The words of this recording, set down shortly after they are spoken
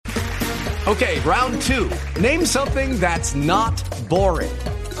Okay, round two. Name something that's not boring.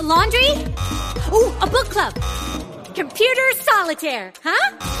 A laundry? Ooh, a book club. Computer solitaire,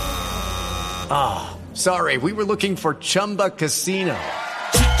 huh? Ah, sorry, we were looking for Chumba Casino.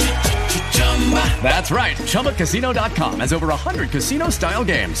 That's right, ChumbaCasino.com has over 100 casino-style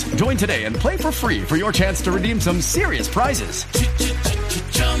games. Join today and play for free for your chance to redeem some serious prizes.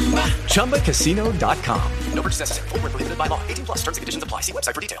 ChumbaCasino.com. No purchase necessary. Void where prohibited by law. 18 plus terms and conditions apply. See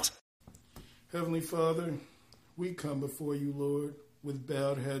website for details. Heavenly Father, we come before you, Lord, with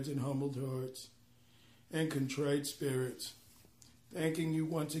bowed heads and humbled hearts and contrite spirits, thanking you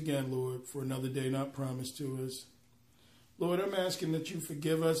once again, Lord, for another day not promised to us. Lord, I'm asking that you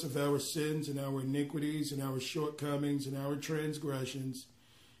forgive us of our sins and our iniquities and our shortcomings and our transgressions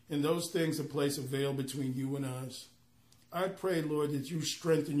and those things that place a veil between you and us. I pray, Lord, that you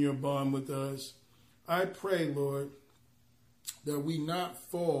strengthen your bond with us. I pray, Lord, that we not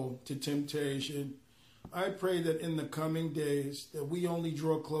fall to temptation. I pray that in the coming days that we only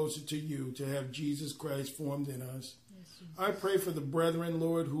draw closer to you to have Jesus Christ formed in us. Yes, I pray for the brethren,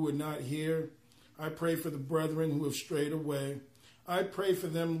 Lord, who are not here. I pray for the brethren who have strayed away. I pray for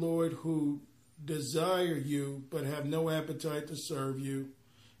them, Lord, who desire you but have no appetite to serve you.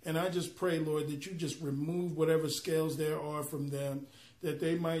 And I just pray, Lord, that you just remove whatever scales there are from them, that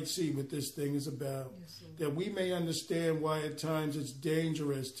they might see what this thing is about. Yes, that we may understand why at times it's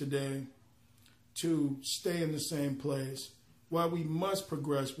dangerous today to stay in the same place, why we must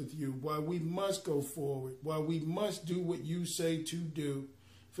progress with you, why we must go forward, why we must do what you say to do.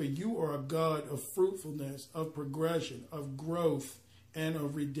 For you are a God of fruitfulness, of progression, of growth, and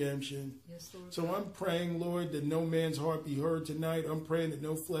of redemption. Yes, Lord. So I'm praying, Lord, that no man's heart be heard tonight. I'm praying that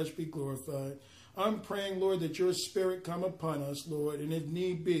no flesh be glorified. I'm praying, Lord, that your spirit come upon us, Lord, and if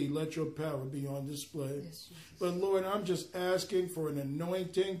need be, let your power be on display. Yes, but, Lord, I'm just asking for an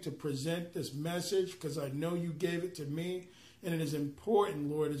anointing to present this message because I know you gave it to me, and it is important,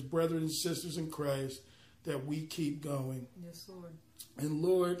 Lord, as brothers and sisters in Christ, that we keep going. Yes, Lord. And,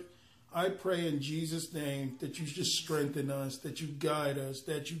 Lord, I pray in Jesus' name that you just strengthen us, that you guide us,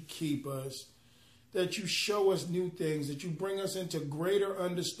 that you keep us, that you show us new things, that you bring us into greater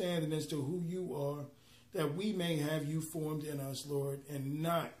understanding as to who you are, that we may have you formed in us, Lord, and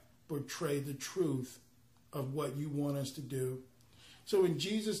not betray the truth of what you want us to do. So in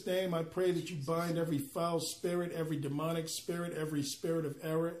Jesus' name, I pray that you bind every foul spirit, every demonic spirit, every spirit of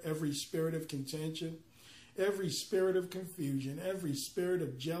error, every spirit of contention, every spirit of confusion, every spirit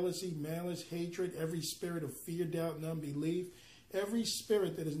of jealousy, malice, hatred, every spirit of fear, doubt, and unbelief, every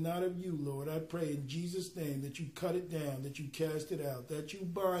spirit that is not of you, Lord, I pray in Jesus' name that you cut it down, that you cast it out, that you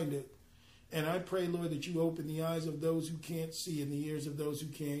bind it. And I pray, Lord, that you open the eyes of those who can't see and the ears of those who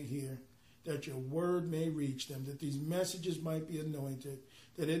can't hear, that your word may reach them, that these messages might be anointed,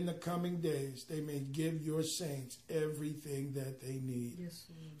 that in the coming days they may give your saints everything that they need. Yes,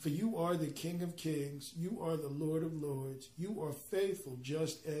 for you are the King of kings, you are the Lord of lords, you are faithful,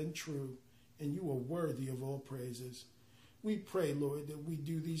 just, and true, and you are worthy of all praises. We pray, Lord, that we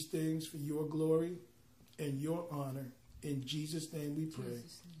do these things for your glory and your honor. In Jesus' name we pray.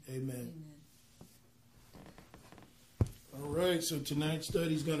 Amen. All right, so tonight's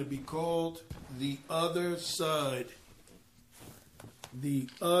study is going to be called The Other Side. The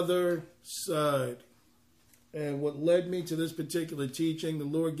Other Side. And what led me to this particular teaching, the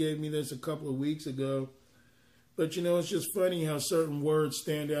Lord gave me this a couple of weeks ago. But, you know, it's just funny how certain words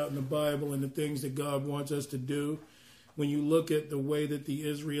stand out in the Bible and the things that God wants us to do. When you look at the way that the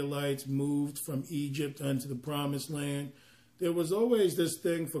Israelites moved from Egypt unto the Promised Land, there was always this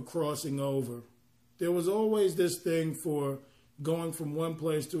thing for crossing over. There was always this thing for going from one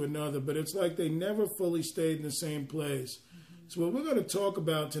place to another, but it's like they never fully stayed in the same place. Mm-hmm. So what we're going to talk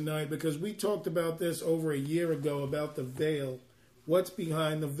about tonight, because we talked about this over a year ago, about the veil, what's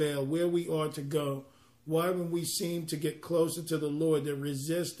behind the veil, where we are to go, why when we seem to get closer to the Lord, the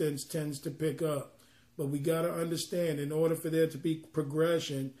resistance tends to pick up. But we got to understand, in order for there to be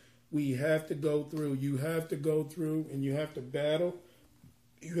progression, we have to go through. You have to go through and you have to battle.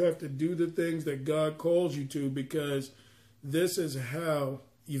 You have to do the things that God calls you to, because this is how,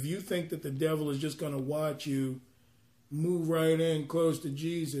 if you think that the devil is just going to watch you move right in close to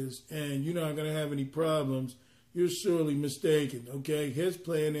Jesus and you're not going to have any problems, you're sorely mistaken, okay? His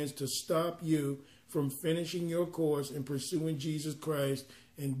plan is to stop you from finishing your course and pursuing Jesus Christ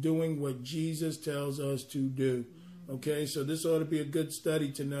and doing what Jesus tells us to do, okay? So this ought to be a good study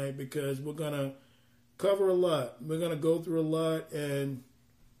tonight, because we're going to cover a lot. We're going to go through a lot, and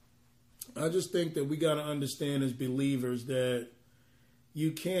I just think that we got to understand as believers that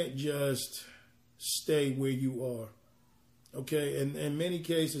you can't just stay where you are. Okay, and in many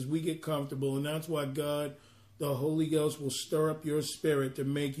cases we get comfortable, and that's why God, the Holy Ghost, will stir up your spirit to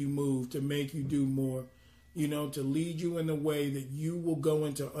make you move, to make you do more, to lead you in a way that you will go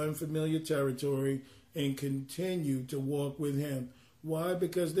into unfamiliar territory and continue to walk with him. Why?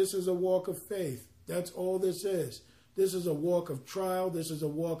 Because this is a walk of faith. That's all this is. This is a walk of trial. This is a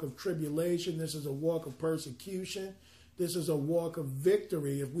walk of tribulation. This is a walk of persecution. This is a walk of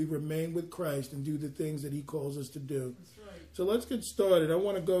victory if we remain with Christ and do the things that he calls us to do. That's right. So let's get started. I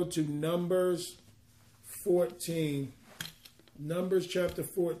want to go to Numbers 14. Numbers chapter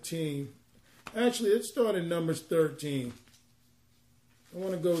 14. Actually, let's start in Numbers 13. I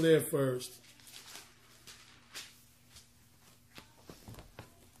want to go there first.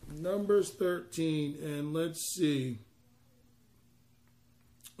 Numbers 13, and let's see.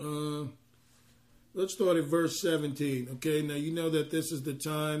 Let's start at verse 17. Okay, now you know that this is the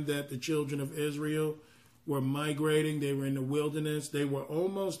time that the children of Israel were migrating. They were in the wilderness. They were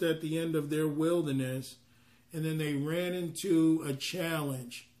almost at the end of their wilderness, and then they ran into a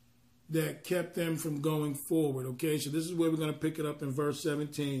challenge that kept them from going forward. Okay, so this is where we're going to pick it up in verse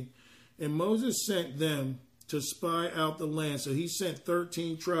 17. And Moses sent them to spy out the land. So he sent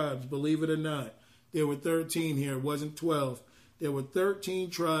 13 tribes, believe it or not. There were 13 here. It wasn't 12. There were 13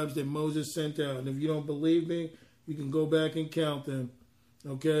 tribes that Moses sent out. And if you don't believe me, you can go back and count them.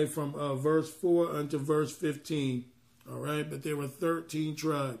 Okay, from verse 4 unto verse 15. All right, but there were 13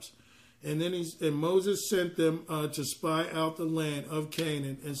 tribes. And then Moses sent them to spy out the land of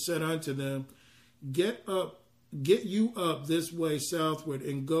Canaan, and said unto them, Get you up this way southward,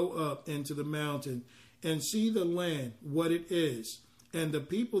 and go up into the mountain, and see the land, what it is, and the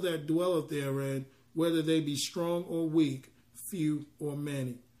people that dwelleth therein, whether they be strong or weak, few or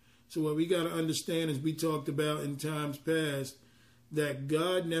many. So what we got to understand, as we talked about in times past, that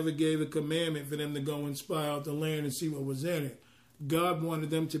God never gave a commandment for them to go and spy out the land and see what was in it. God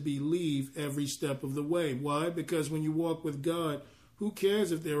wanted them to believe every step of the way. Why? Because when you walk with God, who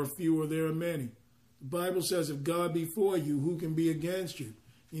cares if there are few or there are many? The Bible says, if God be for you, who can be against you?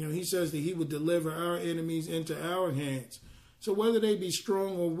 He says that he would deliver our enemies into our hands. So whether they be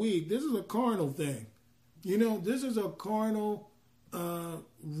strong or weak, this is a carnal thing. This is a carnal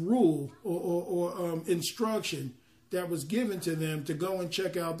rule or instruction that was given to them to go and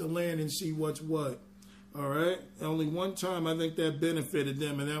check out the land and see what's what. All right? Only one time I think that benefited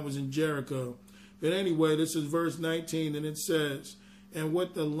them, and that was in Jericho. But anyway, this is verse 19, and it says, And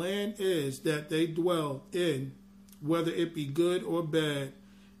what the land is that they dwell in, whether it be good or bad,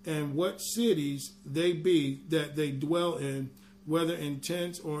 and what cities they be that they dwell in, whether in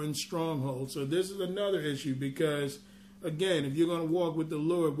tents or in strongholds. So this is another issue because, again, if you're going to walk with the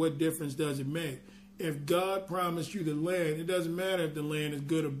Lord, what difference does it make? If God promised you the land, it doesn't matter if the land is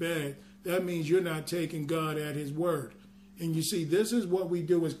good or bad. That means you're not taking God at his word. And you see, this is what we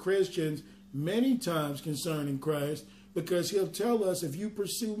do as Christians many times concerning Christ, because he'll tell us, if you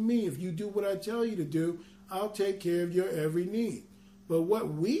pursue me, if you do what I tell you to do, I'll take care of your every need. But what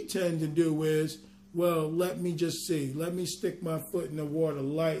we tend to do is, well, let me just see. Let me stick my foot in the water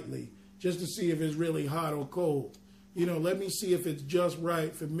lightly just to see if it's really hot or cold. Let me see if it's just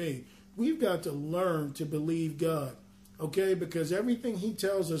right for me. We've got to learn to believe God, okay? Because everything he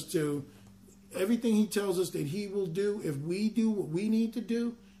tells us that he will do, if we do what we need to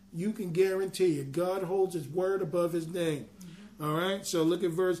do, you can guarantee it. God holds his word above his name. All right? So look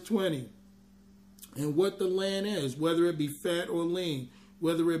at verse 20. And what the land is, whether it be fat or lean,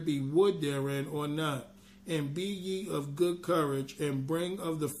 whether it be wood therein or not. And be ye of good courage, and bring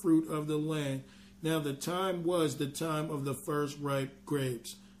of the fruit of the land. Now the time was the time of the first ripe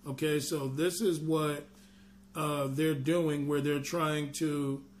grapes. Okay, so this is what they're doing, where they're trying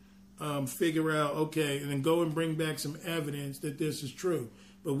to figure out, okay, and then go and bring back some evidence that this is true.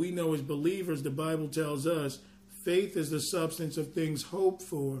 But we know as believers, the Bible tells us, faith is the substance of things hoped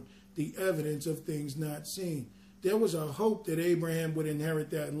for, the evidence of things not seen. There was a hope that Abraham would inherit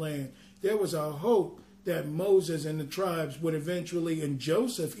that land. There was a hope that Moses and the tribes would eventually, and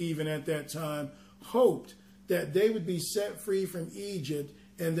Joseph even at that time, hoped that they would be set free from Egypt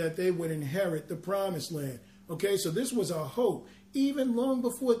and that they would inherit the promised land. Okay, so this was a hope. Even long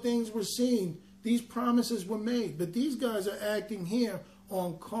before things were seen, these promises were made. But these guys are acting here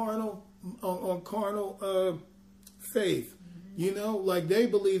on carnal faith. Like they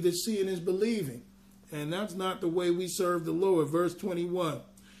believe that seeing is believing. And that's not the way we serve the Lord. Verse 21.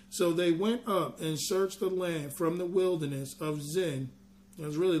 So they went up and searched the land from the wilderness of Zin.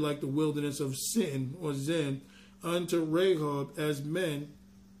 That's really like the wilderness of Sin or Zin, unto Rehob, as men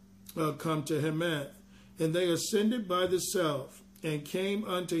come to Hamath. And they ascended by the south, and came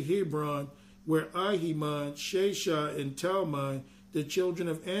unto Hebron, where Ahiman, Sheshai, and Talmai, the children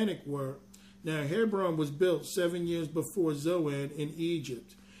of Anak, were. Now Hebron was built 7 years before Zoan in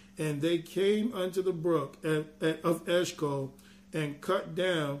Egypt. And they came unto the brook of Eshcol, and cut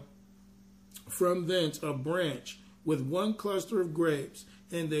down from thence a branch with one cluster of grapes,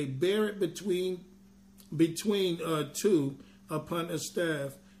 and they bare it between two upon a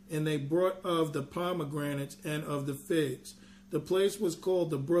staff, and they brought of the pomegranates and of the figs. The place was called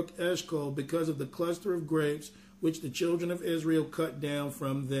the brook Eshcol because of the cluster of grapes which the children of Israel cut down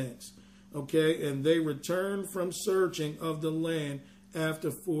from thence. Okay, and they returned from searching of the land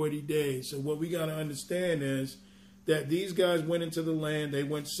after 40 days. So what we got to understand is that these guys went into the land. They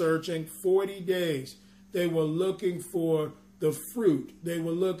went searching 40 days. They were looking for the fruit. They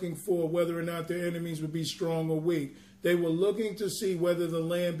were looking for whether or not their enemies would be strong or weak. They were looking to see whether the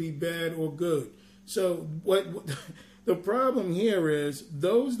land be bad or good. So what the problem here is,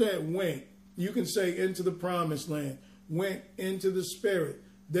 those that went, you can say, into the promised land, went into the Spirit.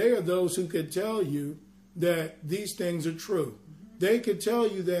 They are those who could tell you that these things are true. They could tell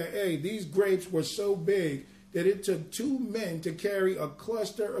you that, hey, these grapes were so big that it took 2 men to carry a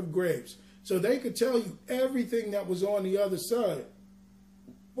cluster of grapes. So they could tell you everything that was on the other side.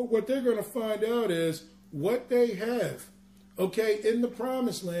 But what they're going to find out is what they have, okay, in the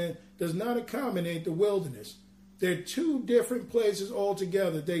promised land does not accommodate the wilderness. They're 2 different places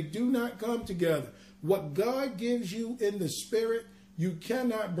altogether. They do not come together. What God gives you in the Spirit, you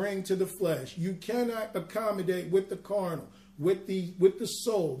cannot bring to the flesh. You cannot accommodate with the carnal, with the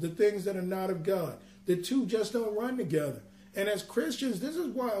soul, the things that are not of God. The 2 just don't run together. And as Christians, this is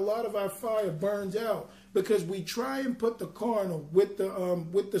why a lot of our fire burns out, because we try and put the carnal with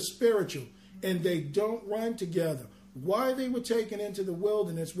the spiritual, and they don't run together. Why they were taken into the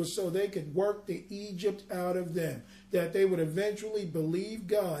wilderness was so they could work the Egypt out of them, that they would eventually believe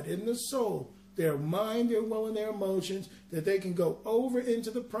God in the soul, their mind, their will, and their emotions, that they can go over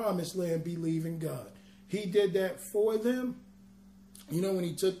into the promised land believing God. He did that for them, when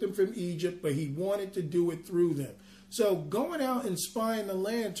he took them from Egypt, but he wanted to do it through them. So going out and spying the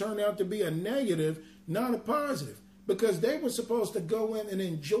land turned out to be a negative, not a positive, because they were supposed to go in and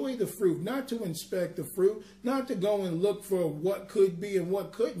enjoy the fruit, not to inspect the fruit, not to go and look for what could be and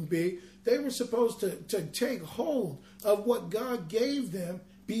what couldn't be. They were supposed to take hold of what God gave them,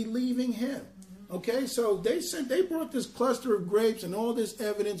 believing him. Okay, so they brought this cluster of grapes and all this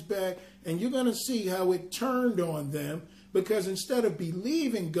evidence back, and you're going to see how it turned on them, because instead of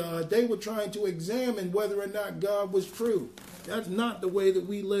believing God, they were trying to examine whether or not God was true. That's not the way that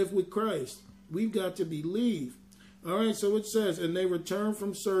we live with Christ. We've got to believe. All right, so it says, and they returned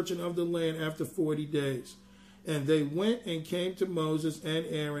from searching of the land after 40 days. And they went and came to Moses and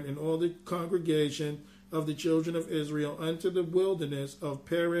Aaron and all the congregation of the children of Israel unto the wilderness of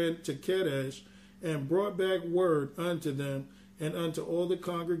Paran to Kadesh, and brought back word unto them and unto all the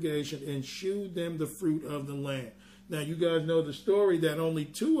congregation, and shewed them the fruit of the land. Now, you guys know the story that only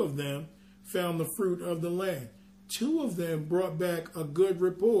 2 of them found the fruit of the land. 2 of them brought back a good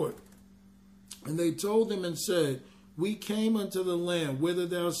report. And they told them and said, we came unto the land whither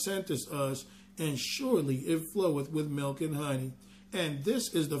thou sentest us, and surely it floweth with milk and honey. And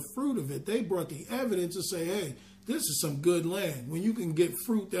this is the fruit of it. They brought the evidence to say, hey, this is some good land. When you can get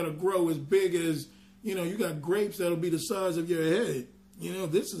fruit that'll grow as big as, you got grapes that'll be the size of your head.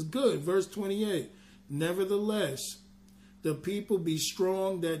 This is good. Verse 28, nevertheless, the people be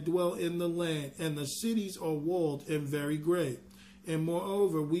strong that dwell in the land, and the cities are walled and very great. And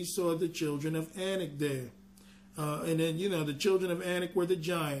moreover, we saw the children of Anak there. And then, the children of Anak were the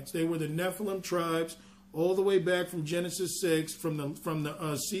giants. They were the Nephilim tribes, all the way back from Genesis 6, from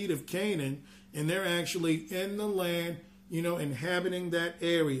the seed of Canaan. And they're actually in the land, inhabiting that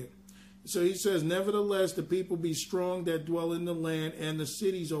area. So he says, nevertheless, the people be strong that dwell in the land, and the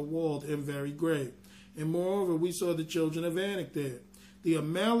cities are walled and very great. And moreover, we saw the children of Anak there. The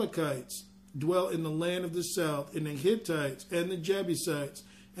Amalekites dwell in the land of the south, and the Hittites and the Jebusites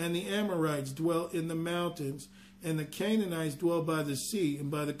and the Amorites dwell in the mountains, and the Canaanites dwell by the sea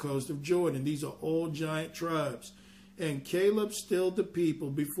and by the coast of Jordan. These are all giant tribes. And Caleb stilled the people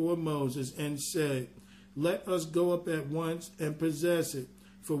before Moses and said, let us go up at once and possess it,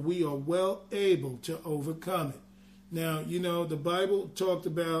 for we are well able to overcome it. Now, the Bible talked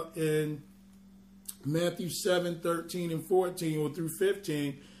about in Matthew 7:13 and 14 or through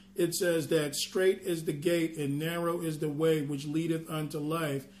 15, it says that straight is the gate and narrow is the way which leadeth unto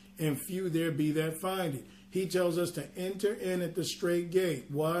life, and few there be that find it. He tells us to enter in at the straight gate.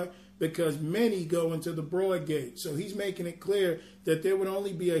 Why? Because many go into the broad gate. So he's making it clear that there would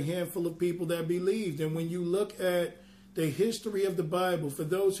only be a handful of people that believed. And when you look at the history of the Bible, for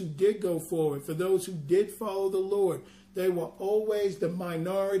those who did go forward, for those who did follow the Lord, they were always the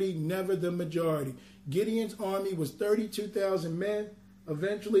minority, never the majority. Gideon's army was 32,000 men.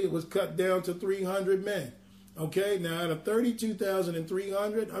 Eventually, it was cut down to 300 men. Okay, now out of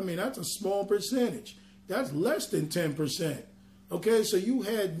 32,300, I mean, that's a small percentage. That's less than 10%. Okay, so you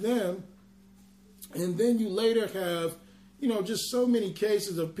had them, and then you later have, just so many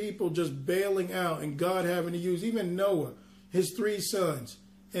cases of people just bailing out and God having to use even Noah, his 3 sons,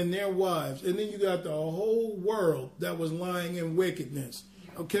 and their wives. And then you got the whole world that was lying in wickedness.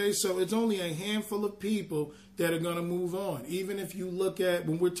 Okay, so it's only a handful of people that are going to move on. Even if you look at,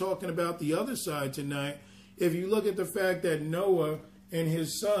 when we're talking about the other side tonight, if you look at the fact that Noah and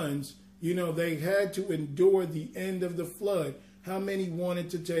his sons, they had to endure the end of the flood, how many wanted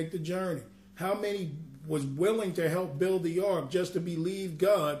to take the journey? How many was willing to help build the ark just to believe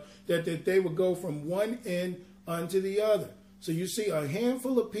God that they would go from one end unto the other? So you see, a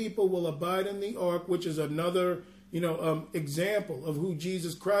handful of people will abide in the ark, which is another example of who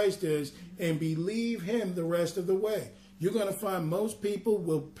Jesus Christ is, and believe him the rest of the way. You're going to find most people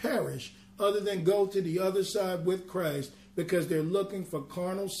will perish other than go to the other side with Christ because they're looking for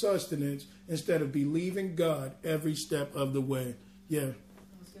carnal sustenance instead of believing God every step of the way. Yeah. I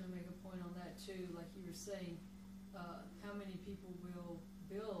was going to make a point on that too, like you were saying, how many people will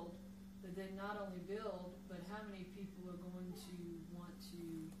build, but then not only build, but how many people are going to want to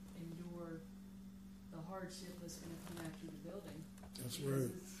endure the hardship that's going to come after the building. That's because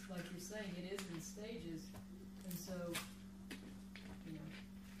right. it's, like you're saying, it is in stages, and so,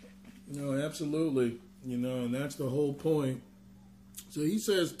 No, absolutely. And that's the whole point. So he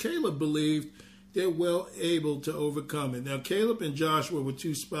says Caleb believed they're well able to overcome it. Now, Caleb and Joshua were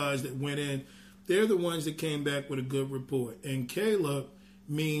 2 spies that went in. They're the ones that came back with a good report. And Caleb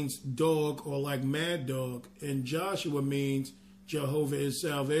means dog or like mad dog, and Joshua means Jehovah is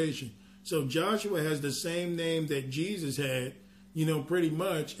salvation. So Joshua has the same name that Jesus had, pretty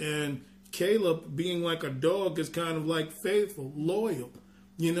much. And Caleb, being like a dog, is kind of like faithful, loyal.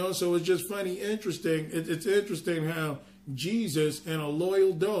 So it's just funny, interesting. It's interesting how Jesus and a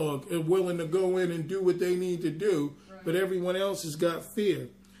loyal dog are willing to go in and do what they need to do, right. But everyone else has got fear.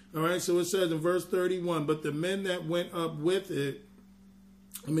 All right, so it says in verse 31, but the men that went up with him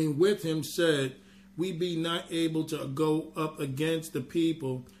said, we be not able to go up against the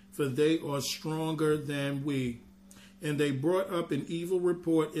people, for they are stronger than we. And they brought up an evil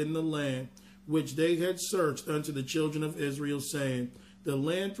report in the land, which they had searched unto the children of Israel, saying, the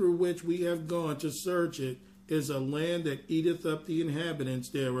land through which we have gone to search it is a land that eateth up the inhabitants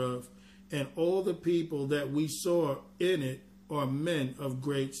thereof, and all the people that we saw in it are men of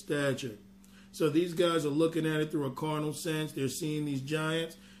great stature. So these guys are looking at it through a carnal sense. They're seeing these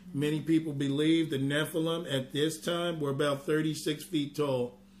giants. Many people believe the Nephilim at this time were about 36 feet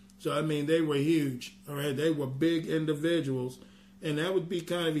tall. So, they were huge. All right, they were big individuals. And that would be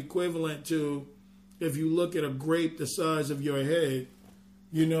kind of equivalent to if you look at a grape the size of your head,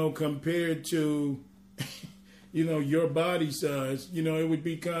 compared to, your body size, it would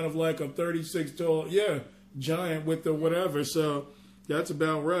be kind of like a 36 tall, giant with the whatever. So that's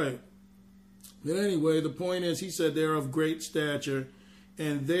about right. But anyway, the point is, he said they're of great stature.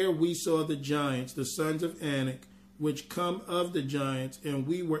 And there we saw the giants, the sons of Anak, which come of the giants, and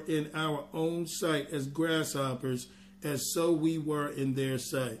we were in our own sight as grasshoppers, as so we were in their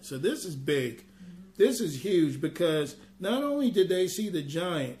sight. So this is big. This is huge, because not only did they see the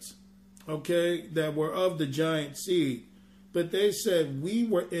giants, that were of the giant seed, but they said we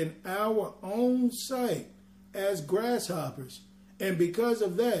were in our own sight as grasshoppers. And because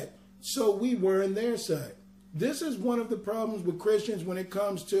of that, so we were in their sight. This is one of the problems with Christians when it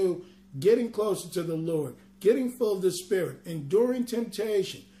comes to getting closer to the Lord, getting full of the Spirit, enduring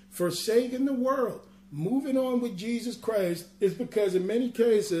temptation, forsaking the world, moving on with Jesus Christ, is because in many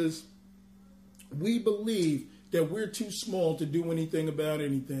cases, we believe that we're too small to do anything about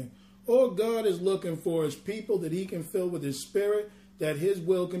anything. All God is looking for is people that he can fill with his Spirit, that his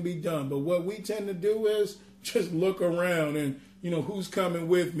will can be done. But what we tend to do is just look around and, who's coming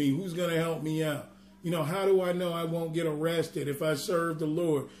with me? Who's going to help me out? How do I know I won't get arrested if I serve the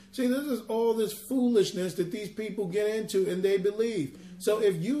Lord? See, this is all this foolishness that these people get into and they believe. So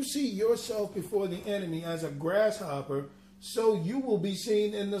if you see yourself before the enemy as a grasshopper, so you will be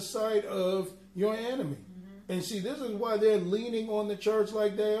seen in the sight of your enemy. And see, this is why they're leaning on the church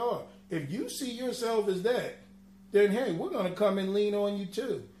like they are. If you see yourself as that, then hey, we're going to come and lean on you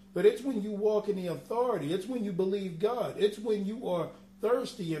too. But it's when you walk in the authority. It's when you believe God. It's when you are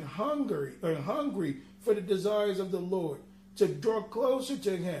thirsty and hungry for the desires of the Lord. to draw closer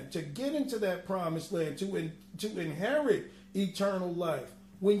to him, to get into that promised land, to inherit eternal life.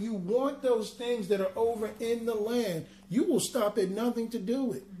 When you want those things that are over in the land, you will stop at nothing to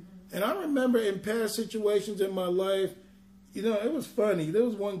do it. And I remember in past situations in my life, it was funny. There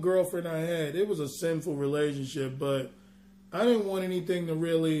was one girlfriend I had. It was a sinful relationship, but I didn't want anything to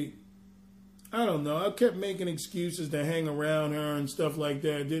really, I don't know. I kept making excuses to hang around her and stuff like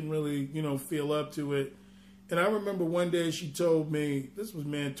that. Didn't really, feel up to it. And I remember one day she told me, this was,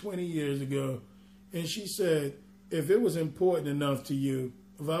 20 years ago, and she said, if it was important enough to you,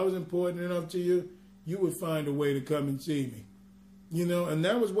 if I was important enough to you, you would find a way to come and see me. And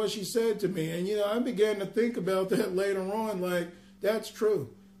that was what she said to me. And, I began to think about that later on, like, that's true.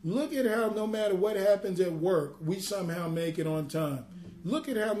 Look at how no matter what happens at work, we somehow make it on time. Look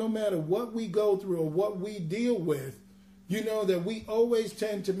at how no matter what we go through or what we deal with, that we always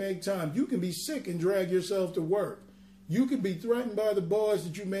tend to make time. You can be sick and drag yourself to work. You can be threatened by the boss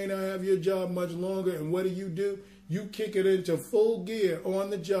that you may not have your job much longer. And what do? You kick it into full gear on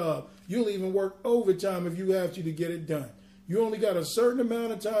the job. You'll even work overtime if you have to get it done. You only got a certain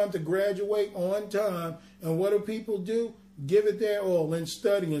amount of time to graduate on time. And what do people do? Give it their all in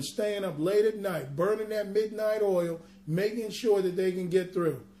studying, staying up late at night, burning that midnight oil, making sure that they can get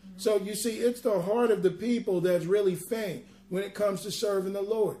through. So you see, it's the heart of the people that's really faint when it comes to serving the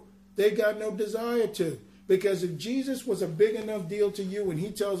Lord. They got no desire to. Because if Jesus was a big enough deal to you and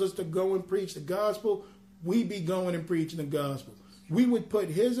he tells us to go and preach the gospel, we be going and preaching the gospel. We would put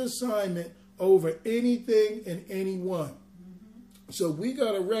his assignment over anything and anyone. So we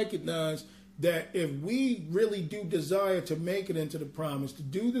got to recognize that if we really do desire to make it into the promise, to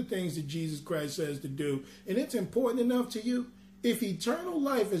do the things that Jesus Christ says to do, and it's important enough to you, if eternal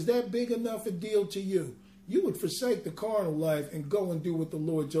life is that big enough a deal to you, you would forsake the carnal life and go and do what the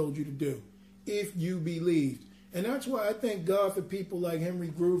Lord told you to do, if you believed. And that's why I thank God for people like Henry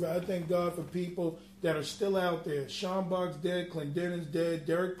Groover. I thank God for people that are still out there. Sean Bach's dead, Clendenin's dead,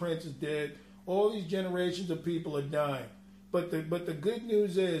 Derek Prince is dead. All these generations of people are dying. But the good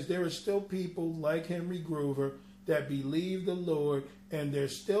news is there are still people like Henry Groover that believe the Lord, and they're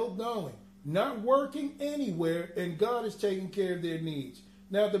still going, not working anywhere, and God is taking care of their needs.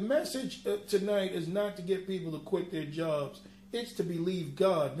 Now, the message tonight is not to get people to quit their jobs. It's to believe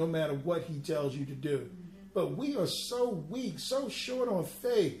God no matter what he tells you to do. But we are so weak, so short on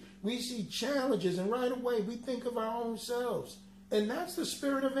faith. We see challenges, and right away we think of our own selves. And that's the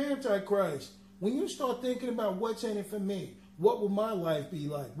spirit of Antichrist. When you start thinking about what's in it for me, what will my life be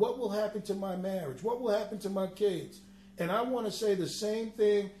like? What will happen to my marriage? What will happen to my kids? And I want to say the same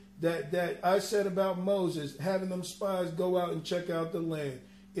thing that I said about Moses, having them spies go out and check out the land.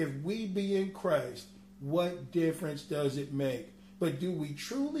 If we be in Christ, what difference does it make? But do we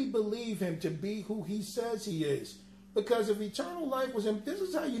truly believe him to be who he says he is? Because if eternal life was him, this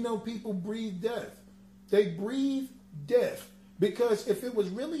is how you know people breathe death. They breathe death. Because if it was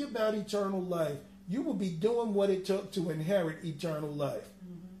really about eternal life, you would be doing what it took to inherit eternal life.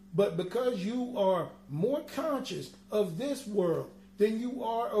 But because you are more conscious of this world than you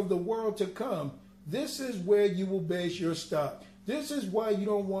are of the world to come, this is where you will base your stock. This is why you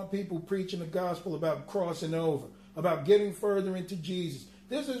don't want people preaching the gospel about crossing over, about getting further into Jesus.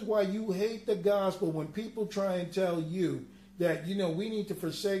 This is why you hate the gospel when people try and tell you that, we need to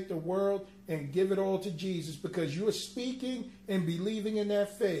forsake the world and give it all to Jesus, because you're speaking and believing in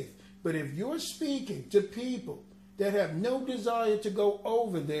that faith. But if you're speaking to people that have no desire to go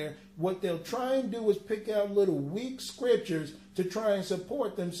over there, what they'll try and do is pick out little weak scriptures to try and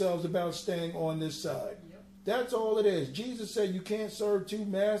support themselves about staying on this side. That's all it is. Jesus said you can't serve two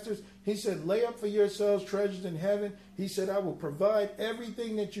masters. He said, lay up for yourselves treasures in heaven. He said, I will provide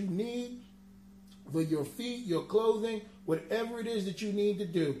everything that you need for your feet, your clothing, whatever it is that you need to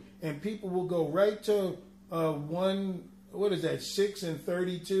do. And people will go right to 6 and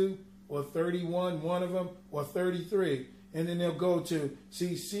 32 or 31, one of them, or 33. And then they'll go to,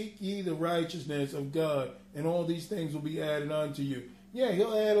 seek ye the righteousness of God, and all these things will be added unto you. Yeah,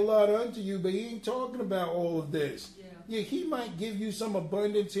 he'll add a lot unto you, but he ain't talking about all of this. Yeah, he might give you some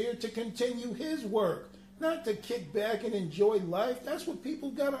abundance here to continue his work, not to kick back and enjoy life. That's what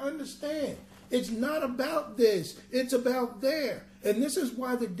people got to understand. It's not about this. It's about there. And this is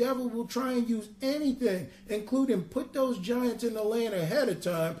why the devil will try and use anything, including put those giants in the land ahead of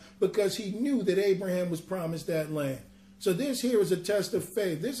time, because he knew that Abraham was promised that land. So this here is a test of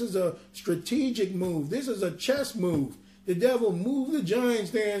faith. This is a strategic move. This is a chess move. The devil moved the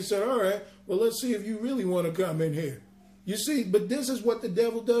giants there and said, all right, well, let's see if you really want to come in here. You see, but this is what the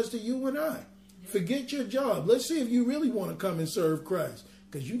devil does to you and I. Forget your job. Let's see if you really want to come and serve Christ,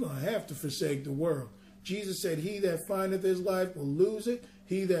 because you're going to have to forsake the world. Jesus said, he that findeth his life will lose it.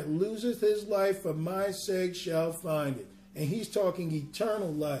 He that loseth his life for my sake shall find it. And he's talking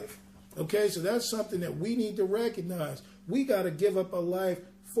eternal life. Okay, so that's something that we need to recognize. We got to give up a life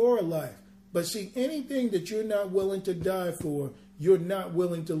for a life. But see, anything that you're not willing to die for, you're not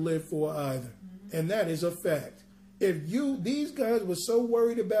willing to live for either. And that is a fact. These guys were so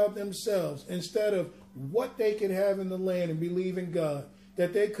worried about themselves instead of what they could have in the land and believe in God,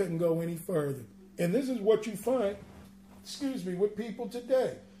 that they couldn't go any further. And this is what you find, with people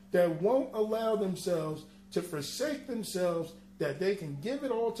today that won't allow themselves to forsake themselves, that they can give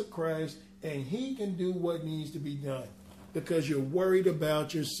it all to Christ and he can do what needs to be done because you're worried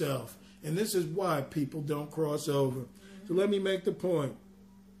about yourself. And this is why people don't cross over. So let me make the point.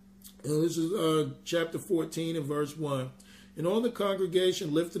 This is chapter 14 and verse 1. And all the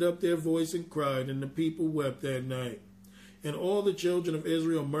congregation lifted up their voice and cried, and the people wept that night. And all the children of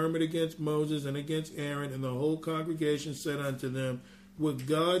Israel murmured against Moses and against Aaron, and the whole congregation said unto them, would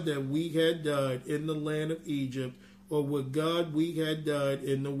God that we had died in the land of Egypt, or would God we had died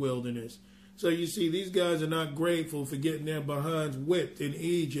in the wilderness? So you see, these guys are not grateful for getting their behinds whipped in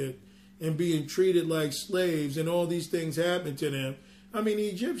Egypt and being treated like slaves and all these things happened to them. I mean, the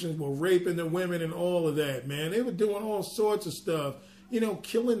Egyptians were raping the women and all of that, man. They were doing all sorts of stuff,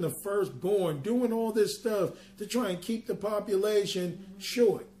 killing the firstborn, doing all this stuff to try and keep the population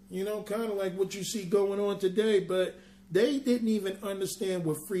short, kind of like what you see going on today. But they didn't even understand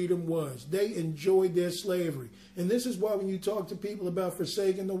what freedom was. They enjoyed their slavery. And this is why when you talk to people about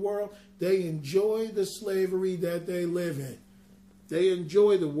forsaking the world, they enjoy the slavery that they live in. They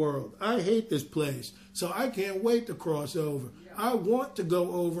enjoy the world. I hate this place, so I can't wait to cross over. I want to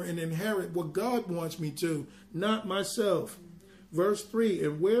go over and inherit what God wants me to, not myself. Verse 3,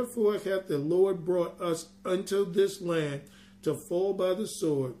 and wherefore hath the Lord brought us unto this land to fall by the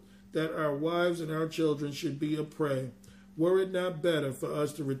sword, that our wives and our children should be a prey? Were it not better for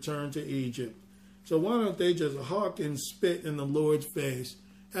us to return to Egypt? So why don't they just hawk and spit in the Lord's face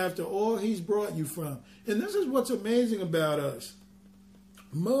after all he's brought you from? And this is what's amazing about us.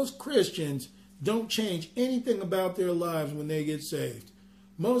 Most Christians don't change anything about their lives when they get saved.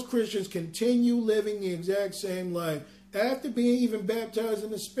 Most Christians continue living the exact same life after being even baptized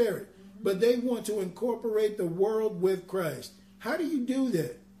in the Spirit, but they want to incorporate the world with Christ. How do you do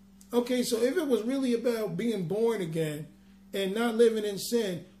that? Okay, so if it was really about being born again and not living in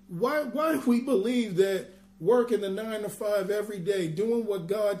sin, why do we believe that working the 9 to 5 every day, doing what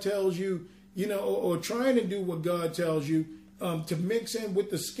God tells you, or trying to do what God tells you, to mix in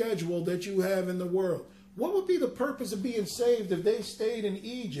with the schedule that you have in the world? What would be the purpose of being saved if they stayed in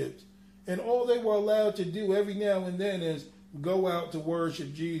Egypt and all they were allowed to do every now and then is go out to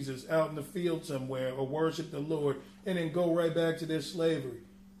worship Jesus out in the field somewhere or worship the Lord and then go right back to their slavery?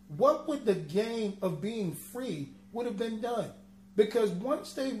 What would the gain of being free would have been done? Because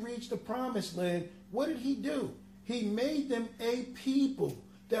once they reached the promised land, what did he do? He made them a people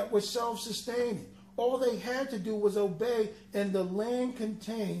that were self-sustaining. All they had to do was obey, and the land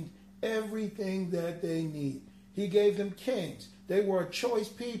contained everything that they need. He gave them kings. They were a choice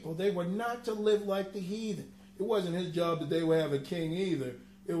people. They were not to live like the heathen. It wasn't his job that they would have a king either.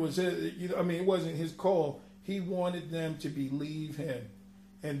 It was it wasn't his call. He wanted them to believe him.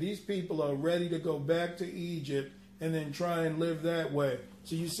 And these people are ready to go back to Egypt and then try and live that way.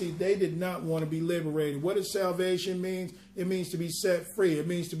 So you see, they did not want to be liberated. What does salvation mean? It means to be set free. It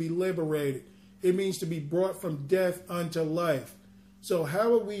means to be liberated. It means to be brought from death unto life. So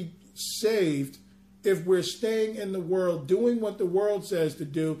how are we saved if we're staying in the world, doing what the world says to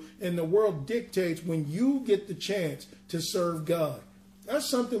do, and the world dictates when you get the chance to serve God? That's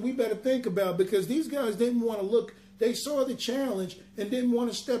something we better think about, because these guys didn't want to look. They saw the challenge and didn't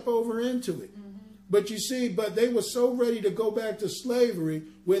want to step over into it. But you see, they were so ready to go back to slavery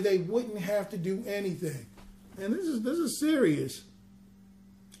where they wouldn't have to do anything. And this is serious.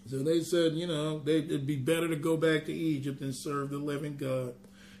 So they said, it'd be better to go back to Egypt and serve the living God.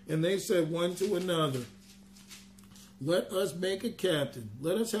 And they said one to another, let us make a captain.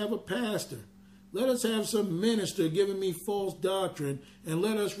 Let us have a pastor. Let us have some minister giving me false doctrine, and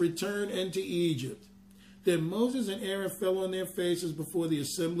let us return into Egypt. Then Moses and Aaron fell on their faces before the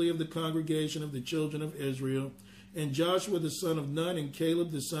assembly of the congregation of the children of Israel, and Joshua the son of Nun and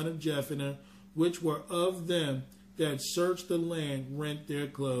Caleb the son of Jephunneh, which were of them that searched the land, rent their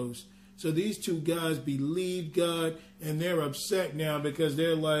clothes. So these two guys believed God, and they're upset now because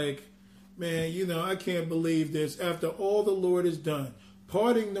they're like, man, I can't believe this. After all the Lord has done,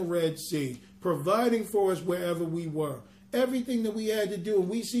 parting the Red Sea, providing for us wherever we were, everything that we had to do, and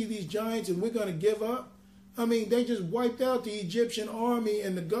we see these giants and we're going to give up? I mean, they just wiped out the Egyptian army,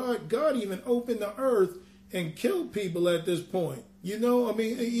 and God even opened the earth and killed people at this point. You know, I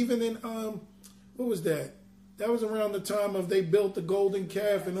mean, even in what was that? That was around the time of they built the golden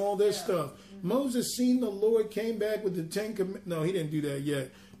calf and all this stuff. Moses seen the Lord, came back with the 10 commandments. No, he didn't do that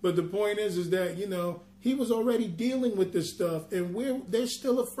yet. But the point is that, you know, he was already dealing with this stuff, and they're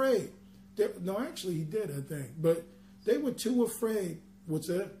still afraid. No, actually, he did, I think. But they were too afraid. What's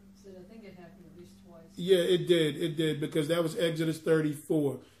that? I think it happened at least twice. Yeah, it did. It did, because that was Exodus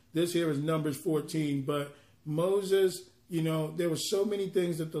 34. This here is Numbers 14. But Moses, you know, there were so many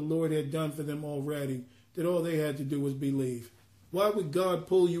things that the Lord had done for them already that all they had to do was believe. Why would God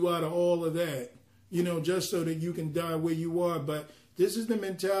pull you out of all of that, you know, just so that you can die where you are? But this is the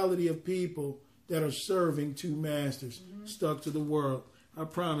mentality of people that are serving two masters, stuck to the world. I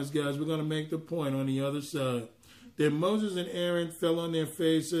promise, guys, we're going to make the point on the other side. Then Moses and Aaron fell on their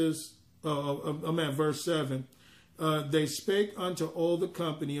faces. I'm at verse 7. They spake unto all the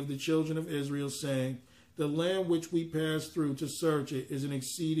company of the children of Israel, saying, the land which we passed through to search it is an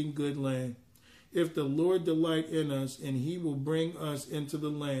exceeding good land. If the Lord delight in us, and he will bring us into the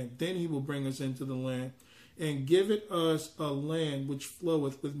land, then he will bring us into the land, and give it us a land which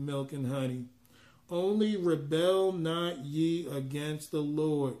floweth with milk and honey. Only rebel not ye against the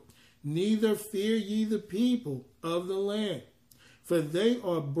Lord, neither fear ye the people of the land. For they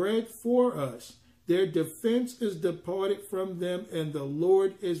are bread for us. Their defense is departed from them, and the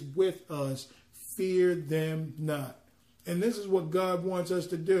Lord is with us. Fear them not. And this is what God wants us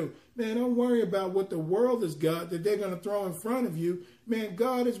to do. Man, don't worry about what the world has got that they're going to throw in front of you. Man,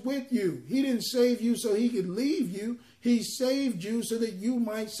 God is with you. He didn't save you so he could leave you. He saved you so that you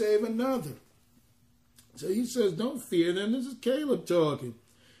might save another. So he says, don't fear them. This is Caleb talking.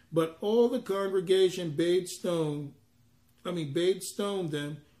 But all the congregation bade stone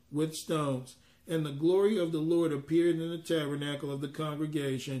them with stones. And the glory of the Lord appeared in the tabernacle of the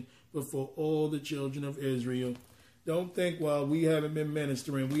congregation before all the children of Israel. Don't think while we haven't been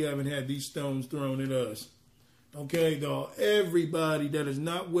ministering, we haven't had these stones thrown at us. Okay, though, everybody that is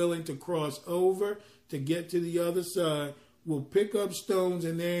not willing to cross over to get to the other side will pick up stones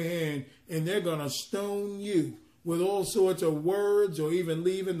in their hand, and they're going to stone you with all sorts of words, or even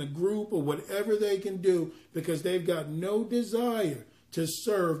leaving the group, or whatever they can do, because they've got no desire to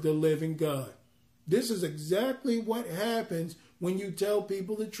serve the living God. This is exactly what happens when you tell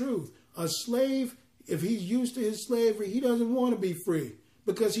people the truth. A slave, if he's used to his slavery, he doesn't want to be free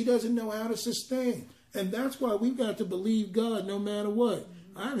because he doesn't know how to sustain. And that's why we've got to believe God no matter what.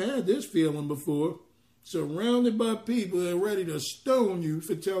 I've had this feeling before, surrounded by people that are ready to stone you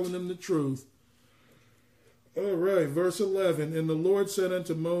for telling them the truth. All right, verse 11. And the Lord said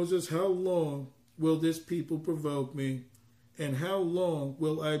unto Moses, how long will this people provoke me? And how long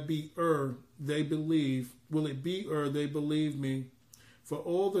will I be they believe? Will it be they believe me? For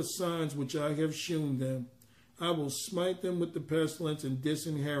all the signs which I have shewn them, I will smite them with the pestilence and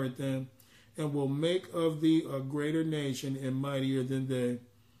disinherit them, and will make of thee a greater nation and mightier than they.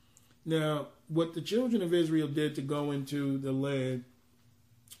 Now, what the children of Israel did to go into the land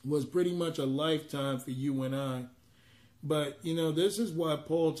was pretty much a lifetime for you and I. But, you know, this is why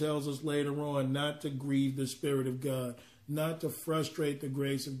Paul tells us later on not to grieve the Spirit of God, not to frustrate the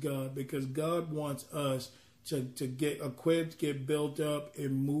grace of God, because God wants us to get equipped, get built up,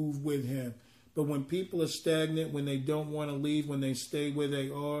 and move with him. But when people are stagnant, when they don't want to leave, when they stay where they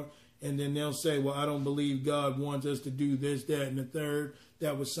are, and then they'll say, well, I don't believe God wants us to do this, that, and the third.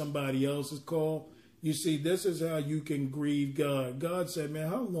 That was somebody else's call. You see, this is how you can grieve God. God said, man,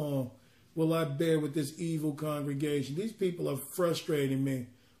 how long will I bear with this evil congregation? These people are frustrating me.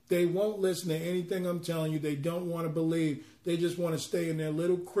 They won't listen to anything I'm telling you. They don't want to believe. They just want to stay in their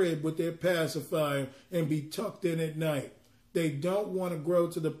little crib with their pacifier and be tucked in at night. They don't want to grow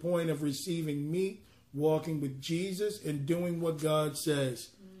to the point of receiving meat, walking with Jesus, and doing what God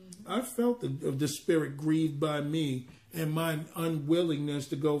says. I felt the Spirit grieved by me and my unwillingness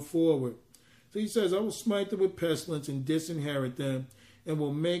to go forward. So he says, I will smite them with pestilence and disinherit them, and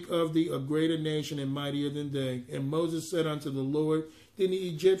will make of thee a greater nation and mightier than they. And Moses said unto the Lord, then the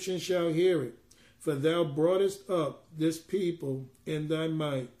Egyptians shall hear it. For thou broughtest up this people in thy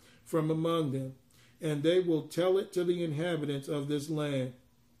might from among them, and they will tell it to the inhabitants of this land.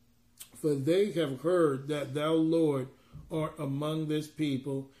 For they have heard that thou, Lord, art among this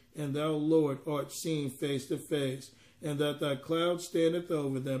people, and thou, Lord, art seen face to face, and that thy cloud standeth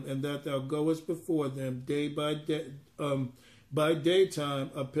over them, and that thou goest before them day by day, by daytime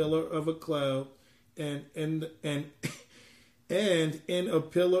a pillar of a cloud, and in a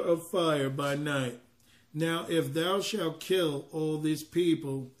pillar of fire by night. Now if thou shalt kill all these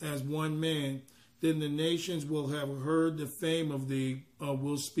people as one man, Then the nations will have heard the fame of thee,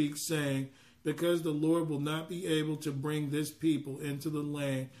 will speak, saying, because the Lord will not be able to bring this people into the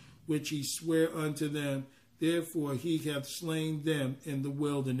land which he sware unto them, therefore he hath slain them in the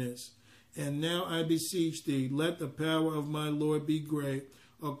wilderness. And now I beseech thee, let the power of my Lord be great,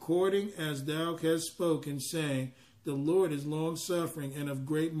 according as thou hast spoken, saying, the Lord is long-suffering and of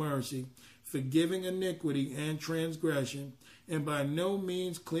great mercy, forgiving iniquity and transgression, and by no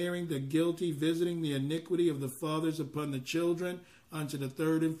means clearing the guilty, visiting the iniquity of the fathers upon the children unto the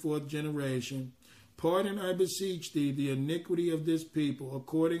third and fourth generation. Pardon, I beseech thee, the iniquity of this people,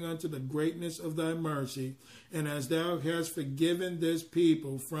 according unto the greatness of thy mercy, and as thou hast forgiven this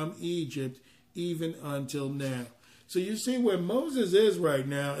people from Egypt, even until now. So you see where Moses is right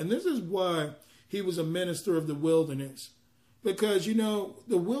now, and this is why he was a minister of the wilderness. Because,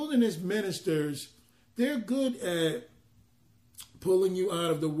 the wilderness ministers, they're good at pulling you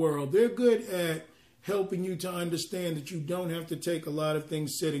out of the world. They're good at helping you to understand that you don't have to take a lot of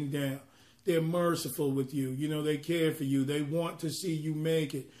things sitting down. They're merciful with you. They care for you. They want to see you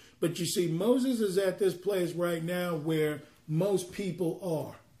make it. But you see, Moses is at this place right now where most people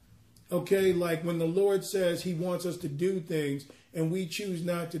are. Okay, like when the Lord says he wants us to do things and we choose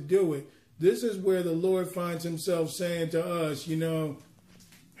not to do it, this is where the Lord finds himself saying to us, when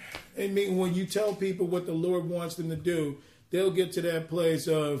you tell people what the Lord wants them to do, they'll get to that place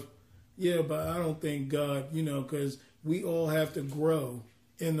of, yeah, but I don't think God, because we all have to grow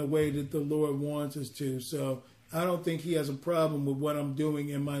in the way that the Lord wants us to. So I don't think he has a problem with what I'm doing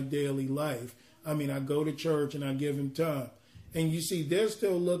in my daily life. I go to church and I give him time. And you see, they're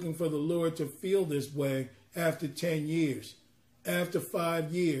still looking for the Lord to feel this way after 10 years, after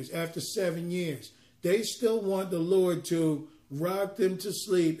 5 years, after 7 years. They still want the Lord to rock them to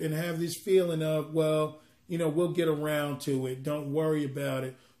sleep and have this feeling of, well, we'll get around to it. Don't worry about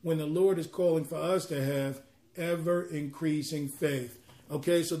it. When the Lord is calling for us to have ever increasing faith.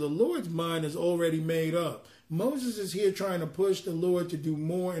 Okay, so the Lord's mind is already made up. Moses is here trying to push the Lord to do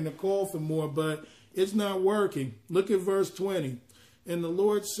more and to call for more, but it's not working. Look at verse 20. And the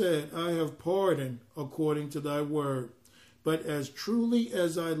Lord said, I have pardoned according to thy word. But as truly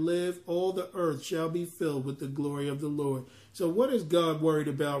as I live, all the earth shall be filled with the glory of the Lord. So what is God worried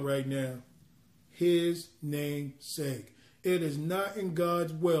about right now? His name's sake. It is not in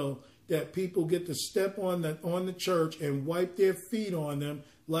God's will that people get to step on the church and wipe their feet on them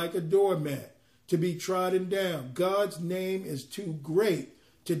like a doormat, to be trodden down. God's name is too great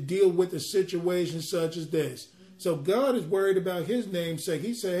to deal with a situation such as this. So God is worried about his name's sake.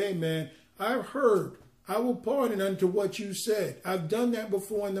 He said, hey man, I've heard. I will pardon unto what you said. I've done that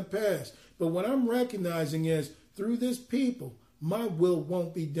before in the past. But what I'm recognizing is through this people, my will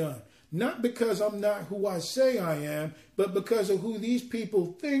won't be done. Not because I'm not who I say I am, but because of who these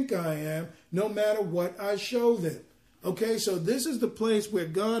people think I am, no matter what I show them. Okay, so this is the place where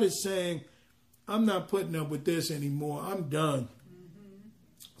God is saying, I'm not putting up with this anymore. I'm done.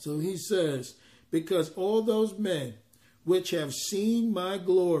 So he says, because all those men which have seen my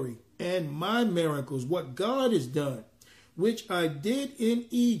glory and my miracles, what God has done, which I did in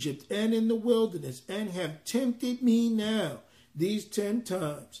Egypt and in the wilderness, and have tempted me now these 10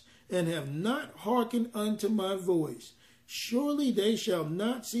 times, and have not hearkened unto my voice. Surely they shall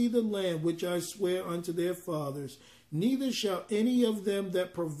not see the land which I swear unto their fathers, neither shall any of them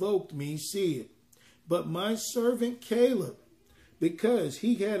that provoked me see it. But my servant Caleb, because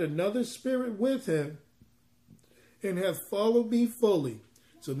he had another spirit with him, and hath followed me fully.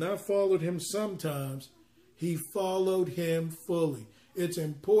 So not followed him sometimes, he followed him fully. It's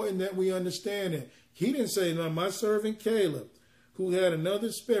important that we understand it. He didn't say, no, my servant Caleb, who had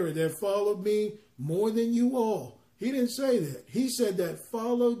another spirit that followed me more than you all. He didn't say that. He said that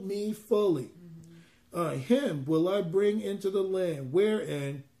followed me fully. Him will I bring into the land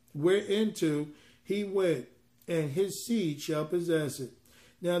whereinto he went, and his seed shall possess it.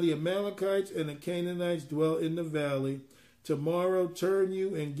 Now the Amalekites and the Canaanites dwell in the valley. Tomorrow turn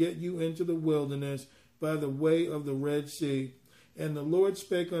you and get you into the wilderness by the way of the Red Sea. And the Lord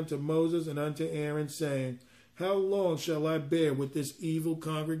spake unto Moses and unto Aaron, saying, how long shall I bear with this evil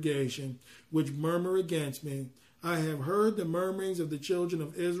congregation, which murmur against me? I have heard the murmurings of the children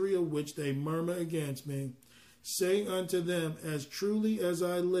of Israel, which they murmur against me. Say unto them, as truly as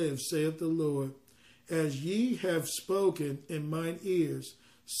I live, saith the Lord, as ye have spoken in mine ears,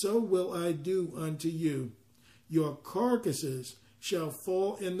 so will I do unto you. Your carcasses shall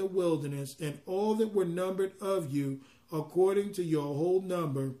fall in the wilderness, and all that were numbered of you, according to your whole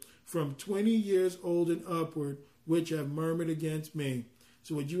number, from 20 years old and upward, which have murmured against me.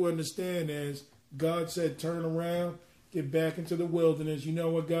 So what you understand is, God said, turn around, get back into the wilderness. You know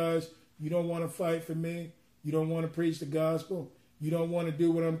what, guys? You don't want to fight for me. You don't want to preach the gospel. You don't want to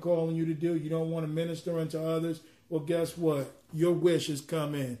do what I'm calling you to do. You don't want to minister unto others. Well, guess what? Your wishes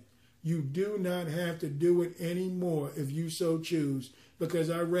come in. You do not have to do it anymore if you so choose, because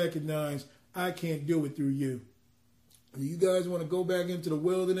I recognize I can't do it through you. If you guys want to go back into the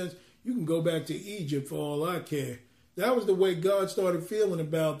wilderness, you can go back to Egypt for all I care. That was the way God started feeling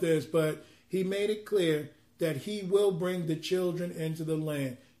about this, but he made it clear that he will bring the children into the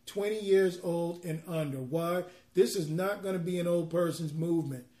land, 20 years old and under. Why? This is not going to be an old person's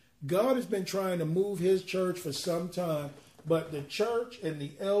movement. God has been trying to move his church for some time, but the church and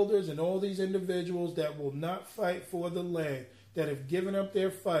the elders and all these individuals that will not fight for the land, that have given up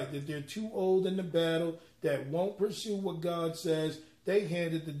their fight, that they're too old in the battle, that won't pursue what God says, they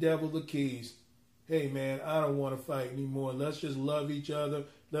handed the devil the keys. Hey, man, I don't want to fight anymore. Let's just love each other.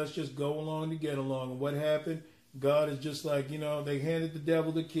 Let's just go along to get along. And what happened? God is just like, they handed the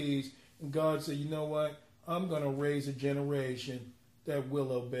devil the keys. And God said, you know what? I'm going to raise a generation that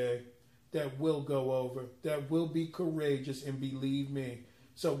will obey, that will go over, that will be courageous and believe me.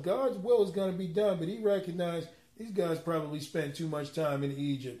 So God's will is going to be done, but he recognized these guys probably spent too much time in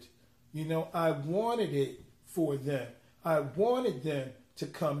Egypt. I wanted it for them. I wanted them to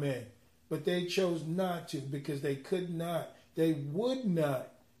come in, but they chose not to because they could not. They would not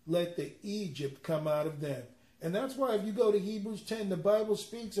let the Egypt come out of them. And that's why if you go to Hebrews 10, the Bible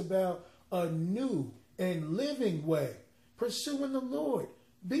speaks about a new and living way, pursuing the Lord,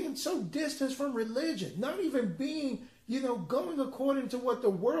 being so distant from religion, not even being, going according to what the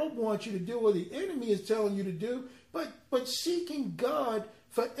world wants you to do or the enemy is telling you to do, but seeking God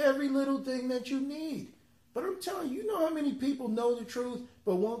for every little thing that you need. But I'm telling you, how many people know the truth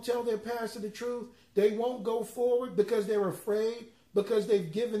but won't tell their pastor the truth? They won't go forward because they're afraid, because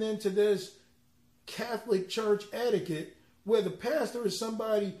they've given in to this Catholic church etiquette where the pastor is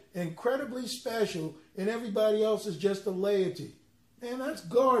somebody incredibly special and everybody else is just a laity. Man, that's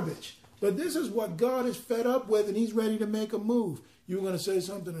garbage. But this is what God is fed up with, and he's ready to make a move. You were going to say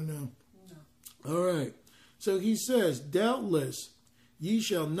something or no? No. All right. So he says, doubtless ye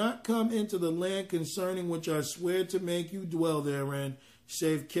shall not come into the land concerning which I swear to make you dwell therein,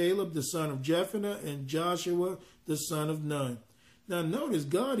 save Caleb the son of Jephunneh and Joshua the son of Nun. Now notice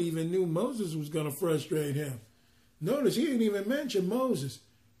God even knew Moses was going to frustrate him. Notice he didn't even mention Moses.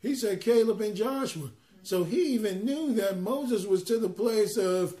 He said Caleb and Joshua. So he even knew that Moses was to the place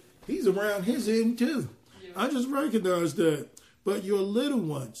of, he's around his end too. Yeah. I just recognized that. But your little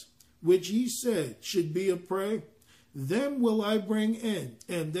ones, which ye said should be a prey, them will I bring in,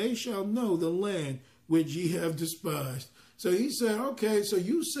 and they shall know the land which ye have despised. So he said, okay, so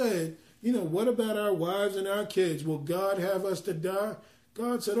you said, what about our wives and our kids? Will God have us to die?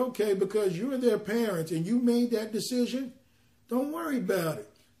 God said, okay, because you're their parents and you made that decision, don't worry about it.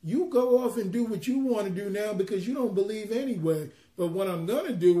 You go off and do what you want to do now because you don't believe anyway. But what I'm going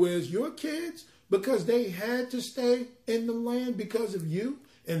to do is your kids, because they had to stay in the land because of you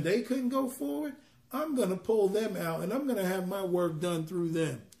and they couldn't go forward, I'm going to pull them out and I'm going to have my work done through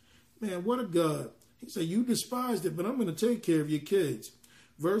them. Man, what a God. He said, you despised it, but I'm going to take care of your kids.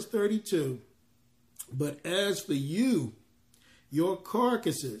 Verse 32, but as for you, your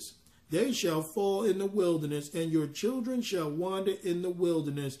carcasses, they shall fall in the wilderness, and your children shall wander in the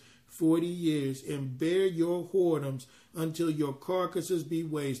wilderness 40 years, and bear your whoredoms until your carcasses be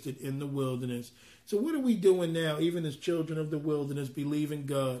wasted in the wilderness. So what are we doing now, even as children of the wilderness, believing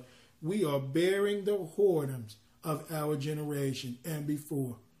God? We are bearing the whoredoms of our generation and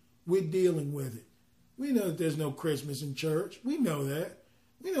before. We're dealing with it. We know that there's no Christmas in church. We know that.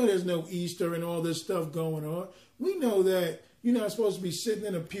 We know there's no Easter and all this stuff going on. We know that you're not supposed to be sitting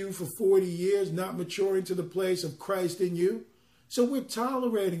in a pew for 40 years, not maturing to the place of Christ in you. So we're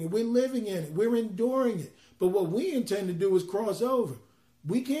tolerating it. We're living in it. We're enduring it. But what we intend to do is cross over.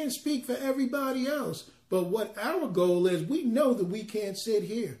 We can't speak for everybody else. But what our goal is, we know that we can't sit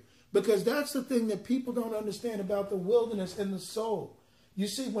here. Because that's the thing that people don't understand about the wilderness and the soul. You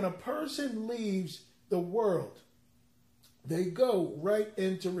see, when a person leaves the world, they go right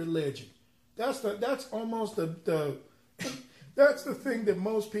into religion. That's almost the that's the thing that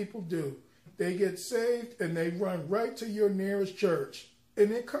most people do. They get saved and they run right to your nearest church.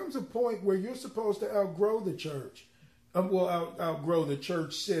 And there comes a point where you're supposed to outgrow the church. Outgrow the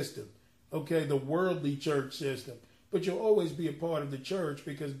church system. Okay, the worldly church system. But you'll always be a part of the church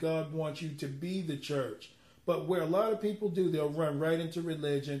because God wants you to be the church. But where a lot of people do, they'll run right into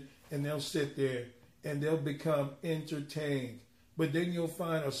religion and they'll sit there and they'll become entertained. But then you'll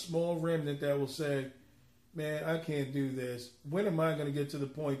find a small remnant that will say, man, I can't do this. When am I going to get to the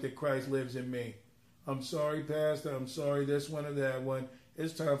point that Christ lives in me? I'm sorry, Pastor. I'm sorry, this one or that one.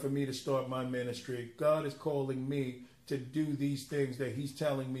 it's time for me to start my ministry. God is calling me to do these things that he's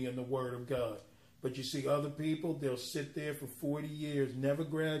telling me in the Word of God. But you see, other people, they'll sit there for 40 years, never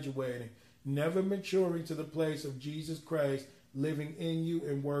graduating, never maturing to the place of Jesus Christ living in you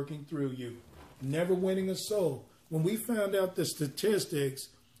and working through you, never winning a soul. When we found out the statistics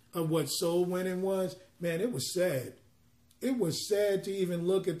of what soul winning was, man, it was sad. It was sad to even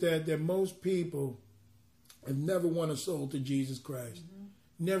look at that most people have never won a soul to Jesus Christ.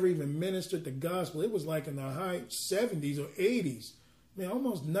 Never even ministered the gospel. It was like in the high 70s or 80s. Man,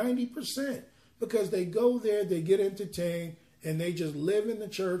 almost 90%. Because they go there, they get entertained, and they just live in the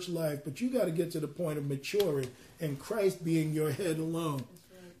church life. But you got to get to the point of maturing and Christ being your head alone.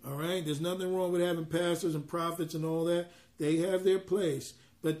 All right? There's nothing wrong with having pastors and prophets and all that. They have their place.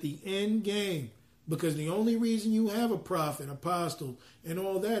 But the end game, because the only reason you have a prophet, apostle, and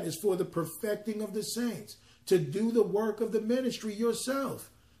all that is for the perfecting of the saints, to do the work of the ministry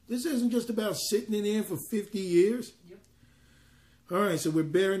yourself. This isn't just about sitting in there for 50 years. Yep. All right, so we're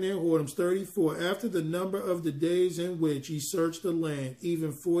bearing their whoredoms. 34. After the number of the days in which ye search the land,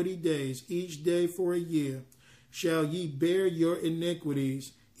 even 40 days, each day for a year, shall ye bear your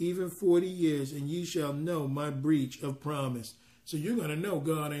iniquities, even 40 years, and ye shall know my breach of promise. So you're going to know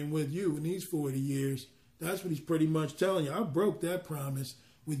God ain't with you in these 40 years. That's what he's pretty much telling you. I broke that promise.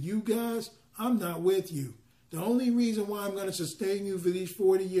 With you guys, I'm not with you. The only reason why I'm going to sustain you for these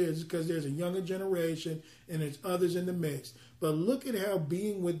 40 years is because there's a younger generation and there's others in the mix. But look at how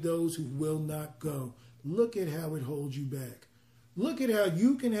being with those who will not go, look at how it holds you back. Look at how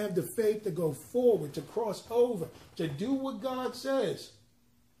you can have the faith to go forward, to cross over, to do what God says.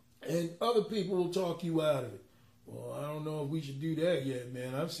 And other people will talk you out of it. Well, I don't know if we should do that yet,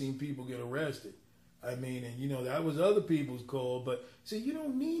 man. I've seen people get arrested. I mean, and you know, that was other people's call. But see, you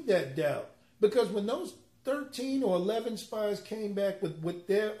don't need that doubt. Because when those 13 or 11 spies came back with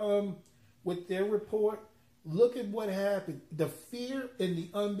their report, look at what happened. The fear and the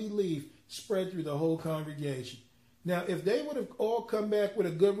unbelief spread through the whole congregation. Now, if they would have all come back with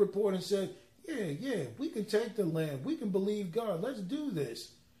a good report and said, yeah, we can take the land. We can believe God. Let's do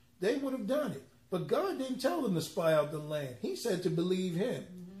this. They would have done it. But God didn't tell them to spy out the land. He said to believe him.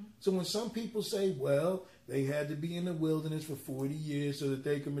 Mm-hmm. So when some people say, well, they had to be in the wilderness for 40 years so that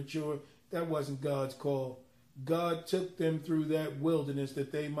they could mature, that wasn't God's call. God took them through that wilderness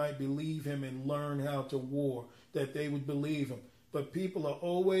that they might believe him and learn how to war, that they would believe him. But people are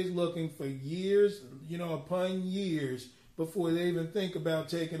always looking for years, upon years before they even think about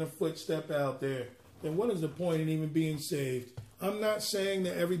taking a footstep out there. Then what is the point in even being saved? I'm not saying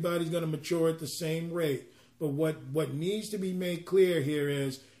that everybody's going to mature at the same rate, but what needs to be made clear here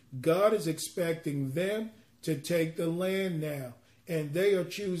is God is expecting them to take the land now. And they are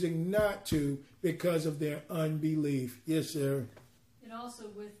choosing not to because of their unbelief. Yes, sir. And also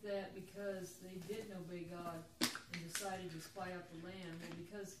with that, because they didn't obey God and decided to spy out the land, well,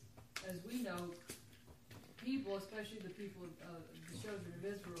 because, as we know, people, especially the people of the children of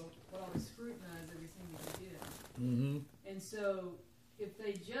Israel, would always scrutinize everything that they did. Mm-hmm. And so, if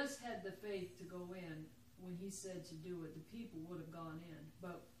they just had the faith to go in when he said to do it, the people would have gone in.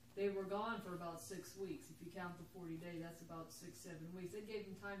 But they were gone for about 6 weeks. If you count the 40 days, that's about 6-7 weeks. It gave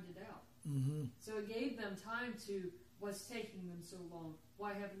them time to doubt. Mm-hmm. So it gave them time to, what's taking them so long?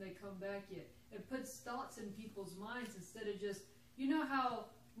 Why haven't they come back yet? It puts thoughts in people's minds instead of just, you know how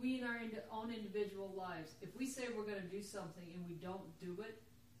we in our own individual lives, if we say we're going to do something and we don't do it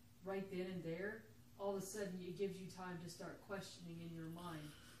right then and there, all of a sudden it gives you time to start questioning in your mind.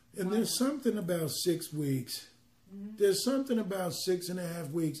 And there's something about 6 weeks. Mm-hmm. There's something about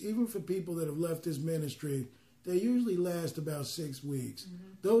 6.5 weeks, even for people that have left this ministry, they usually last about 6 weeks. Mm-hmm.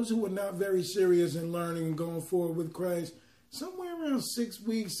 Those who are not very serious in learning and going forward with Christ, somewhere around 6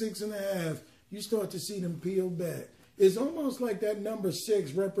 weeks, 6.5, you start to see them peel back. It's almost like that number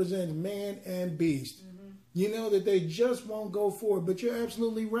 6 represents man and beast. Mm-hmm. You know, that they just won't go forward. But you're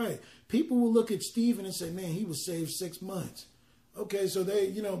absolutely right. People will look at Stephen and say, man, he was saved 6 months. Okay, so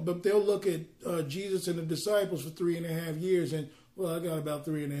but they'll look at Jesus and the disciples for 3.5 years, and, well, I got about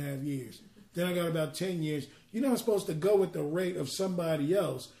 3.5 years. Then I got about 10 years. You're not supposed to go at the rate of somebody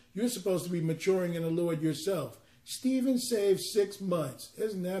else. You're supposed to be maturing in the Lord yourself. Stephen saved 6 months.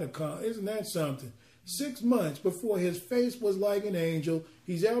 Isn't that something? 6 months before his face was like an angel.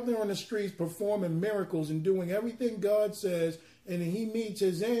 He's out there on the streets performing miracles and doing everything God says, and he meets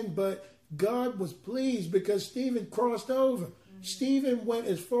his end, but God was pleased because Stephen crossed over. Stephen went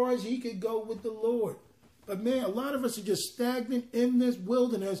as far as he could go with the Lord. But man, a lot of us are just stagnant in this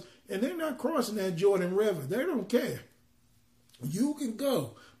wilderness, and they're not crossing that Jordan River. They don't care. You can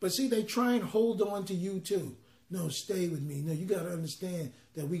go. But see, they try and hold on to you too. No, stay with me. No, you got to understand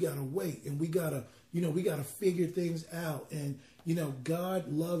that we got to wait and we got to, we got to figure things out. And,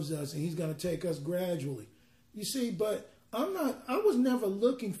 God loves us and he's going to take us gradually. You see, but I was never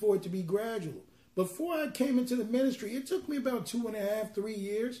looking for it to be gradual. Before I came into the ministry, it took me about 2.5, 3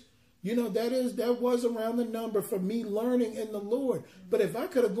 years. That was around the number for me learning in the Lord. But if I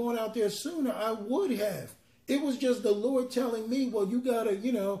could have gone out there sooner, I would have. It was just the Lord telling me, well, you got to,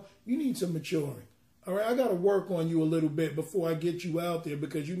 you need some maturing. All right, I got to work on you a little bit before I get you out there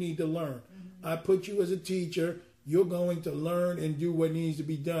because you need to learn. I put you as a teacher. You're going to learn and do what needs to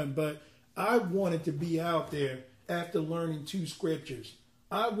be done. But I wanted to be out there after learning 2 scriptures.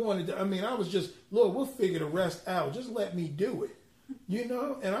 I was just, Lord, we'll figure the rest out. Just let me do it.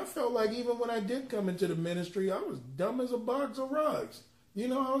 And I felt like even when I did come into the ministry, I was dumb as a box of rugs. I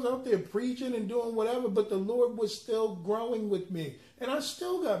was out there preaching and doing whatever, but the Lord was still growing with me. And I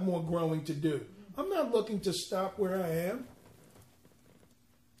still got more growing to do. I'm not looking to stop where I am.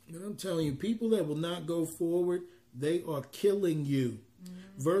 And I'm telling you, people that will not go forward, they are killing you.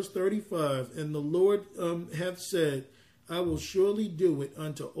 Verse 35, and the Lord hath said, I will surely do it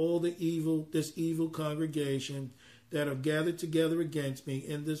unto all this evil congregation that have gathered together against me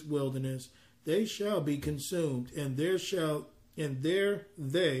in this wilderness. They shall be consumed, and there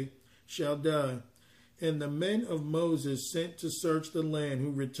they shall die. And the men of Moses sent to search the land,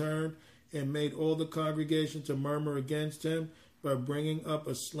 who returned and made all the congregation to murmur against him by bringing up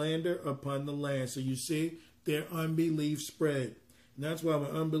a slander upon the land. So you see, their unbelief spread. And that's why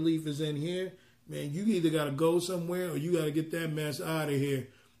when unbelief is in here, man, you either got to go somewhere or you got to get that mess out of here.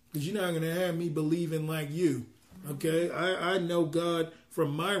 Because you're not going to have me believing like you. Okay? I know God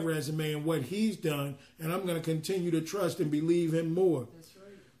from my resume and what he's done, and I'm going to continue to trust and believe him more. That's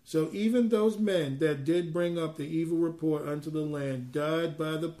right. So even those men that did bring up the evil report unto the land died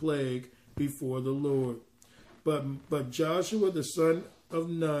by the plague before the Lord. But Joshua the son of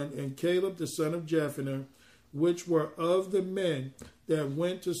Nun and Caleb the son of Jephunneh, which were of the men that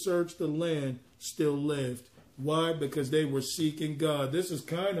went to search the land, still lived. Why? Because they were seeking God. This is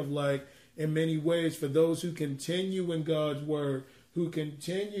kind of like, in many ways, for those who continue in God's word, who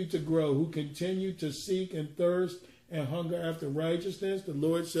continue to grow, who continue to seek and thirst and hunger after righteousness, the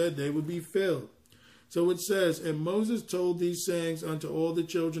Lord said they would be filled. So it says, and Moses told these sayings unto all the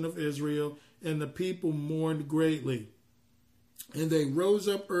children of Israel, and the people mourned greatly. And they rose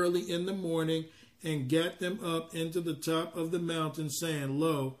up early in the morning and gat them up into the top of the mountain, saying,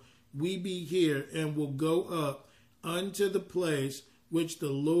 Lo, we be here, and will go up unto the place which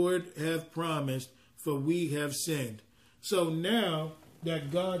the Lord hath promised, for we have sinned. So now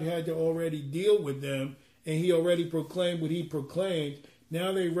that God had to already deal with them, and he already proclaimed what he proclaimed,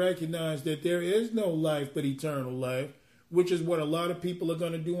 now they recognize that there is no life but eternal life, which is what a lot of people are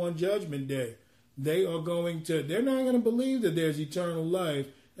going to do on Judgment Day. They're not going to believe that there's eternal life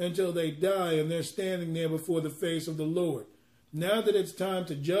until they die and they're standing there before the face of the Lord. Now that it's time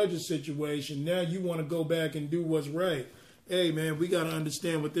to judge a situation, now you want to go back and do what's right. Hey, man, we got to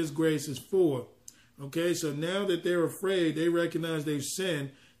understand what this grace is for. Okay, so now that they're afraid, they recognize they've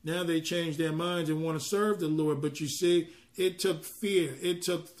sinned. Now they change their minds and want to serve the Lord. But you see, it took fear. It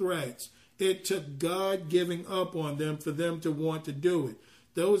took threats. It took God giving up on them for them to want to do it.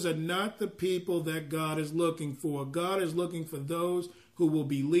 Those are not the people that God is looking for. God is looking for those who will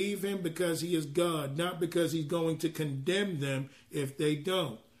believe him because he is God, not because he's going to condemn them if they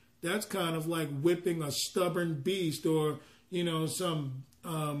don't. That's kind of like whipping a stubborn beast or, some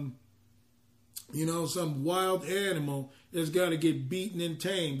wild animal that's got to get beaten and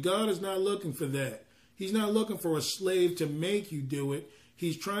tamed. God is not looking for that. He's not looking for a slave to make you do it.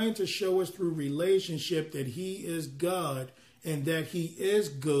 He's trying to show us through relationship that he is God and that he is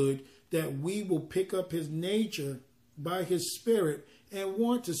good, that we will pick up his nature by his spirit and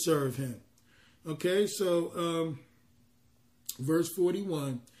want to serve him. Okay, so verse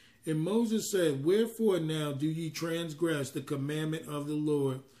 41, and Moses said, Wherefore now do ye transgress the commandment of the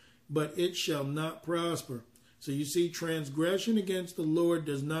Lord, but it shall not prosper. So you see, transgression against the Lord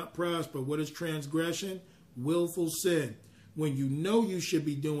does not prosper. What is transgression? Willful sin. When you know you should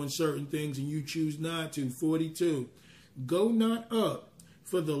be doing certain things and you choose not to. 42, go not up,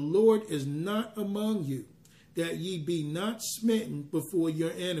 for the Lord is not among you, that ye be not smitten before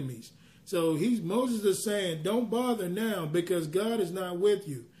your enemies. So Moses is saying, don't bother now because God is not with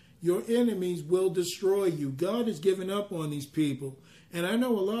you. Your enemies will destroy you. God has given up on these people. And I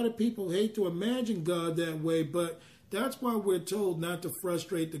know a lot of people hate to imagine God that way, but that's why we're told not to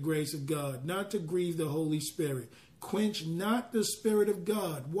frustrate the grace of God, not to grieve the Holy Spirit. Quench not the Spirit of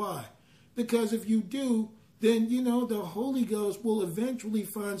God. Why? Because if you do, then, the Holy Ghost will eventually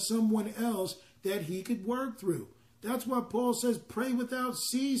find someone else that he could work through. That's why Paul says, pray without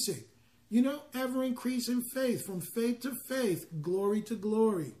ceasing. Ever increase in faith, from faith to faith, glory to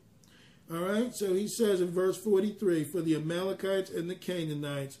glory. All right, so he says in verse 43, for the Amalekites and the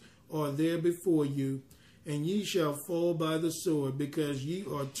Canaanites are there before you, and ye shall fall by the sword, because ye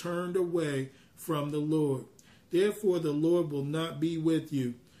are turned away from the Lord. Therefore the Lord will not be with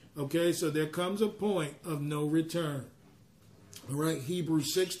you. Okay, so there comes a point of no return. All right,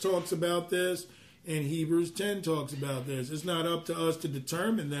 Hebrews 6 talks about this, and Hebrews 10 talks about this. It's not up to us to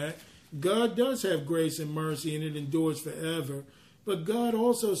determine that. God does have grace and mercy, and it endures forever. But God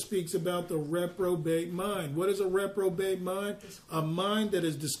also speaks about the reprobate mind. What is a reprobate mind? A mind that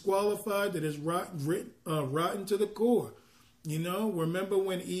is disqualified, that is rotten to the core. Remember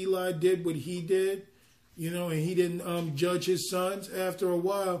when Eli did what he did? And he didn't judge his sons. After a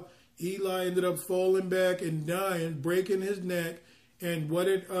while, Eli ended up falling back and dying, breaking his neck. And what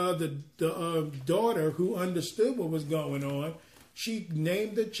did the daughter, who understood what was going on, she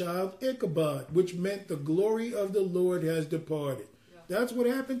named the child Ichabod, which meant the glory of the Lord has departed. Yeah. That's what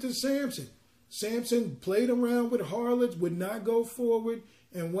happened to Samson. Samson played around with harlots, would not go forward.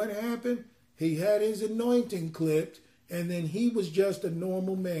 And what happened? He had his anointing clipped, and then he was just a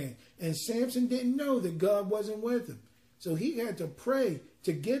normal man. And Samson didn't know that God wasn't with him. So he had to pray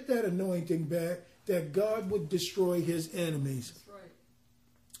to get that anointing back, that God would destroy his enemies. That's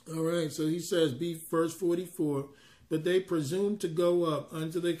right. All right, so he says, verse 44, but they presumed to go up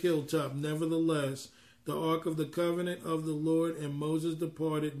unto the hilltop. Nevertheless, the ark of the covenant of the Lord, and Moses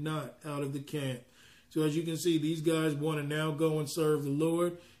departed not out of the camp. So as you can see, these guys want to now go and serve the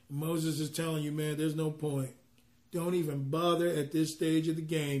Lord. Moses is telling you, man, there's no point. Don't even bother at this stage of the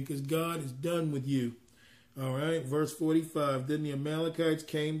game, because God is done with you. All right, verse 45, then the Amalekites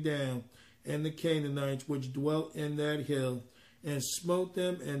came down, and the Canaanites which dwelt in that hill, and smote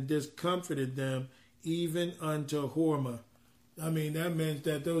them and discomfited them, even unto Hormah. I mean, that means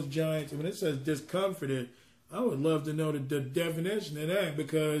that those giants, when it says discomforted, I would love to know the definition of that,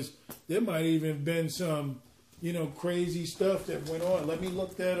 because there might even have been some, crazy stuff that went on. Let me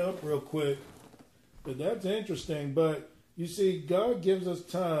look that up real quick. But that's interesting. But you see, God gives us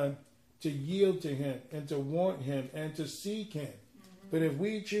time to yield to him and to want him and to seek him. Mm-hmm. But if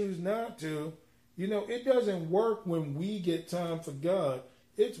we choose not to, it doesn't work when we get time for God.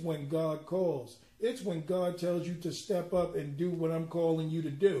 It's when God calls. It's when God tells you to step up and do what I'm calling you to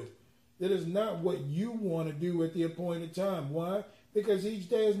do. It is not what you want to do at the appointed time. Why? Because each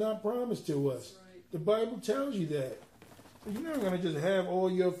day is not promised to us. Right. The Bible tells you that. So you're not going to just have all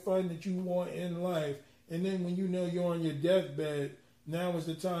your fun that you want in life, and then when you're on your deathbed, now is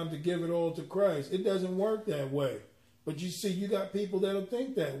the time to give it all to Christ. It doesn't work that way. But you see, you got people that'll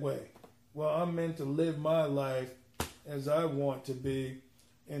think that way. Well, I'm meant to live my life as I want to be,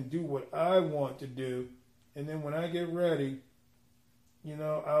 and do what I want to do. And then when I get ready,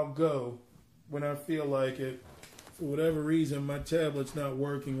 I'll go when I feel like it. For whatever reason, my tablet's not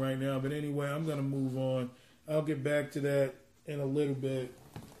working right now. But anyway, I'm going to move on. I'll get back to that in a little bit.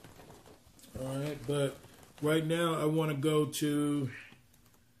 All right. But right now, I want to go to,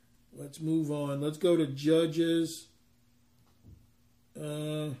 let's move on. Let's go to Judges.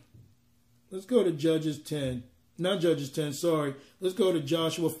 Let's go to Judges 10. Not Judges 10, sorry. Let's go to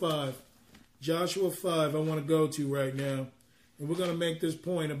Joshua 5. Joshua 5 I want to go to right now. And we're going to make this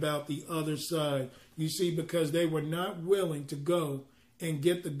point about the other side. You see, because they were not willing to go and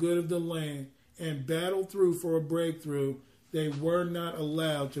get the good of the land and battle through for a breakthrough, they were not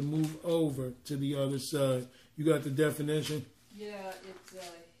allowed to move over to the other side. You got the definition? Yeah, it's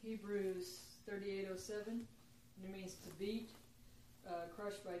Hebrews 38:07. It means to beat,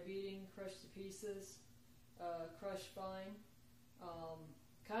 crushed by beating, crushed to pieces. Crushed fine.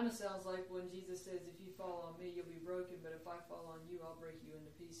 Kind of sounds like when Jesus says, if you fall on me, you'll be broken, but if I fall on you, I'll break you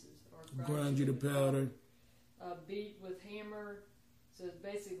into pieces. Or grind you to powder. Beat with hammer. So it's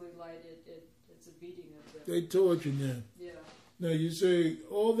basically like it's a beating of them. They tortured them. Yeah. Now you say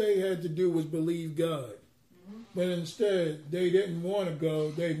all they had to do was believe God. Mm-hmm. But instead, they didn't want to go.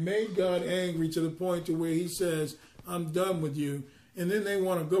 They made God angry to the point to where he says, I'm done with you. And then they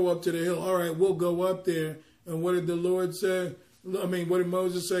want to go up to the hill. All right, we'll go up there. And what did the Lord say? What did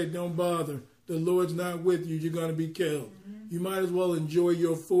Moses say? Don't bother. The Lord's not with you. You're going to be killed. Mm-hmm. You might as well enjoy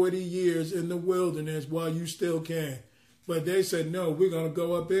your 40 years in the wilderness while you still can. But they said, no, we're going to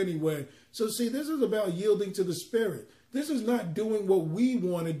go up anyway. So see, this is about yielding to the Spirit. This is not doing what we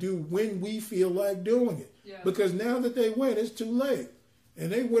want to do when we feel like doing it. Yeah. Because now that they went, it's too late.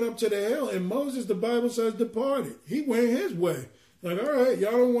 And they went up to the hill. And Moses, the Bible says, departed. He went his way. Like, all right,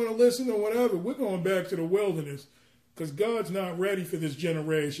 y'all don't want to listen or whatever. We're going back to the wilderness. because God's not ready for this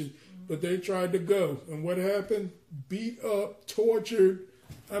generation. But they tried to go. And what happened? Beat up, tortured,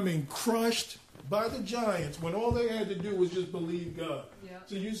 crushed by the giants when all they had to do was just believe God. Yeah.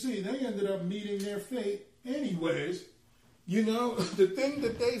 So you see, they ended up meeting their fate anyways. You know, the thing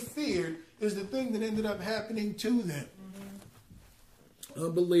that they feared is the thing that ended up happening to them. Mm-hmm.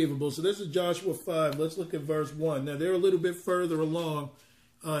 Unbelievable. So this is Joshua 5. Let's look at verse 1. Now, they're a little bit further along,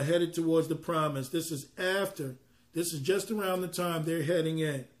 headed towards the promise. This is just around the time they're heading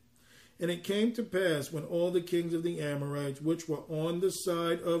in. And it came to pass when all the kings of the Amorites, which were on the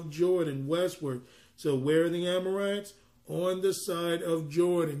side of Jordan westward. So where are the Amorites? On the side of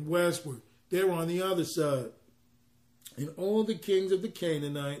Jordan westward. They're on the other side. And all the kings of the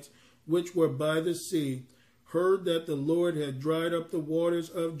Canaanites, which were by the sea, heard that the Lord had dried up the waters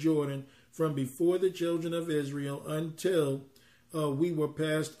of Jordan from before the children of Israel until we were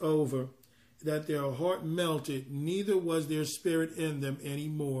passed over, that their heart melted, neither was their spirit in them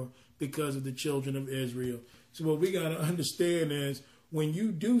anymore, because of the children of Israel. So what we got to understand is when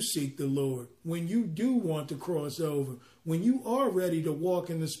you do seek the Lord, when you do want to cross over, when you are ready to walk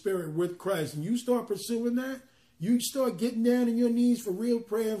in the Spirit with Christ and you start pursuing that, you start getting down on your knees for real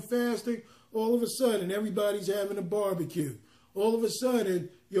prayer and fasting, all of a sudden everybody's having a barbecue. All of a sudden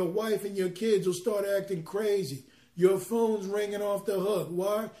your wife and your kids will start acting crazy. Your phone's ringing off the hook.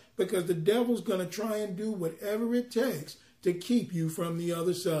 Why? Because the devil's going to try and do whatever it takes to keep you from the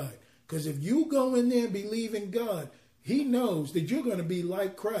other side. Because if you go in there and believe in God, he knows that you're going to be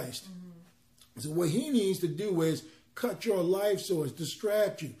like Christ. Mm-hmm. So what he needs to do is cut your life source,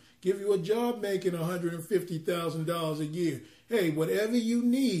 distract you, give you a job making $150,000 a year. Hey, whatever you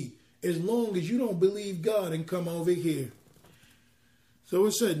need, as long as you don't believe God and come over here. So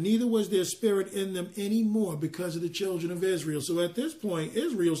it said, neither was their spirit in them anymore because of the children of Israel. So at this point,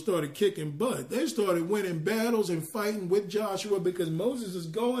 Israel started kicking butt. They started winning battles and fighting with Joshua because Moses is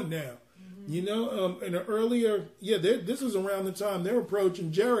gone now. Mm-hmm. You know, in an earlier, this is around the time they're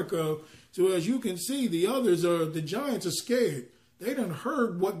approaching Jericho. So as you can see, the giants are scared. They done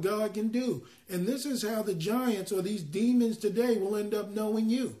heard what God can do. And this is how the giants or these demons today will end up knowing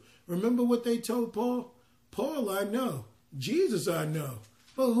you. Remember what they told Paul? Paul, I know. Jesus, I know.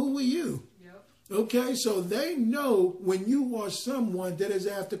 But who are you? Yep. Okay, so they know when you are someone that is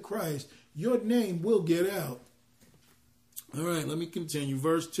after Christ, your name will get out. All right, let me continue.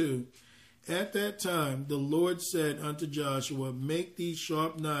 Verse 2. At that time, the Lord said unto Joshua, make these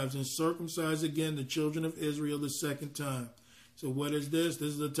sharp knives and circumcise again the children of Israel the second time. So what is this?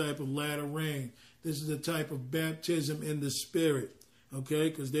 This is a type of latter rain. This is a type of baptism in the Spirit. Okay,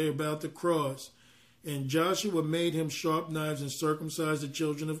 because they're about to cross. And Joshua made him sharp knives and circumcised the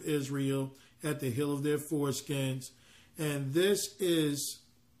children of Israel at the hill of their foreskins. And this is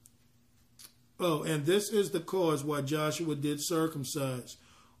the cause why Joshua did circumcise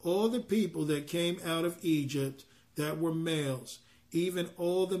all the people that came out of Egypt that were males. Even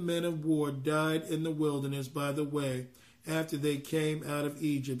all the men of war died in the wilderness by the way after they came out of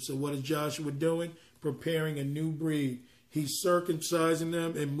Egypt. So what is Joshua doing? Preparing a new breed. He's circumcising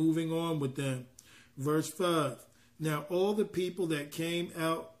them and moving on with them. Verse 5. Now all the people that came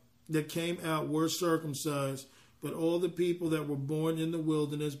out were circumcised, but all the people that were born in the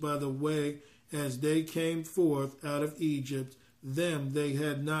wilderness by the way as they came forth out of Egypt, them they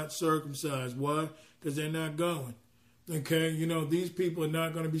had not circumcised. Why? Because they're not going. Okay, you know, these people are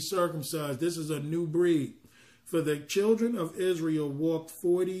not going to be circumcised. This is a new breed. For the children of Israel walked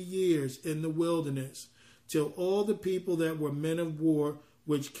 40 years in the wilderness, till all the people that were men of war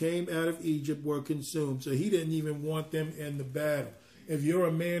which came out of Egypt were consumed. So he didn't even want them in the battle. If you're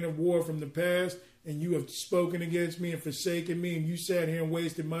a man of war from the past and you have spoken against me and forsaken me and you sat here and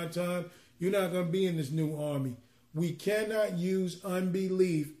wasted my time, you're not going to be in this new army. We cannot use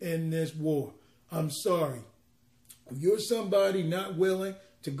unbelief in this war. I'm sorry. If you're somebody not willing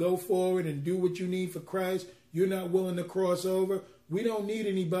to go forward and do what you need for Christ, you're not willing to cross over, we don't need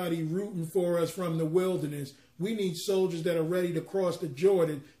anybody rooting for us from the wilderness. We need soldiers that are ready to cross the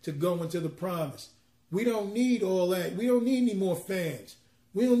Jordan to go into the promise. We don't need all that. We don't need any more fans.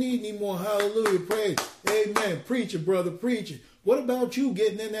 We don't need any more hallelujah, praise, amen, preach it, brother, preach it. What about you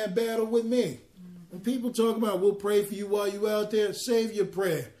getting in that battle with me? When people talk about we'll pray for you while you're out there, save your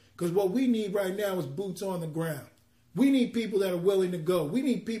prayer. Because what we need right now is boots on the ground. We need people that are willing to go. We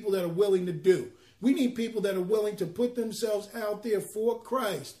need people that are willing to do. We need people that are willing to put themselves out there for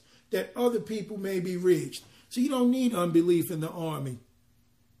Christ, that other people may be reached. So you don't need unbelief in the army.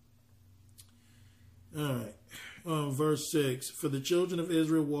 All right. Verse 6. For the children of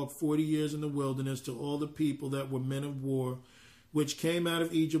Israel walked 40 years in the wilderness to all the people that were men of war, which came out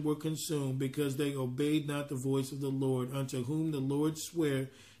of Egypt were consumed, because they obeyed not the voice of the Lord, unto whom the Lord sware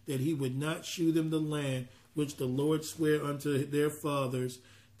that he would not shew them the land which the Lord sware unto their fathers,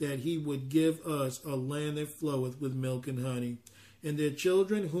 that he would give us a land that floweth with milk and honey. And their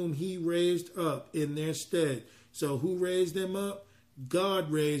children whom he raised up in their stead. So who raised them up?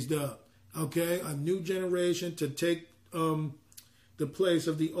 God raised up. Okay, a new generation to take the place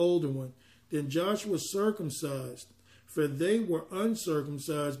of the older one. Then Joshua circumcised, for they were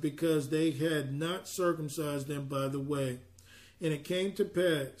uncircumcised, because they had not circumcised them by the way. And it came to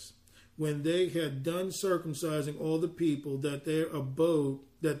pass, when they had done circumcising all the people, that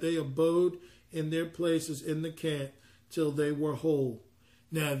they abode in their places in the camp till they were whole.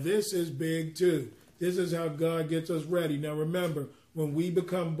 Now this is big too. This is how God gets us ready. Now remember, when we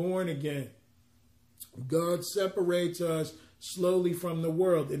become born again, God separates us slowly from the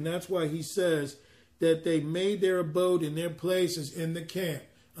world. And that's why he says that they made their abode in their places in the camp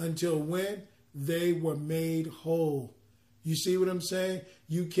until when? They were made whole. You see what I'm saying?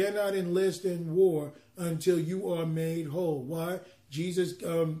 You cannot enlist in war until you are made whole. Why? Jesus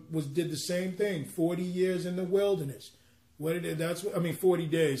did the same thing, 40 years in the wilderness. 40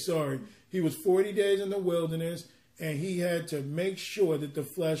 days, sorry. He was 40 days in the wilderness, and he had to make sure that the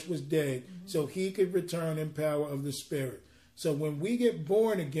flesh was dead so he could return in power of the Spirit. So when we get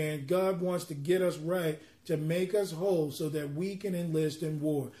born again, God wants to get us right to make us whole so that we can enlist in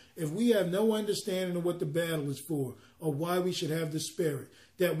war. If we have no understanding of what the battle is for or why we should have the Spirit,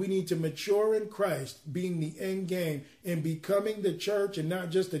 that we need to mature in Christ, being the end game, and becoming the church and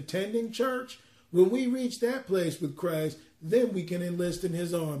not just attending church, when we reach that place with Christ, then we can enlist in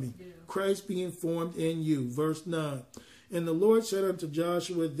his army. Yeah. Christ being formed in you. Verse 9. And the Lord said unto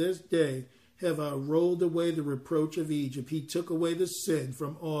Joshua, this day have I rolled away the reproach of Egypt. He took away the sin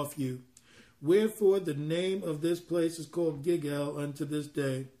from off you. Wherefore the name of this place is called Gilgal unto this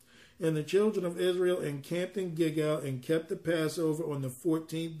day. And the children of Israel encamped in Gilgal and kept the Passover on the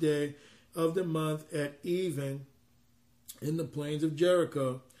 14th day of the month at even in the plains of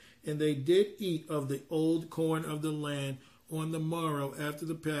Jericho. And they did eat of the old corn of the land on the morrow after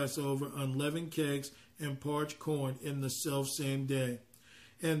the Passover, unleavened cakes and parched corn in the selfsame day.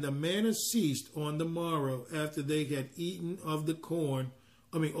 And the manna ceased on the morrow after they had eaten of the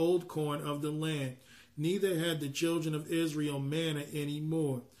old corn of the land. Neither had the children of Israel manna any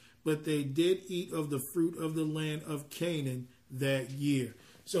more, but they did eat of the fruit of the land of Canaan that year.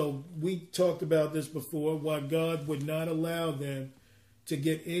 So we talked about this before, why God would not allow them to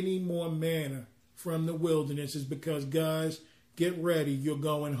get any more manna from the wilderness is because, guys, get ready, you're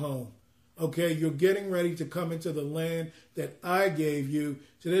going home. Okay, you're getting ready to come into the land that I gave you,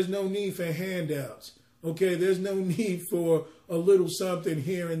 so there's no need for handouts. Okay, there's no need for a little something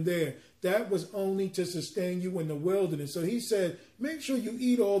here and there. That was only to sustain you in the wilderness. So he said, make sure you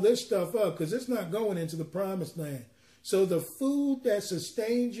eat all this stuff up because it's not going into the promised land. So the food that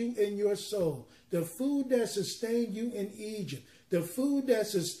sustained you in your soul, the food that sustained you in Egypt, the food that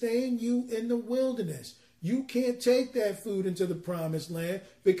sustained you in the wilderness, you can't take that food into the promised land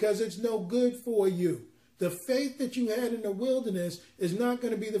because it's no good for you. The faith that you had in the wilderness is not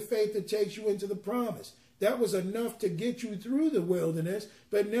going to be the faith that takes you into the promise. That was enough to get you through the wilderness,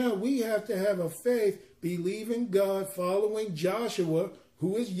 but now we have to have a faith, believing God, following Joshua,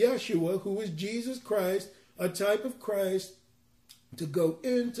 who is Yeshua, who is Jesus Christ, a type of Christ, to go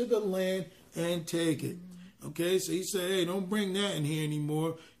into the land and take it. Okay, so he said, hey, don't bring that in here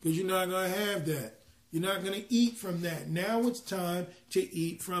anymore because you're not going to have that. You're not going to eat from that. Now it's time to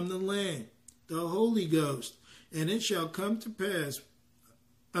eat from the land, the Holy Ghost. And it shall come to pass,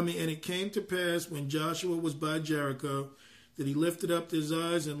 and it came to pass when Joshua was by Jericho, that he lifted up his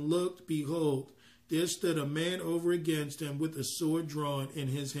eyes and looked, behold, there stood a man over against him with a sword drawn in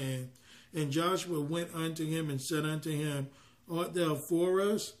his hand. And Joshua went unto him and said unto him, art thou for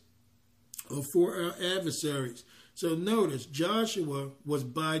us or for our adversaries? So notice, Joshua was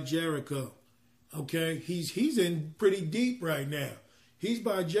by Jericho. Okay, he's in pretty deep right now. He's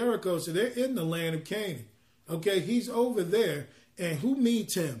by Jericho, so they're in the land of Canaan. Okay, he's over there, and who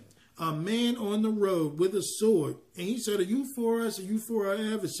meets him? A man on the road with a sword. And he said, are you for us, or are you for our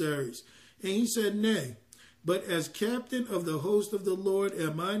adversaries? And he said, nay, but as captain of the host of the Lord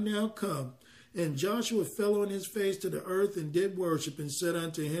am I now come. And Joshua fell on his face to the earth and did worship, and said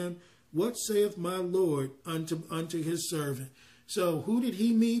unto him, what saith my Lord unto his servant? So who did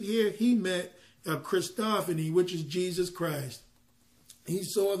he meet here? He met a Christophany, which is Jesus Christ. He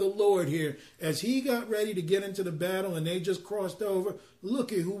saw the Lord here as he got ready to get into the battle and they just crossed over.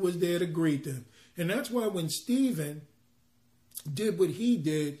 Look at who was there to greet them. And that's why when Stephen did what he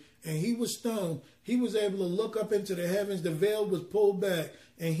did and he was stoned, he was able to look up into the heavens. The veil was pulled back,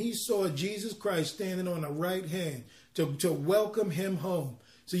 and he saw Jesus Christ standing on the right hand to welcome him home.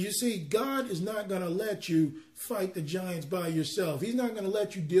 So you see, God is not going to let you fight the giants by yourself. He's not going to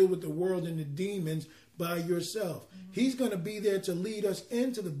let you deal with the world and the demons by yourself. He's going to be there to lead us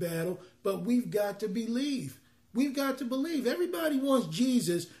into the battle, but we've got to believe. We've got to believe. Everybody wants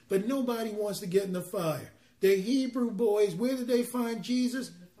Jesus, but nobody wants to get in the fire. The Hebrew boys, where did they find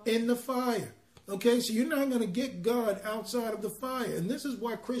Jesus? In the fire. Okay, so you're not going to get God outside of the fire. And this is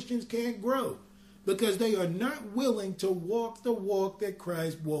why Christians can't grow, because they are not willing to walk the walk that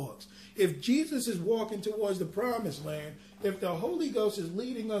Christ walks. If Jesus is walking towards the promised land, if the Holy Ghost is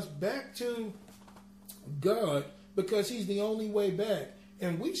leading us back to God because he's the only way back,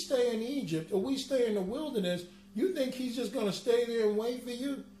 and we stay in Egypt or we stay in the wilderness, you think he's just going to stay there and wait for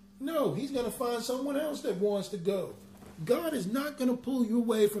you? No, he's going to find someone else that wants to go. God is not going to pull you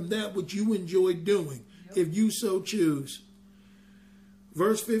away from that which you enjoy doing, if you so choose.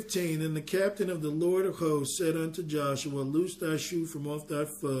 Verse 15, and the captain of the Lord of hosts said unto Joshua, loose thy shoe from off thy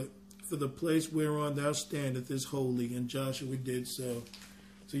foot, for the place whereon thou standest is holy. And Joshua did so.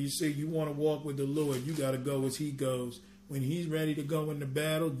 So you see, you want to walk with the Lord, you got to go as he goes. When he's ready to go into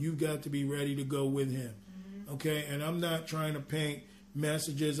battle, you got to be ready to go with him. Okay, and I'm not trying to paint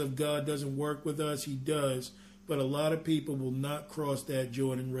messages of God doesn't work with us. He does. But a lot of people will not cross that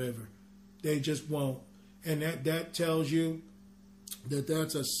Jordan River. They just won't. And that tells you that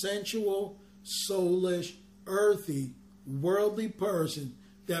that's a sensual, soulish, earthy, worldly person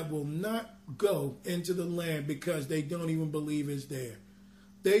that will not go into the land because they don't even believe it's there.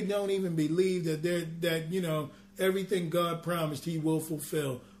 They don't even believe that everything God promised he will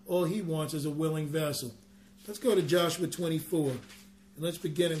fulfill. All he wants is a willing vessel. Let's go to Joshua 24, and let's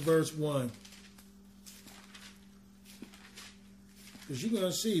begin in verse 1. Because you're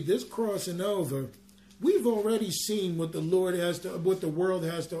going to see this crossing over. We've already seen what the world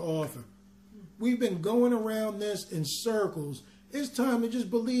has to offer. We've been going around this in circles. It's time to just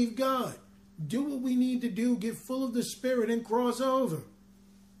believe God. Do what we need to do. Get full of the Spirit and cross over.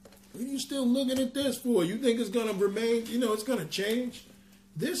 What are you still looking at this for? You think it's going to remain, it's going to change?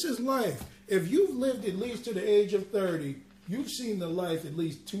 This is life. If you've lived at least to the age of 30, you've seen the life at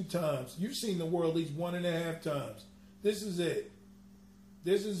least 2 times. You've seen the world at least 1.5 times. This is it.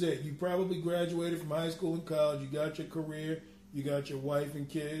 This is it. You probably graduated from high school and college. You got your career. You got your wife and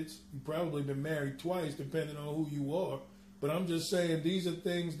kids. You've probably been married twice, depending on who you are. But I'm just saying these are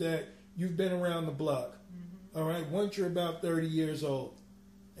things that you've been around the block. All right? Once you're about 30 years old.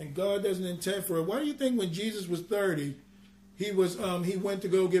 And God doesn't intend for it. Why do you think when Jesus was 30, he went to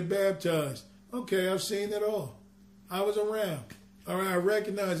go get baptized? Okay, I've seen it all. I was around. All right, I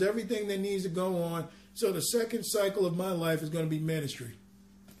recognize everything that needs to go on. So the second cycle of my life is going to be ministry.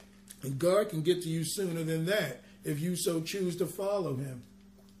 And God can get to you sooner than that if you so choose to follow him.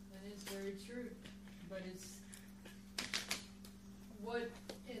 That is very true. But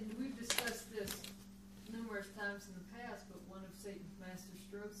and we've discussed this numerous times in the past, but one of Satan's master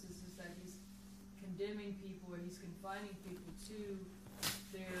strokes is that he's condemning people, or he's confining people to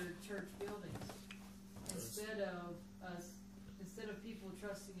their church buildings. Instead of people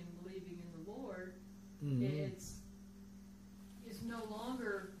trusting and believing in the Lord, it's no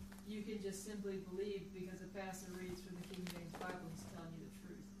longer you can just simply believe because a pastor reads from the King James Bible and he's telling you the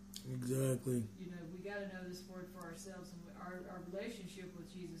truth. Exactly. We got to know this word for ourselves, and our relationship with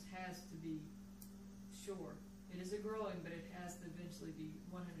Jesus has to be sure. It is a growing, but it has to eventually be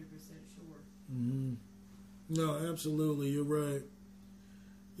 100% sure. No, absolutely, you're right.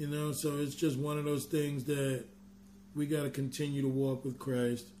 So it's just one of those things that we got to continue to walk with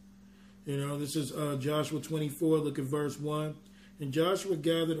Christ. This is Joshua 24. Look at verse 1. And Joshua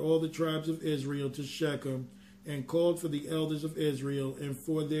gathered all the tribes of Israel to Shechem, and called for the elders of Israel, and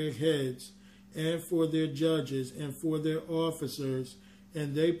for their heads, and for their judges, and for their officers,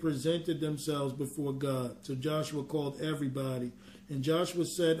 and they presented themselves before God. So Joshua called everybody. And Joshua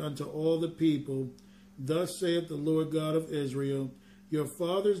said unto all the people, Thus saith the Lord God of Israel, Your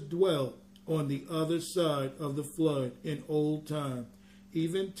fathers dwelt on the other side of the flood in old time,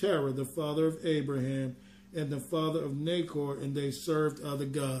 even Terah, the father of Abraham, and the father of Nahor, and they served other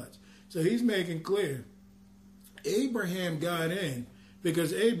gods. So he's making clear, Abraham got in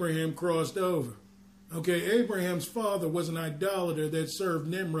because Abraham crossed over. Okay, Abraham's father was an idolater that served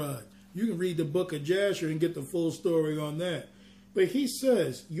Nimrod. You can read the book of Jasher and get the full story on that. But he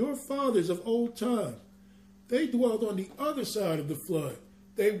says, your fathers of old time, they dwelled on the other side of the flood.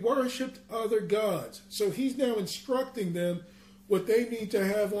 They worshipped other gods. So he's now instructing them what they need to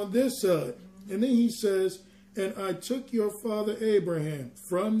have on this side. And then he says, And I took your father Abraham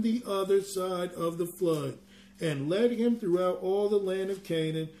from the other side of the flood, and led him throughout all the land of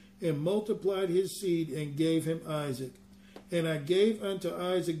Canaan, and multiplied his seed, and gave him Isaac. And I gave unto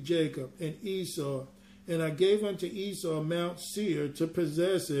Isaac Jacob and Esau, and I gave unto Esau Mount Seir to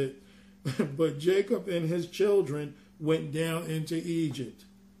possess it, but Jacob and his children went down into Egypt.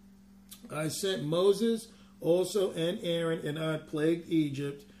 I sent Moses also and Aaron, and I plagued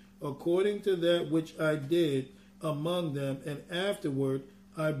Egypt, according to that which I did among them, and afterward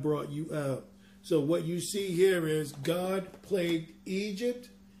I brought you out. So what you see here is God plagued Egypt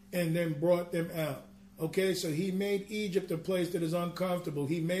and then brought them out. Okay, so he made Egypt a place that is uncomfortable.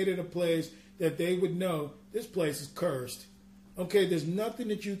 He made it a place that they would know this place is cursed. Okay, there's nothing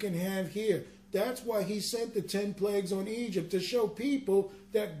that you can have here. That's why he sent the 10 plagues on Egypt, to show people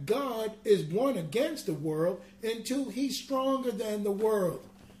that God is one against the world, and two, he's stronger than the world.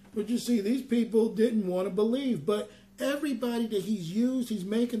 But you see, these people didn't want to believe. But everybody that he's used, he's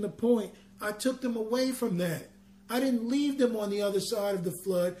making the point, I took them away from that. I didn't leave them on the other side of the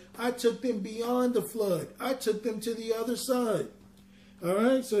flood. I took them beyond the flood. I took them to the other side. All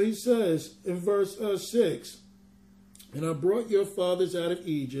right, so he says in verse 6, and I brought your fathers out of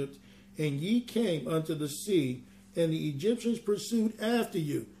Egypt, and ye came unto the sea, and the Egyptians pursued after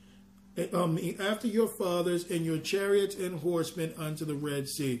you, after your fathers, and your chariots and horsemen unto the Red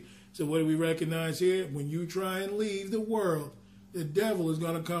Sea. So what do we recognize here? When you try and leave the world, the devil is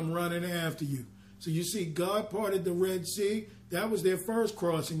going to come running after you. So you see, God parted the Red Sea. That was their first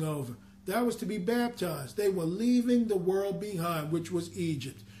crossing over. That was to be baptized. They were leaving the world behind, which was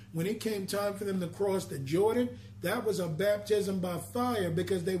Egypt. When it came time for them to cross the Jordan, that was a baptism by fire,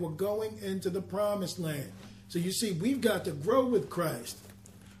 because they were going into the promised land. So you see, we've got to grow with Christ.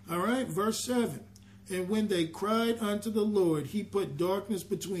 All right, verse 7. And when they cried unto the Lord, he put darkness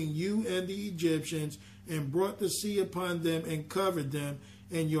between you and the Egyptians, and brought the sea upon them, and covered them.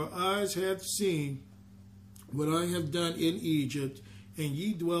 And your eyes have seen what I have done in Egypt, and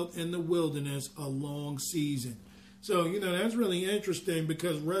ye dwelt in the wilderness a long season. So, that's really interesting,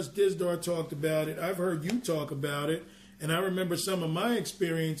 because Russ Dizdar talked about it. I've heard you talk about it. And I remember some of my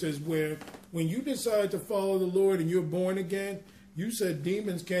experiences where when you decide to follow the Lord and you're born again, you said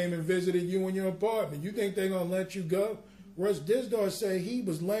demons came and visited you in your apartment. You think they're going to let you go? Russ Dizdar said he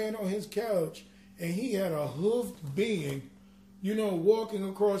was laying on his couch and he had a hoofed being, walking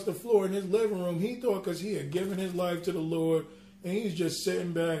across the floor in his living room. He thought because he had given his life to the Lord, and he's just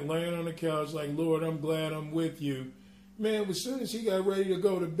sitting back, laying on the couch like, Lord, I'm glad I'm with you. Man, as soon as he got ready to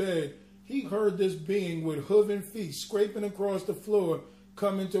go to bed, he heard this being with hooven feet scraping across the floor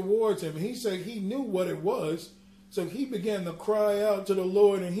coming towards him. And he said he knew what it was. So he began to cry out to the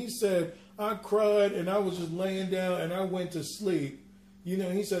Lord, and he said, I cried and I was just laying down and I went to sleep.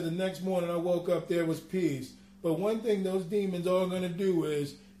 He said the next morning I woke up, there was peace. But one thing those demons are going to do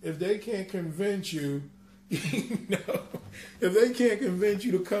is, if they can't convince you, if they can't convince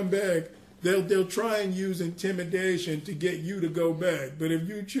you to come back, they'll try and use intimidation to get you to go back. But if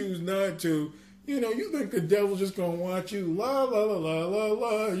you choose not to, you think the devil's just going to watch you, la, la, la, la,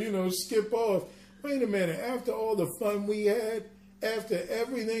 la, la, skip off. Wait a minute, after all the fun we had, after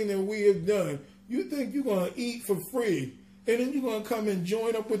everything that we have done, you think you're going to eat for free, and then you're going to come and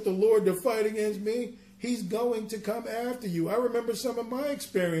join up with the Lord to fight against me? He's going to come after you. I remember some of my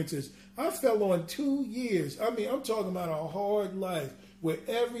experiences. I fell on 2 years. I'm talking about a hard life where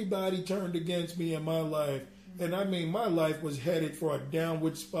everybody turned against me in my life. And my life was headed for a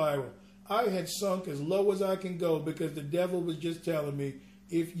downward spiral. I had sunk as low as I can go because the devil was just telling me,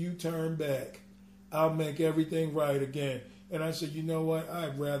 if you turn back, I'll make everything right again. And I said, you know what?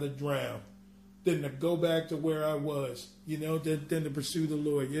 I'd rather drown than to go back to where I was, than to pursue the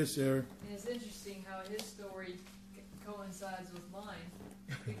Lord. Yes, sir. And it's interesting how his story coincides with mine,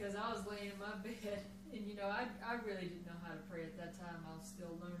 because I was laying in my bed, and I really didn't know how to pray at that time. I was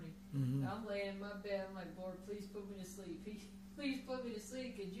still learning. Mm-hmm. I'm laying in my bed. I'm like, Lord, please put me to sleep. Please put me to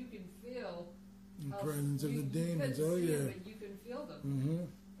sleep, because you can feel the presence of the demons. Oh yeah, but you can feel them. Mm-hmm.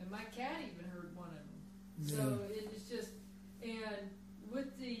 And my cat even heard one of them. Yeah. So it's just, and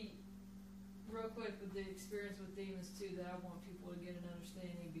with the experience with demons too, that I want people to get an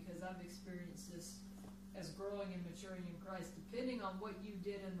understanding, because I've experienced this as growing and maturing in Christ. Depending on what you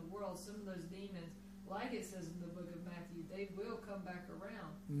did in the world, some of those demons, like it says in the book of Matthew, they will come back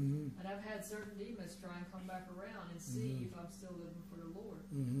around. Mm-hmm. And I've had certain demons try and come back around and see if I'm still living for the Lord.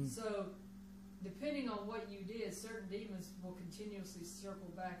 Mm-hmm. So depending on what you did, certain demons will continuously circle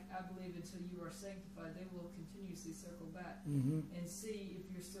back, I believe, until you are sanctified. They will continuously circle back and see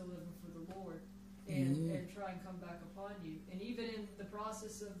if you're still living for the Lord. and try and come back upon you. And even in the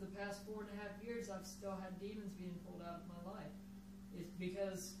process of the past 4.5 years, I've still had demons being pulled out of my life. It's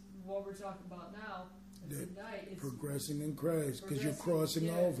because what we're talking about now, tonight, it's progressing in Christ, because you're crossing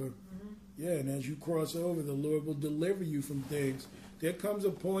over. Yeah, and as you cross over, the Lord will deliver you from things. There comes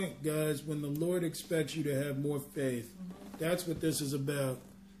a point, guys, when the Lord expects you to have more faith. That's what this is about.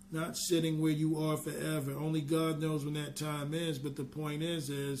 Not sitting where you are forever. Only God knows when that time is, but the point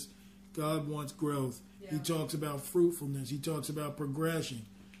is God wants growth. Yeah. He talks about fruitfulness. He talks about progression.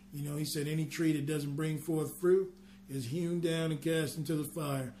 You know, he said any tree that doesn't bring forth fruit is hewn down and cast into the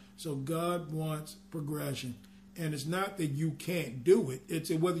fire. So God wants progression. And it's not that you can't do it.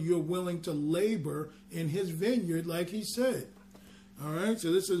 It's whether you're willing to labor in his vineyard, like he said. All right,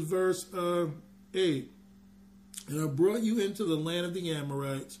 so this is verse 8. And I brought you into the land of the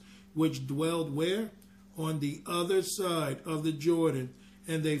Amorites, which dwelled where? On the other side of the Jordan.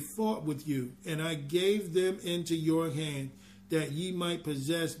 And they fought with you. And I gave them into your hand, that ye might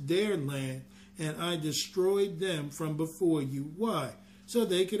possess their land. And I destroyed them from before you. Why? So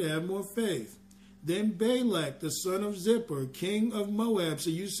they could have more faith. Then Balak, the son of Zippor, king of Moab. So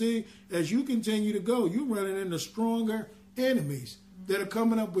you see, as you continue to go, you're running into stronger enemies that are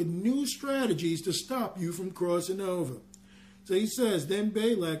coming up with new strategies to stop you from crossing over. So he says, then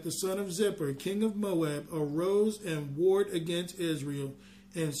Balak, the son of Zippor, king of Moab, arose and warred against Israel,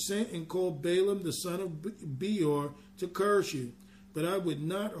 and sent and called Balaam, the son of Beor, to curse you. But I would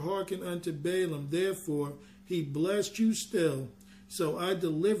not hearken unto Balaam. Therefore he blessed you still. So I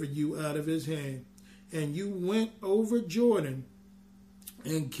delivered you out of his hand. And you went over Jordan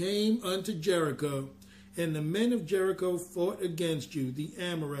and came unto Jericho. And the men of Jericho fought against you, the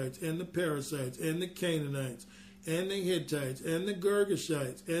Amorites and the Perizzites and the Canaanites and the Hittites and the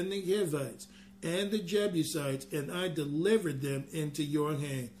Girgashites and the Hivites and the Jebusites, and I delivered them into your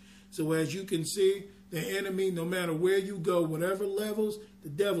hand. So as you can see, the enemy, no matter where you go, whatever levels, the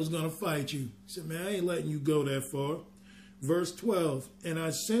devil's going to fight you. He said, man, I ain't letting you go that far. Verse 12, and I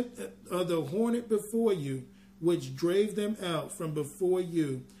sent the hornet before you, which drave them out from before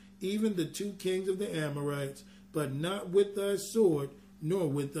you, even the 2 kings of the Amorites, but not with thy sword, nor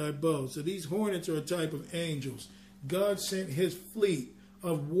with thy bow. So these hornets are a type of angels. God sent his fleet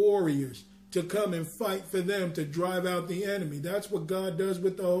of warriors to come and fight for them to drive out the enemy. That's what God does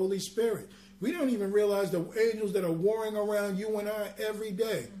with the Holy Spirit. We don't even realize the angels that are warring around you and I every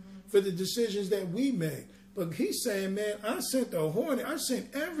day for the decisions that we make. But he's saying, man, I sent the hornet, I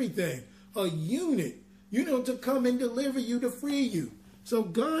sent everything, a unit, to come and deliver you, to free you. So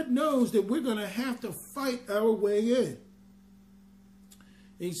God knows that we're going to have to fight our way in.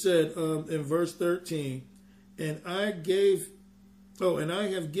 He said in verse 13, and I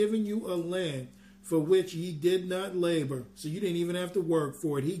have given you a land for which ye did not labor. So you didn't even have to work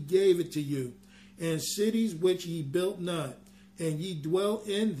for it. He gave it to you. And cities which ye built not, and ye dwell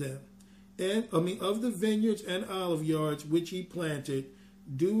in them. And of the vineyards and olive yards which ye planted,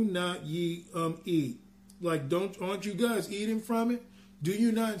 do not ye eat. Like, aren't you guys eating from it? Do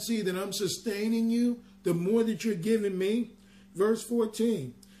you not see that I'm sustaining you the more that you're giving me? Verse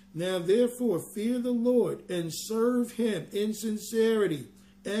 14. Now therefore fear the Lord and serve him in sincerity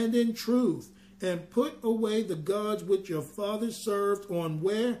and in truth, and put away the gods which your fathers served on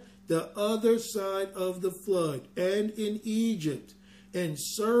where? The other side of the flood, and in Egypt, and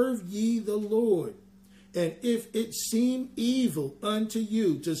serve ye the Lord. And if it seem evil unto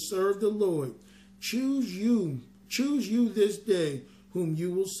you to serve the Lord, choose you this day whom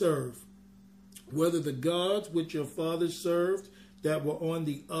you will serve, whether the gods which your fathers served that were on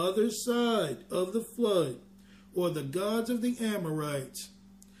the other side of the flood, or the gods of the Amorites,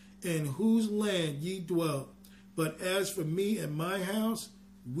 in whose land ye dwell. But as for me and my house,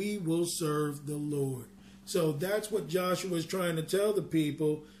 we will serve the Lord. So that's what Joshua is trying to tell the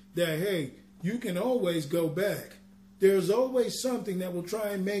people, that, hey, you can always go back. There's always something that will try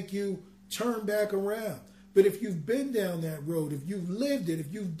and make you turn back around. But if you've been down that road, if you've lived it,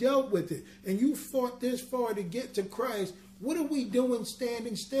 if you've dealt with it, and you fought this far to get to Christ, what are we doing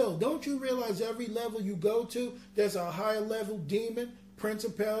standing still? Don't you realize every level you go to, there's a higher level demon,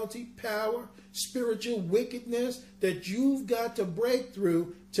 principality, power, spiritual wickedness that you've got to break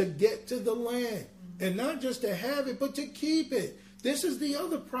through to get to the land? And not just to have it, but to keep it. This is the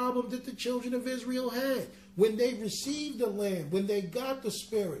other problem that the children of Israel had. When they received the land, when they got the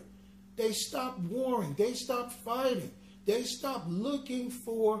Spirit, they stopped warring. They stopped fighting. They stopped looking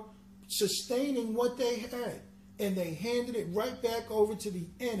for sustaining what they had. And they handed it right back over to the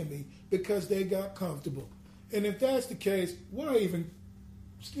enemy because they got comfortable. And if that's the case, why even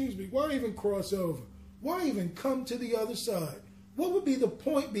cross over? Why even come to the other side? What would be the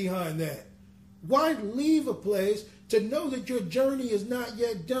point behind that? Why leave a place to know that your journey is not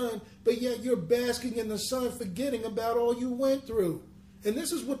yet done, but yet you're basking in the sun, forgetting about all you went through? And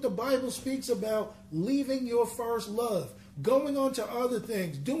this is what the Bible speaks about, leaving your first love, going on to other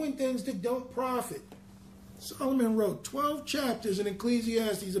things, doing things that don't profit. Solomon wrote 12 chapters in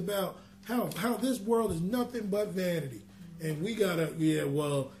Ecclesiastes about how this world is nothing but vanity. And we got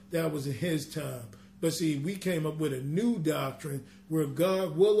to, that was in his time. But see, we came up with a new doctrine where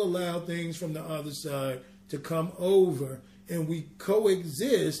God will allow things from the other side to come over, and we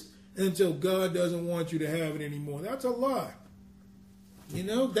coexist until God doesn't want you to have it anymore. That's a lie.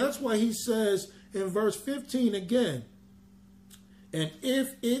 That's why he says in verse 15 again, and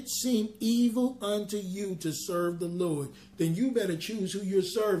if it seem evil unto you to serve the Lord, then you better choose who you're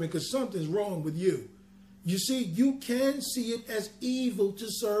serving, because something's wrong with you. You see, you can see it as evil to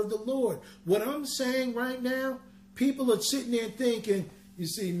serve the Lord. What I'm saying right now, people are sitting there thinking, you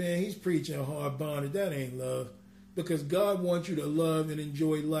see, man, he's preaching a hard bondage. That ain't love. Because God wants you to love and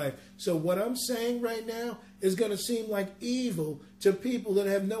enjoy life. So what I'm saying right now is going to seem like evil to people that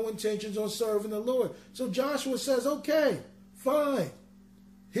have no intentions on serving the Lord. So Joshua says, okay, fine.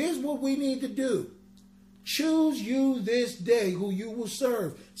 Here's what we need to do. Choose you this day who you will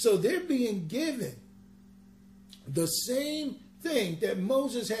serve. So they're being given the same thing that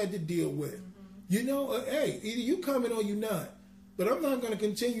Moses had to deal with. Hey, either you coming or you not. But I'm not going to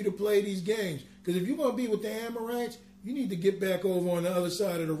continue to play these games. Because if you're going to be with the Amorites, you need to get back over on the other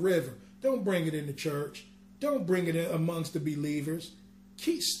side of the river. Don't bring it in the church. Don't bring it in amongst the believers.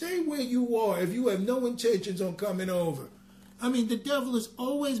 Stay where you are if you have no intentions on coming over. I mean, the devil has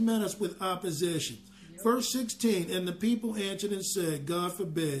always met us with opposition. Yep. Verse 16, and the people answered and said, God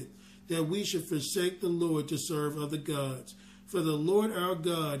forbid that we should forsake the Lord to serve other gods. For the Lord our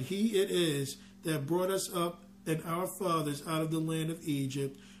God, he it is that brought us up and our fathers out of the land of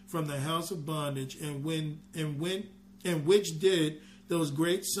Egypt from the house of bondage, and which did those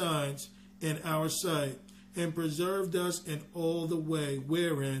great signs in our sight, and preserved us in all the way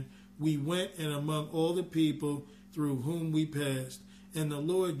wherein we went, and among all the people through whom we passed. And the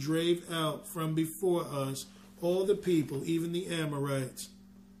Lord drave out from before us all the people, even the Amorites,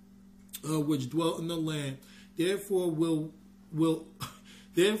 which dwelt in the land. Therefore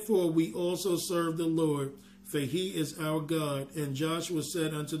we also serve the Lord, for he is our God. And Joshua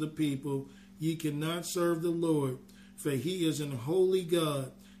said unto the people, ye cannot serve the Lord, for he is an holy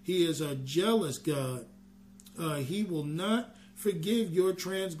God. He is a jealous God. He will not forgive your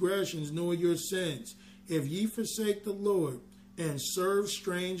transgressions nor your sins. If ye forsake the Lord and serve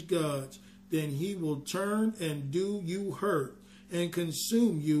strange gods, then he will turn and do you hurt and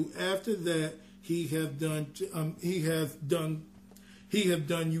consume you. After that he hath done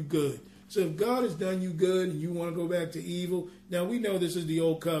you good. So if God has done you good and you want to go back to evil, now we know this is the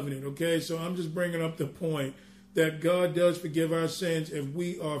old covenant, okay? So I'm just bringing up the point that God does forgive our sins if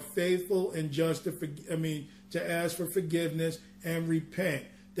we are faithful and just to ask for forgiveness and repent.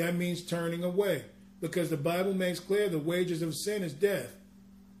 That means turning away, because the Bible makes clear the wages of sin is death.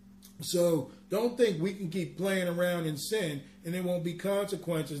 So don't think we can keep playing around in sin and there won't be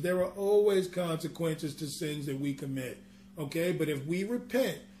consequences. There are always consequences to sins that we commit, okay? But if we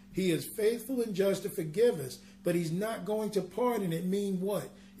repent, he is faithful and just to forgive us, but he's not going to pardon. It means what?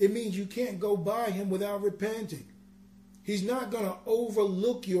 It means you can't go by him without repenting. He's not going to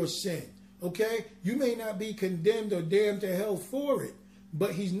overlook your sin, okay? You may not be condemned or damned to hell for it,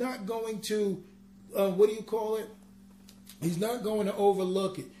 but he's not going to, He's not going to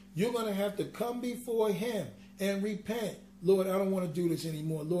overlook it. You're going to have to come before him and repent. Lord, I don't want to do this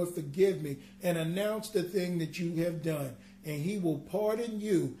anymore. Lord, forgive me, and announce the thing that you have done. And he will pardon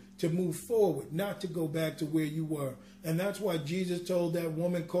you to move forward, not to go back to where you were. And that's why Jesus told that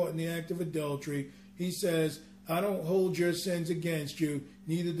woman caught in the act of adultery, he says, I don't hold your sins against you,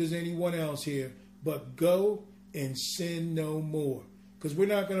 neither does anyone else here, but go and sin no more. Because we're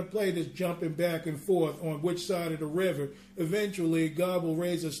not going to play this jumping back and forth on which side of the river. Eventually, God will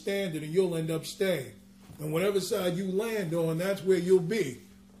raise a standard and you'll end up staying. And whatever side you land on, that's where you'll be.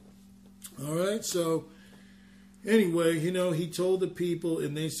 All right, so anyway, he told the people,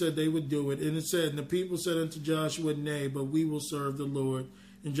 and they said they would do it. And it said, and the people said unto Joshua, nay, but we will serve the Lord.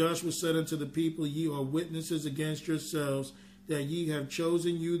 And Joshua said unto the people, ye are witnesses against yourselves, that ye have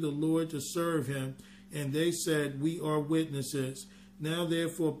chosen you the Lord to serve him. And they said, we are witnesses. Now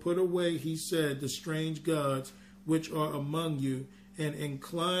therefore put away, he said, the strange gods which are among you, and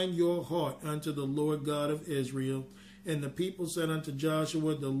incline your heart unto the Lord God of Israel. And the people said unto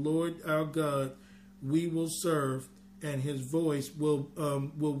Joshua, the Lord our God we will serve, and his voice will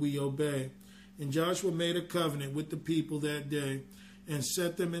we obey. And Joshua made a covenant with the people that day, and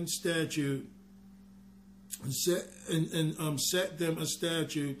set them in statute set them a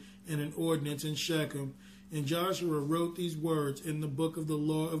statute and an ordinance in Shechem. And Joshua wrote these words in the book of the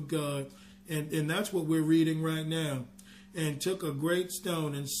law of God, and that's what we're reading right now. And took a great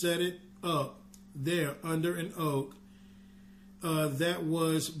stone and set it up there under an oak that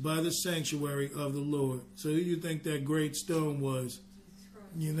was by the sanctuary of the Lord. So who do you think that great stone was?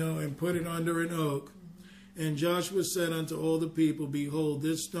 And put it under an oak. And Joshua said unto all the people, Behold,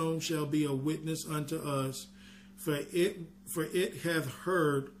 this stone shall be a witness unto us, for it hath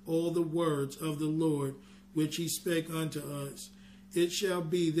heard all the words of the Lord, which he spake unto us. It shall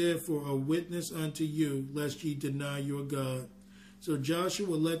be therefore a witness unto you, lest ye deny your God. So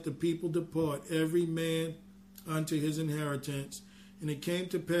Joshua let the people depart, every man unto his inheritance. And it came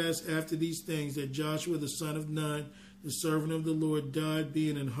to pass after these things that Joshua the son of Nun, the servant of the Lord, died,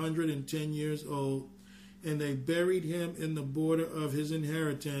 being 110 years old. And they buried him in the border of his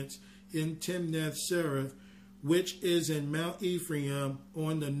inheritance in Timnath-Seraph, which is in Mount Ephraim,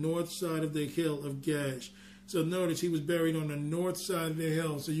 on the north side of the hill of Gash. So notice he was buried on the north side of the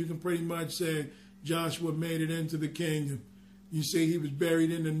hill. So you can pretty much say Joshua made it into the kingdom. You see, he was buried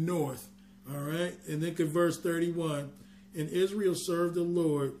in the north. All right. And then verse 31. And Israel served the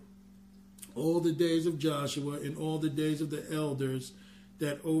Lord all the days of Joshua and all the days of the elders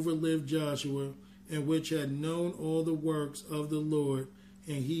that overlived Joshua, and which had known all the works of the Lord,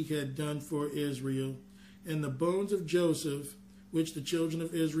 and he had done for Israel. And the bones of Joseph, which the children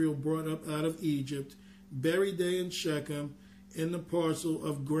of Israel brought up out of Egypt, buried they in Shechem, in the parcel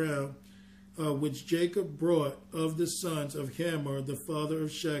of ground which Jacob brought of the sons of Hamor, the father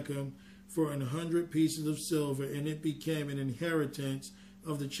of Shechem, for 100 pieces of silver, and it became an inheritance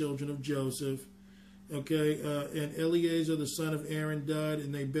of the children of Joseph. Okay, and Eleazar the son of Aaron died,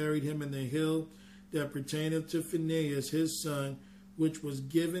 and they buried him in the hill that pertaineth to Phinehas his son, which was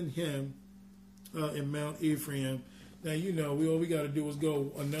given him in Mount Ephraim. Now, all we got to do is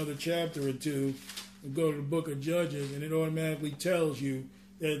go another chapter or two and go to the book of Judges, and it automatically tells you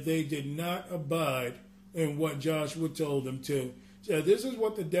that they did not abide in what Joshua told them to. So this is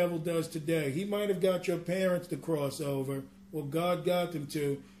what the devil does today. He might have got your parents to cross over. Well, God got them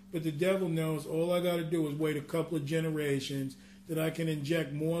to. But the devil knows all I got to do is wait a couple of generations that I can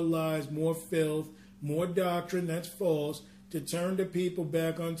inject more lies, more filth, more doctrine that's false to turn the people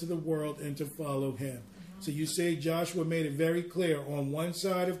back onto the world and to follow him. So you see, Joshua made it very clear. On one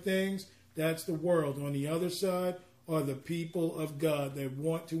side of things, that's the world. On the other side are the people of God that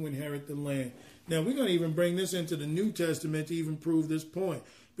want to inherit the land. Now, we're going to even bring this into the New Testament to even prove this point.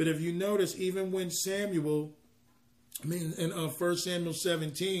 But if you notice, even when in 1 Samuel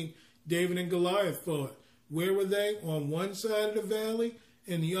 17, David and Goliath fought. Where were they? On one side of the valley,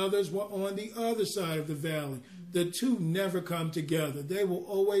 and the others were on the other side of the valley. The two never come together. They will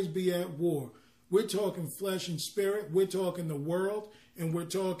always be at war. We're talking flesh and spirit. We're talking the world, and we're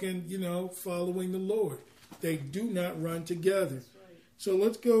talking, following the Lord. They do not run together. Right. So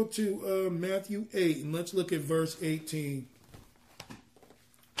let's go to Matthew 8, and let's look at verse 18.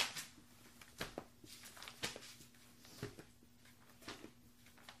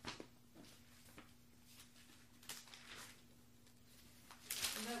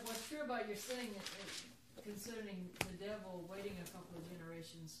 What's true about your saying concerning the devil waiting a couple of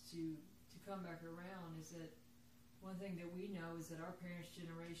generations to come back around is that one thing that we know is that our parents'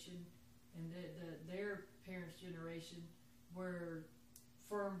 generation and their parents' generation were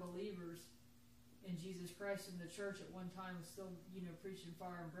firm believers in Jesus Christ, and the church at one time was still, preaching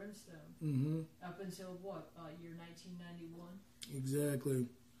fire and brimstone up until year 1991? Exactly.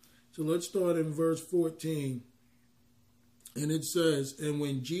 So let's start in verse 14. And it says, And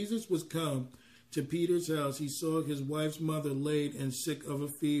when Jesus was come to Peter's house, he saw his wife's mother laid and sick of a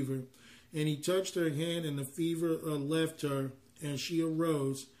fever. And he touched her hand, and the fever left her, and she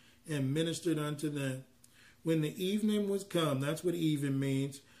arose and ministered unto them. When the evening was come, that's what even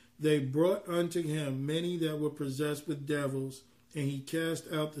means, they brought unto him many that were possessed with devils, and he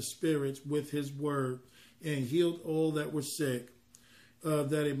cast out the spirits with his word, and healed all that were sick,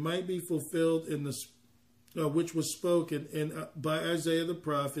 that it might be fulfilled in the which was spoken by Isaiah the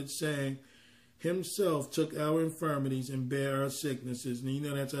prophet, saying, Himself took our infirmities and bare our sicknesses. And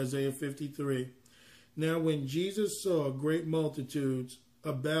that's Isaiah 53. Now when Jesus saw great multitudes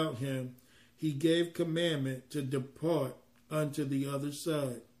about him, he gave commandment to depart unto the other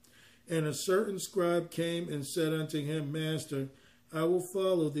side. And a certain scribe came and said unto him, Master, I will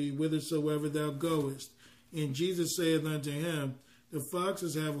follow thee whithersoever thou goest. And Jesus saith unto him, The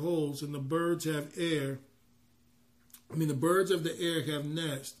foxes have holes, and the birds of the air have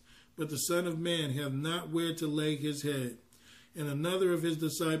nests, but the Son of Man hath not where to lay his head. And another of his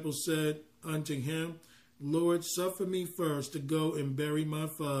disciples said unto him, Lord, suffer me first to go and bury my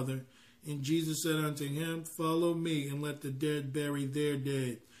father. And Jesus said unto him, follow me, and let the dead bury their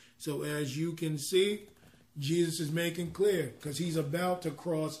dead. So as you can see, Jesus is making clear, because he's about to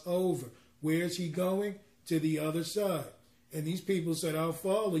cross over. Where is he going? To the other side. And these people said, I'll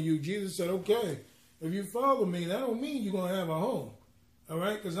follow you. Jesus said, okay, if you follow me, that don't mean you're going to have a home. All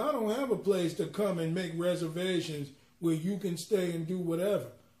right? Because I don't have a place to come and make reservations where you can stay and do whatever.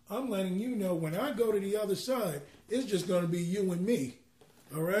 I'm letting you know when I go to the other side, it's just going to be you and me.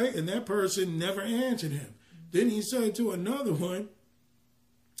 All right? And that person never answered him. Then he said to another one,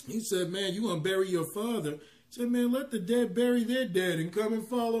 he said, man, you going to bury your father? He said, man, let the dead bury their dead and come and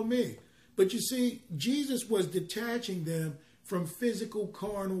follow me. But you see, Jesus was detaching them from physical,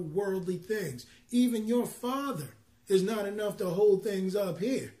 carnal, worldly things. Even your father is not enough to hold things up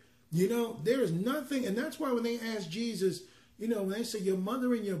here. You know, there is nothing, and that's why when they asked Jesus, you know, when they say your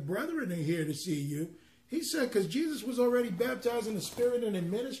mother and your brethren are here to see you, he said, because Jesus was already baptized in the Spirit and in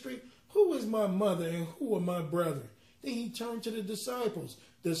ministry, who is my mother and who are my brethren? Then he turned to the disciples.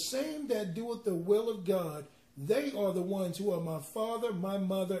 The same that doeth the will of God, they are the ones who are my father, my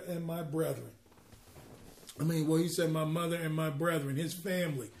mother, and my brethren. He said my mother and my brethren, his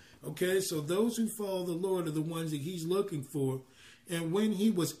family. Okay, so those who follow the Lord are the ones that he's looking for. And when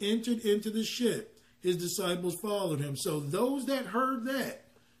he was entered into the ship, his disciples followed him. So those that heard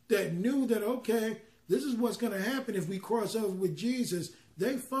that knew that, okay, this is what's going to happen if we cross over with Jesus,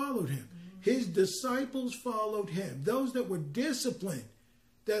 they followed him. His disciples followed him. Those that were disciplined,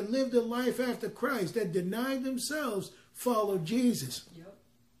 that lived a life after Christ, that denied themselves, followed Jesus. Yep.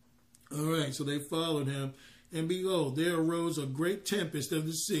 All right, so they followed him. And behold, there arose a great tempest of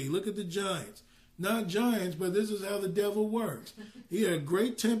the sea. Look at the giants. Not giants, but this is how the devil works. He had a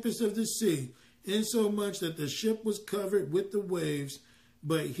great tempest of the sea, insomuch that the ship was covered with the waves,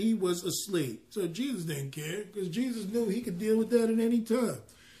 but he was asleep. So Jesus didn't care, because Jesus knew he could deal with that at any time.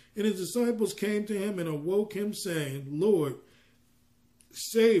 And his disciples came to him and awoke him, saying, Lord,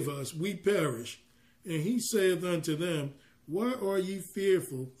 save us, we perish. And he saith unto them, why are ye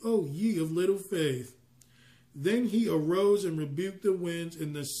fearful, O ye of little faith? Then he arose and rebuked the winds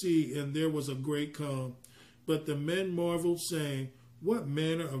and the sea, and there was a great calm. But the men marveled, saying, what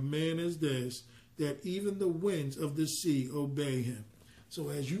manner of man is this, that even the winds of the sea obey him? So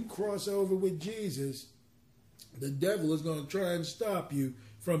as you cross over with Jesus, the devil is going to try and stop you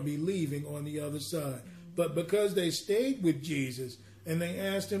from believing on the other side. But because they stayed with Jesus and they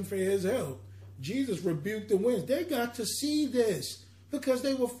asked him for his help, Jesus rebuked the winds. They got to see this because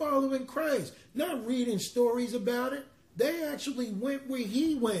they were following Christ, not reading stories about it. They actually went where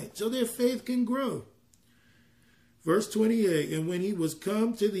he went so their faith can grow. Verse 28, and when he was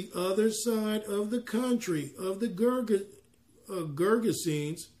come to the other side of the country of the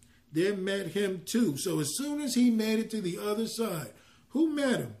Gergesenes, there met him two. So as soon as he made it to the other side, who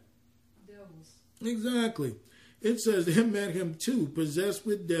met him? Devils. Exactly. It says there met him two, possessed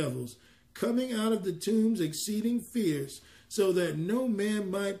with devils, coming out of the tombs exceeding fierce, so that no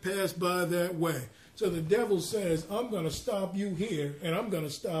man might pass by that way. So the devil says, I'm going to stop you here, and I'm going to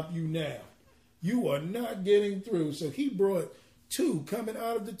stop you now. You are not getting through. So he brought two coming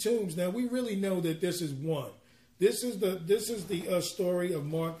out of the tombs. Now we really know that this is one. This is the story of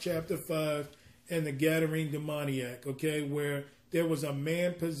Mark chapter 5 and the Gadarene demoniac, okay, where there was a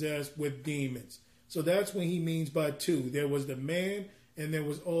man possessed with demons. So that's what he means by two. There was the man, and there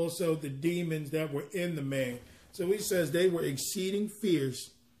was also the demons that were in the man. So he says they were exceeding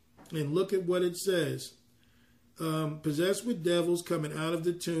fierce. And look at what it says. Possessed with devils coming out of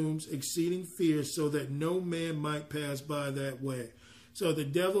the tombs, exceeding fierce, so that no man might pass by that way. So the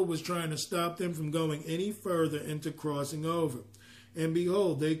devil was trying to stop them from going any further into crossing over. And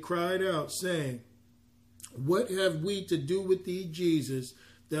behold, they cried out, saying, what have we to do with thee, Jesus,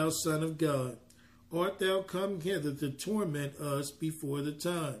 thou Son of God? Art thou come hither to torment us before the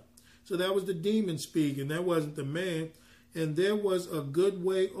time? So that was the demon speaking. That wasn't the man. And there was a good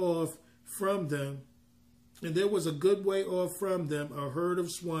way off from them. And there was a good way off from them a herd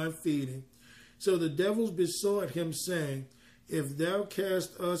of swine feeding. So the devils besought him, saying, if thou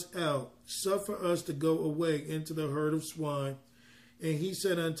cast us out, suffer us to go away into the herd of swine. And he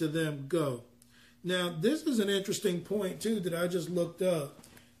said unto them, go. Now, this is an interesting point, too, that I just looked up.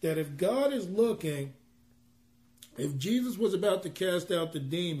 That if God is looking, if Jesus was about to cast out the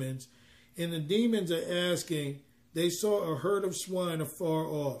demons, and the demons are asking, they saw a herd of swine afar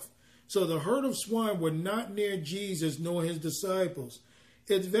off. So the herd of swine were not near Jesus nor his disciples.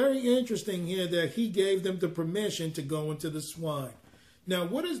 It's very interesting here that he gave them the permission to go into the swine. Now,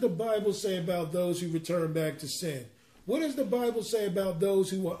 what does the Bible say about those who return back to sin? What does the Bible say about those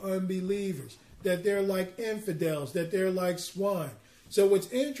who are unbelievers? that they're like infidels, that they're like swine. So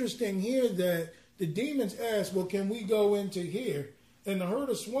it's interesting here that the demons asked, well, can we go into here? And the herd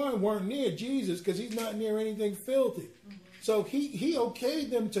of swine weren't near Jesus because he's not near anything filthy. So he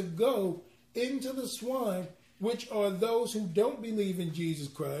okayed them to go into the swine, which are those who don't believe in Jesus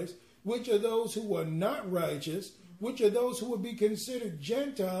Christ, which are those who are not righteous, which are those who would be considered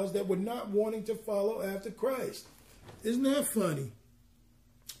Gentiles that were not wanting to follow after Christ. Isn't that funny?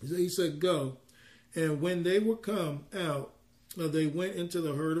 So he said, go. And when they were come out, they went into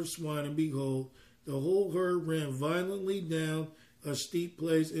the herd of swine, and behold, the whole herd ran violently down a steep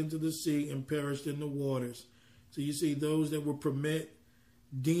place into the sea and perished in the waters. So you see, those that would permit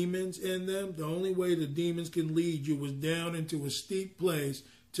demons in them, the only way the demons can lead you was down into a steep place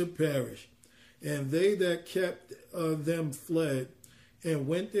to perish. And they that kept them fled and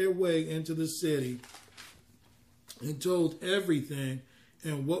went their way into the city and told everything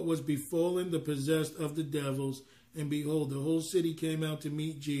and what was befallen the possessed of the devils. And behold, the whole city came out to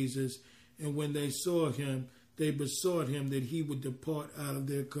meet Jesus. And when they saw him, they besought him that he would depart out of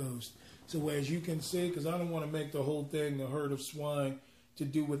their coast. So as you can see, because I don't want to make the whole thing the herd of swine to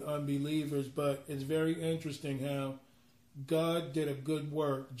do with unbelievers, but it's very interesting how God did a good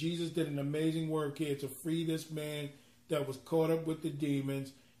work. Jesus did an amazing work here to free this man that was caught up with the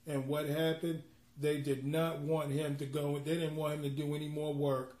demons. And what happened? They did not want him to go. They didn't want him to do any more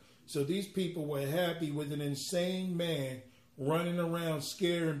work. So these people were happy with an insane man running around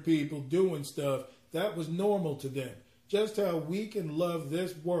scaring people, doing stuff. That was normal to them. Just how we can love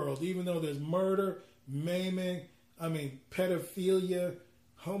this world, even though there's murder, maiming, pedophilia,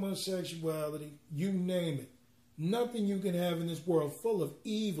 homosexuality, you name it. Nothing you can have in this world full of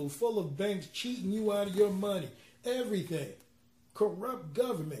evil, full of banks cheating you out of your money, everything. Corrupt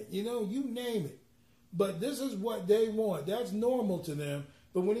government, you name it. But this is what they want. That's normal to them.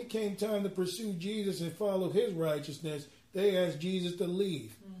 But when it came time to pursue Jesus and follow his righteousness, they asked Jesus to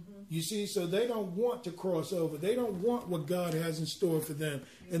leave. You see, so they don't want to cross over. They don't want what God has in store for them.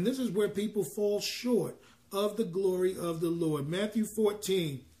 And this is where people fall short of the glory of the Lord. Matthew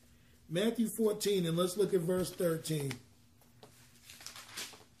 14, and let's look at verse 13.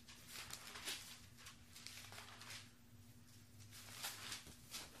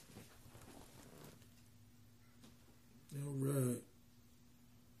 All right.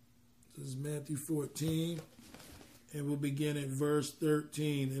 This is Matthew 14, and we'll begin at verse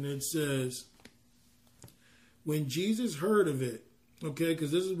 13. And it says, when Jesus heard of it, okay,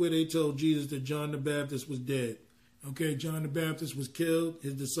 because this is where they told Jesus that John the Baptist was dead. Okay, John the Baptist was killed.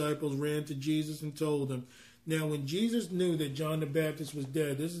 His disciples ran to Jesus and told him. Now, when Jesus knew that John the Baptist was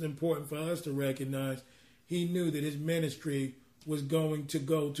dead, this is important for us to recognize. He knew that his ministry was going to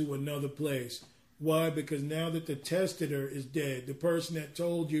go to another place. Why? Because now that the testator is dead, the person that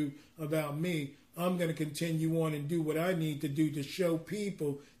told you about me, I'm going to continue on and do what I need to do to show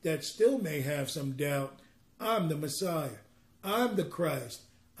people that still may have some doubt. I'm the Messiah. I'm the Christ.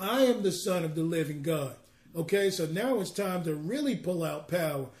 I am the Son of the living God. Okay, so now it's time to really pull out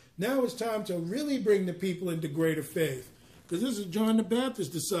power. Now it's time to really bring the people into greater faith. Because this is John the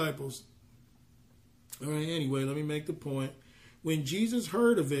Baptist's disciples. All right, anyway, let me make the point. When Jesus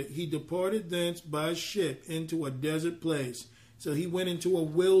heard of it, he departed thence by ship into a desert place. So he went into a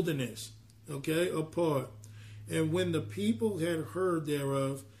wilderness, okay, apart. And when the people had heard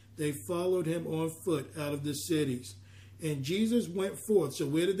thereof, they followed him on foot out of the cities. And Jesus went forth. So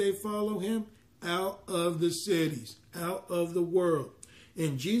where did they follow him? Out of the cities, out of the world.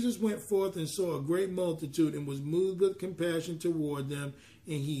 And Jesus went forth and saw a great multitude and was moved with compassion toward them,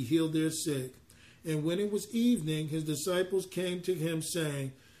 and he healed their sick. And when it was evening, his disciples came to him,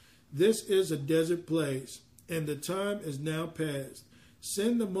 saying, this is a desert place, and the time is now past.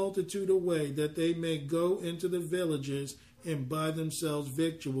 Send the multitude away, that they may go into the villages and buy themselves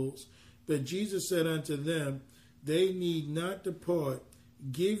victuals. But Jesus said unto them, they need not depart.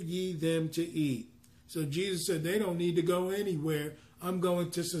 Give ye them to eat. So Jesus said, they don't need to go anywhere. I'm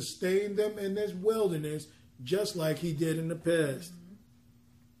going to sustain them in this wilderness, just like he did in the past.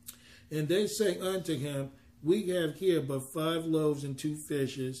 And they say unto him, we have here but 5 loaves and 2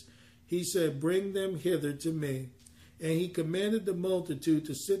 fishes. He said, bring them hither to me. And he commanded the multitude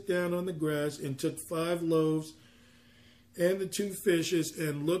to sit down on the grass, and took 5 loaves and the 2 fishes,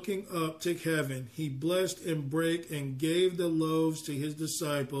 and looking up to heaven, he blessed and brake and gave the loaves to his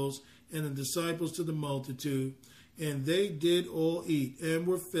disciples, and the disciples to the multitude. And they did all eat and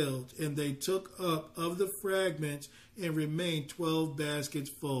were filled, and they took up of the fragments and remained 12 baskets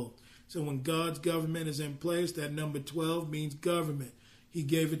full. So when God's government is in place, that number 12 means government. He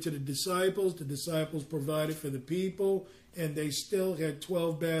gave it to the disciples. The disciples provided for the people, and they still had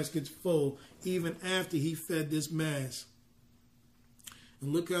 12 baskets full even after he fed this mass.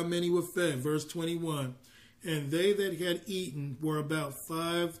 And look how many were fed. Verse 21. And they that had eaten were about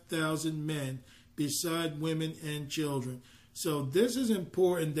 5,000 men, beside women and children. So this is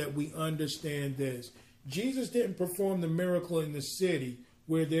important that we understand this. Jesus didn't perform the miracle in the city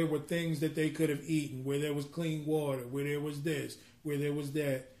where there were things that they could have eaten, where there was clean water, where there was this, where there was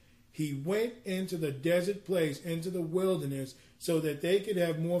that. He went into the desert place, into the wilderness, so that they could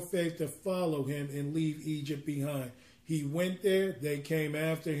have more faith to follow him and leave Egypt behind. He went there, they came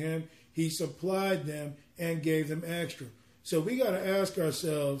after him, he supplied them and gave them extra. So we got to ask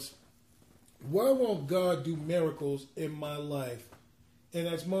ourselves, why won't God do miracles in my life? And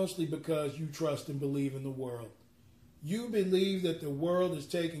that's mostly because you trust and believe in the world. You believe that the world is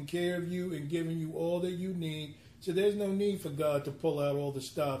taking care of you and giving you all that you need. So there's no need for God to pull out all the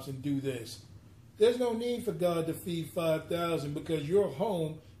stops and do this. There's no need for God to feed 5,000 because you're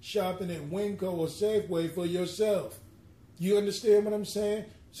home shopping at Winco or Safeway for yourself. You understand what I'm saying?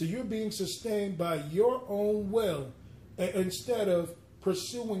 So you're being sustained by your own will instead of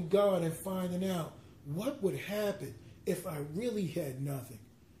pursuing God and finding out what would happen if I really had nothing.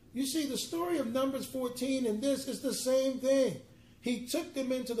 You see, the story of Numbers 14 and this is the same thing. He took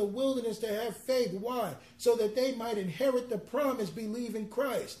them into the wilderness to have faith. Why? So that they might inherit the promise, believe in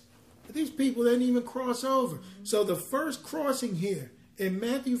Christ. But these people didn't even cross over. So the first crossing here in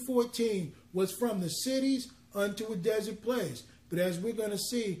Matthew 14 was from the cities unto a desert place. But as we're going to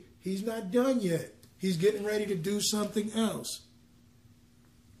see, he's not done yet. He's getting ready to do something else.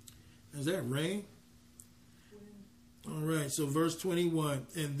 Is that rain? All right, so verse 21.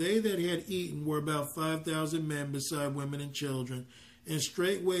 And they that had eaten were about 5,000 men beside women and children. And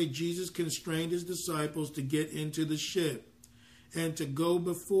straightway Jesus constrained his disciples to get into the ship and to go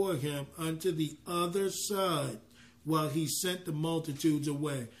before him unto the other side while he sent the multitudes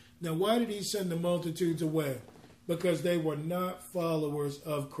away. Now, why did he send the multitudes away? Because they were not followers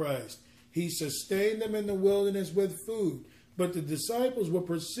of Christ. He sustained them in the wilderness with food, but the disciples were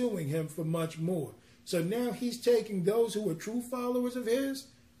pursuing him for much more. So now he's taking those who are true followers of his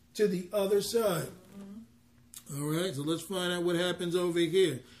to the other side. All right, so let's find out what happens over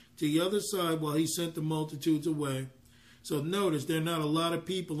here. To the other side while he sent the multitudes away. So notice there are not a lot of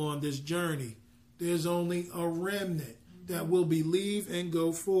people on this journey. There's only a remnant that will believe and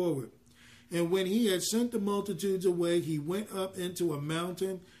go forward. And when he had sent the multitudes away, he went up into a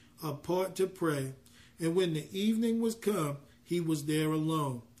mountain apart to pray. And when the evening was come, he was there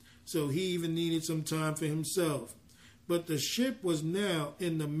alone. So he even needed some time for himself. But the ship was now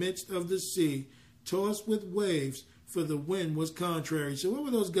in the midst of the sea, tossed with waves, for the wind was contrary. So what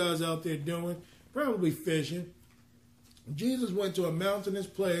were those guys out there doing? Probably fishing. Jesus went to a mountainous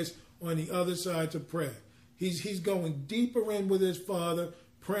place on the other side to pray. He's going deeper in with his Father,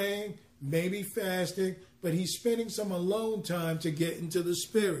 praying, maybe fasting, but he's spending some alone time to get into the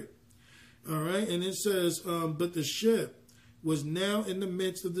Spirit. All right, and it says, but the ship was now in the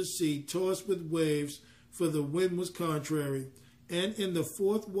midst of the sea, tossed with waves, for the wind was contrary. And in the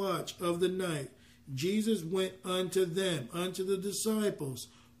fourth watch of the night, Jesus went unto them, unto the disciples,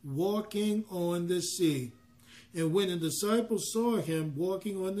 walking on the sea. And when the disciples saw him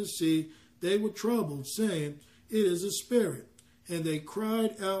walking on the sea, they were troubled, saying, It is a spirit. And they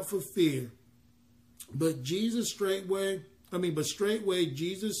cried out for fear. But straightway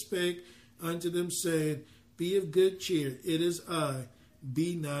Jesus spake unto them, saying, Be of good cheer, it is I,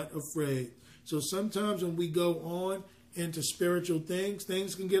 be not afraid. So sometimes when we go on into spiritual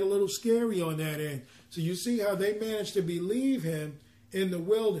things can get a little scary on that end. So you see how they managed to believe him in the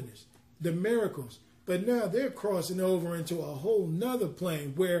wilderness, the miracles. But now they're crossing over into a whole nother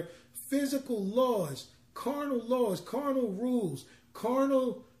plane where physical laws, carnal rules,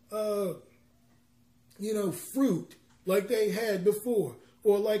 carnal, fruit like they had before.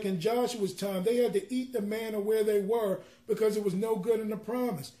 Or like in Joshua's time, they had to eat the manna where they were because it was no good in the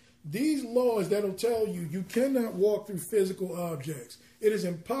promise. These laws that'll tell you you cannot walk through physical objects. It is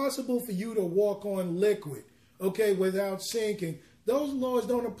impossible for you to walk on liquid, without sinking. Those laws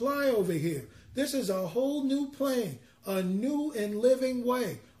don't apply over here. This is a whole new plane, a new and living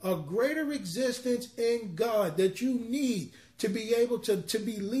way, a greater existence in God that you need to be able to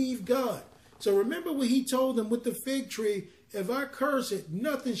believe God. So remember what he told them with the fig tree, if I curse it,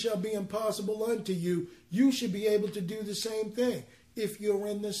 nothing shall be impossible unto you. You should be able to do the same thing if you're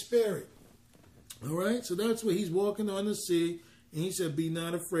in the Spirit. All right, so that's where he's walking on the sea, and he said, Be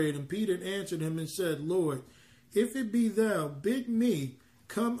not afraid. And Peter answered him and said, Lord, if it be thou, bid me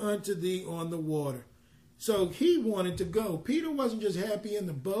come unto thee on the water. So he wanted to go. Peter wasn't just happy in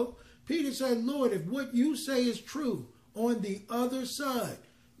the boat. Peter said, Lord, if what you say is true on the other side,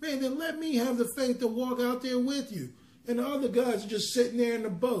 man, then let me have the faith to walk out there with you. And the other guys are just sitting there in the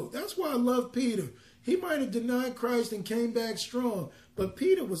boat. That's why I love Peter. He might have denied Christ and came back strong, but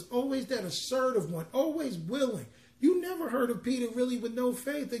Peter was always that assertive one, always willing. You never heard of Peter really with no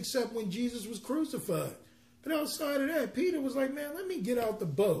faith except when Jesus was crucified. But outside of that, Peter was like, man, let me get out the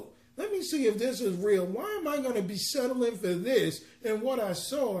boat. Let me see if this is real. Why am I going to be settling for this and what I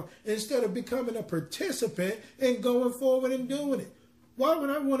saw instead of becoming a participant and going forward and doing it? Why would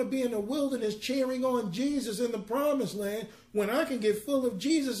I want to be in the wilderness cheering on Jesus in the promised land when I can get full of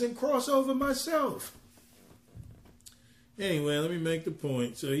Jesus and cross over myself? Anyway, let me make the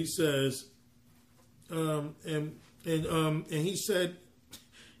point. So he says, and he said,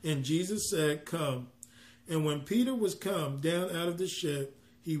 and Jesus said, come. And when Peter was come down out of the ship,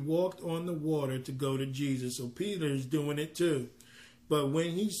 he walked on the water to go to Jesus. So Peter is doing it too. But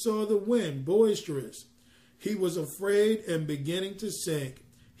when he saw the wind boisterous, he was afraid and beginning to sink.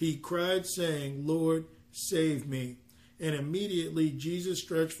 He cried, saying, Lord, save me. And immediately Jesus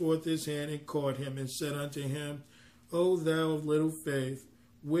stretched forth his hand and caught him and said unto him, O thou of little faith,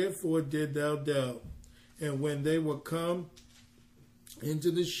 wherefore did thou doubt? And when they were come into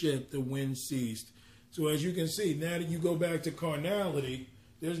the ship, the wind ceased. So as you can see, now that you go back to carnality,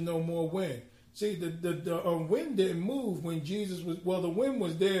 there's no more wind. See, the wind didn't move when Jesus was, well, the wind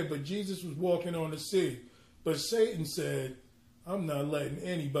was there, but Jesus was walking on the sea. But Satan said, I'm not letting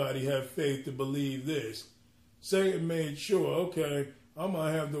anybody have faith to believe this. Satan made sure, okay, I'm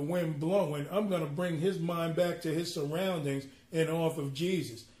going to have the wind blowing. I'm going to bring his mind back to his surroundings and off of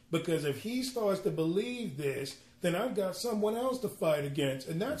Jesus. Because if he starts to believe this, then I've got someone else to fight against.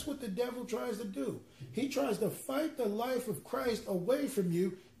 And that's what the devil tries to do. He tries to fight the life of Christ away from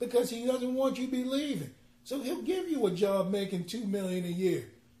you because he doesn't want you believing. So he'll give you a job making $2 million a year.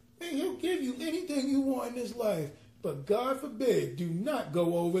 And he'll give you anything you want in this life. But God forbid, do not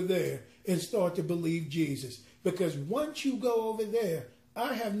go over there and start to believe Jesus. Because once you go over there,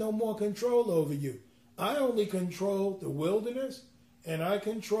 I have no more control over you. I only control the wilderness and I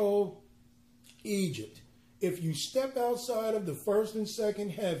control Egypt. If you step outside of the first and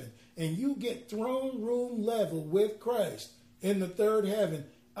second heaven and you get throne room level with Christ in the third heaven,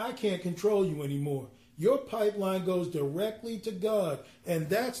 I can't control you anymore. Your pipeline goes directly to God. And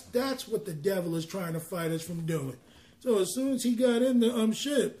that's what the devil is trying to fight us from doing. So as soon as he got in the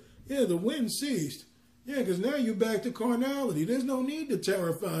ship, yeah, the wind ceased. Yeah, because now you're back to carnality. There's no need to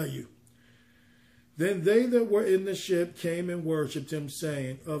terrify you. Then they that were in the ship came and worshipped him,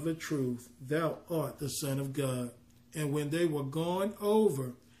 saying, Of a truth, thou art the Son of God. And when they were gone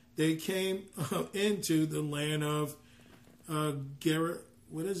over, they came into the land of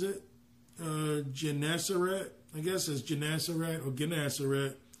Gennesaret. I guess it's Gennesaret or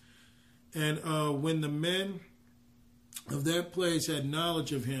Gennesaret. And when the men of that place had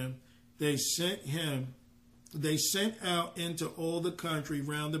knowledge of him, they sent out into all the country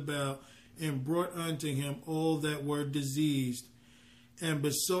round about, and brought unto him all that were diseased, and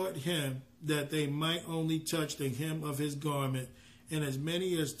besought him that they might only touch the hem of his garment, and as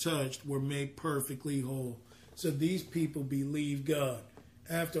many as touched were made perfectly whole. So these people believed God.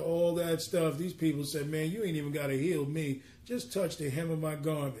 After all that stuff, these people said, man, you ain't even got to heal me. Just touch the hem of my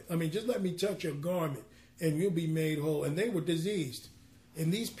garment. I mean, just let me touch your garment, and you'll be made whole. And they were diseased.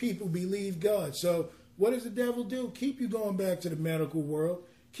 And these people believed God. So what does the devil do? Keep you going back to the medical world.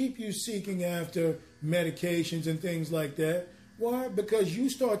 Keep you seeking after medications and things like that. Why? Because you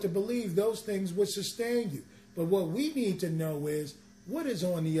start to believe those things would sustain you. But what we need to know is, what is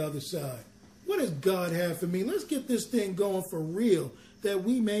on the other side? What does God have for me? Let's get this thing going for real, that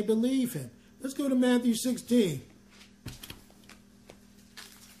we may believe him. Let's go to Matthew 16.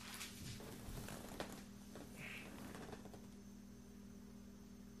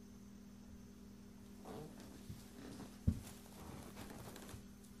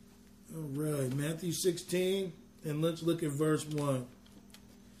 All right, Matthew 16, and let's look at verse 1.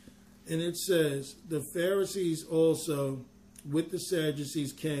 And it says, the Pharisees also with the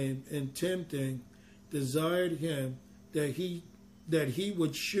Sadducees came, and tempting desired him that he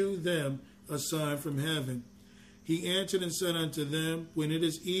would shew them a sign from heaven. He answered and said unto them, when it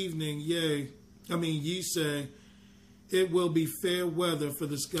is evening, ye say, it will be fair weather, for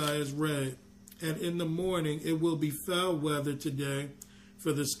the sky is red. And in the morning it will be foul weather today,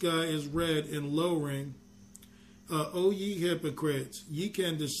 for the sky is red and lowering. O ye hypocrites, ye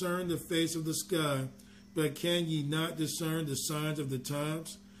can discern the face of the sky, but can ye not discern the signs of the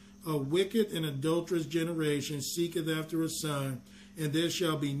times? A wicked and adulterous generation seeketh after a sign, and there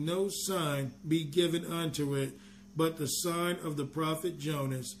shall be no sign be given unto it, but the sign of the prophet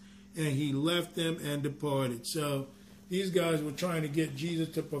Jonas. And he left them and departed. So these guys were trying to get Jesus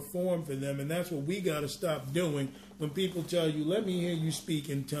to perform for them, and that's what we got to stop doing when people tell you, let me hear you speak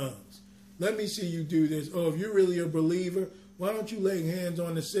in tongues. Let me see you do this. Oh, if you're really a believer, why don't you lay hands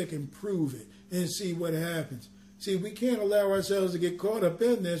on the sick and prove it and see what happens? See, we can't allow ourselves to get caught up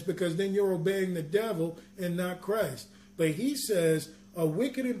in this, because then you're obeying the devil and not Christ. But he says, a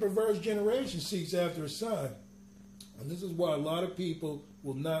wicked and perverse generation seeks after a sign. And this is why a lot of people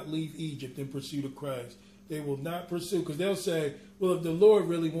will not leave Egypt in pursuit of Christ. They will not pursue, because they'll say, well, if the Lord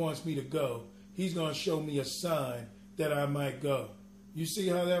really wants me to go, he's going to show me a sign that I might go. You see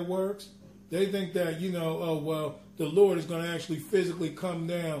how that works? They think that, oh, well, the Lord is going to actually physically come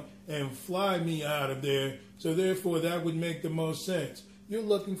down and fly me out of there, so therefore that would make the most sense. You're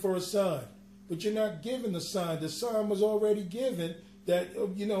looking for a sign, but you're not given the sign. The sign was already given that,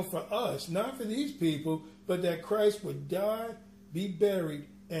 for us, not for these people, but that Christ would die, be buried,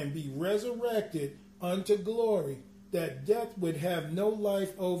 and be resurrected unto glory, that death would have no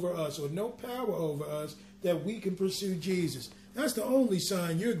life over us or no power over us, that we can pursue Jesus. That's the only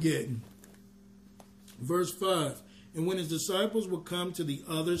sign you're getting. Verse 5, and when his disciples would come to the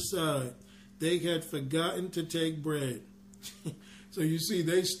other side, they had forgotten to take bread. So you see,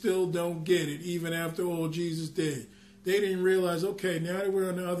 they still don't get it, even after all Jesus did. They didn't realize, okay, now that we're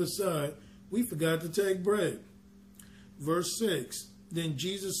on the other side, we forgot to take bread. Verse 6, then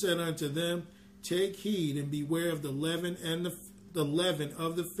Jesus said unto them, take heed and beware of the leaven and the leaven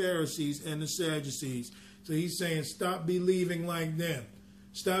of the Pharisees and the Sadducees. So he's saying, stop believing like them.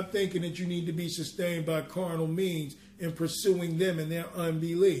 Stop thinking that you need to be sustained by carnal means and pursuing them in their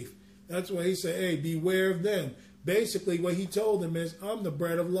unbelief. That's why he said, hey, beware of them. Basically, what he told them is, I'm the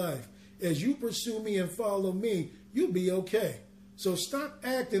bread of life. As you pursue me and follow me, you'll be okay. So stop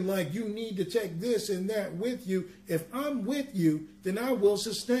acting like you need to take this and that with you. If I'm with you, then I will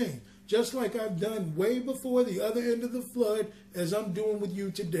sustain. Just like I've done way before the other end of the flood, as I'm doing with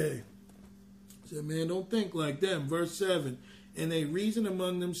you today. He said, man, don't think like them. Verse 7, and they reasoned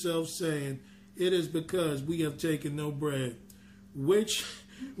among themselves, saying, it is because we have taken no bread. Which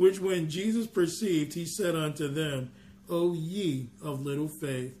when Jesus perceived, he said unto them, O ye of little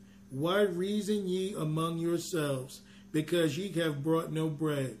faith, why reason ye among yourselves, because ye have brought no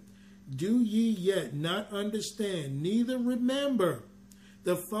bread? Do ye yet not understand, neither remember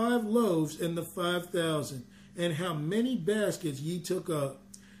the 5 loaves and the 5,000, and how many baskets ye took up?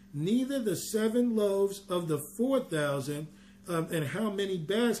 Neither the 7 loaves of the 4,000, and how many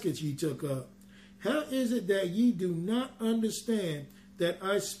baskets ye took up? How is it that ye do not understand that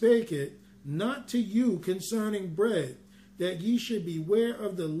I spake it not to you concerning bread, that ye should beware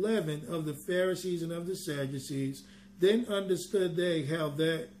of the leaven of the Pharisees and of the Sadducees? Then understood they how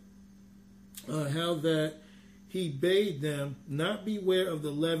that he bade them not beware of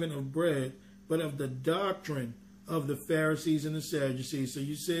the leaven of bread, but of the doctrine of the Pharisees and the Sadducees. So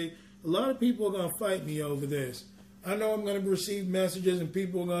you see, a lot of people are going to fight me over this. I know I'm going to receive messages and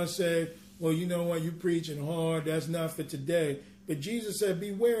people are going to say, well, you know what, you're preaching hard. That's not for today. But Jesus said,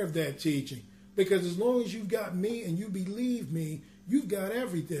 beware of that teaching. Because as long as you've got me and you believe me, you've got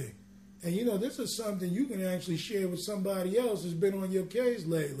everything. And this is something you can actually share with somebody else who's been on your case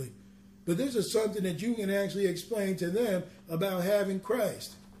lately. But this is something that you can actually explain to them about having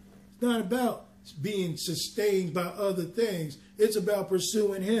Christ. It's not about being sustained by other things. It's about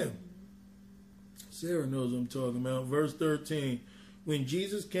pursuing him. Sarah knows what I'm talking about. Verse 13. When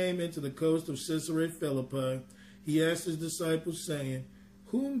Jesus came into the coast of Caesarea Philippi, he asked his disciples, saying,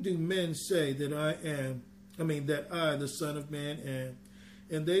 whom do men say that I, the Son of Man, am?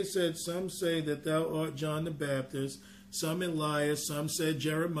 And they said, some say that thou art John the Baptist, some Elias, some said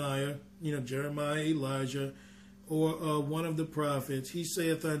Jeremiah, Jeremiah, Elijah, or one of the prophets. He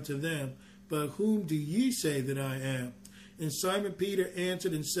saith unto them, but whom do ye say that I am? And Simon Peter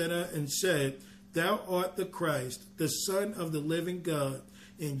answered and said, thou art the Christ, the Son of the living God.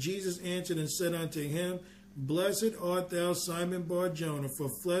 And Jesus answered and said unto him, blessed art thou, Simon Bar-Jonah, for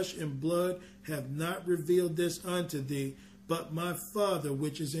flesh and blood have not revealed this unto thee, but my Father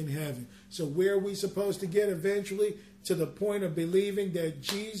which is in heaven. So where are we supposed to get eventually? To the point of believing that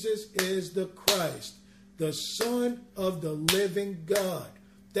Jesus is the Christ, the Son of the living God.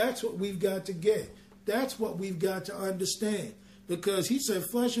 That's what we've got to get. That's what we've got to understand. Because he said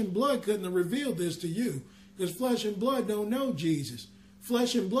flesh and blood couldn't have revealed this to you. Because flesh and blood don't know Jesus.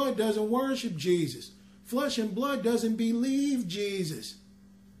 Flesh and blood doesn't worship Jesus. Flesh and blood doesn't believe Jesus.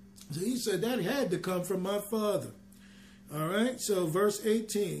 So he said that had to come from my Father. All right, so verse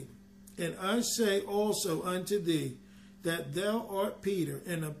 18. And I say also unto thee that thou art Peter,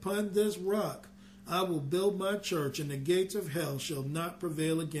 and upon this rock I will build my church, and the gates of hell shall not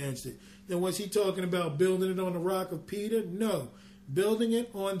prevail against it. Then was he talking about building it on the rock of Peter? No, building it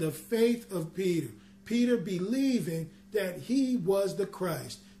on the faith of Peter. Peter believing that he was the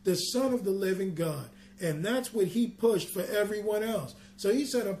Christ, the Son of the living God. And that's what he pushed for everyone else. So he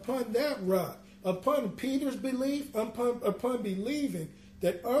said, upon that rock, upon Peter's belief, upon believing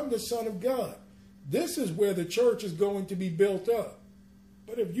that I'm the Son of God, this is where the church is going to be built up.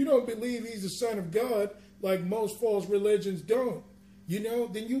 But if you don't believe he's the Son of God, like most false religions don't,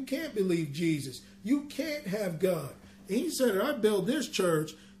 then you can't believe Jesus. You can't have God. And he said, I build this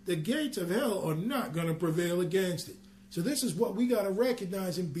church, the gates of hell are not going to prevail against it. So this is what we got to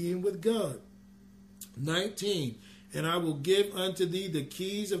recognize in being with God. 19, and I will give unto thee the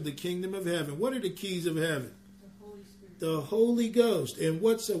keys of the kingdom of heaven. What are the keys of heaven? The Holy Spirit. The Holy Ghost. And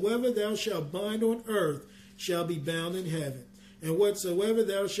whatsoever thou shalt bind on earth shall be bound in heaven. And whatsoever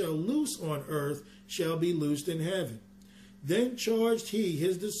thou shalt loose on earth shall be loosed in heaven. Then charged he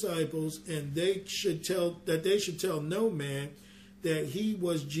his disciples, and they should tell no man that he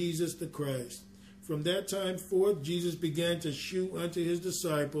was Jesus the Christ. From that time forth Jesus began to shew unto his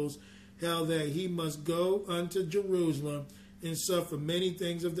disciples how that he must go unto Jerusalem and suffer many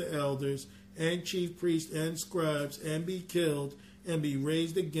things of the elders and chief priests and scribes, and be killed and be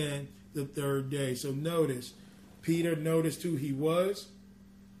raised again the third day. So notice, Peter noticed who he was.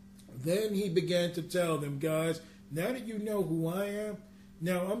 Then he began to tell them, guys, now that you know who I am,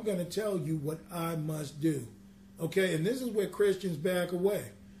 now I'm going to tell you what I must do. Okay, and this is where Christians back away.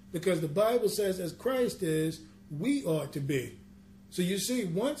 Because the Bible says, as Christ is, we ought to be. So you see,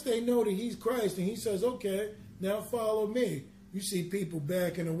 once they know that he's Christ and he says, okay, now follow me, you see people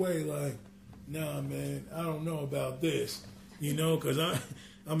backing away like, nah, man, I don't know about this. Because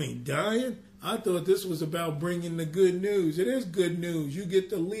I mean, dying? I thought this was about bringing the good news. It is good news. You get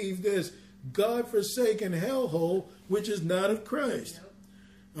to leave this God-forsaken hellhole, which is not of Christ.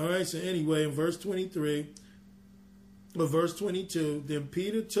 All right, so anyway, in verse 23, or verse 22, then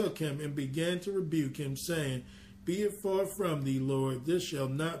Peter took him and began to rebuke him, saying, be it far from thee, Lord, this shall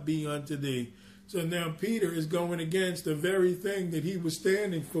not be unto thee. So now Peter is going against the very thing that he was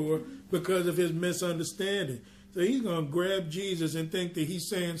standing for because of his misunderstanding. So he's going to grab Jesus and think that he's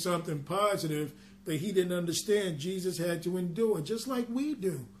saying something positive, but he didn't understand Jesus had to endure, just like we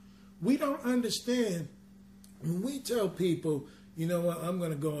do. We don't understand when we tell people, you know what, I'm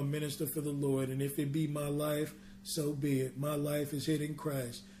going to go and minister for the Lord, and if it be my life, so be it. My life is hid in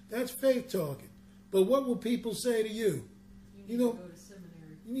Christ. That's faith talking. But what will people say to you? You need to go to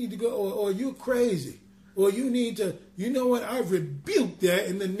seminary. You need to go, or you're crazy. Or you need to, you know what, I rebuke that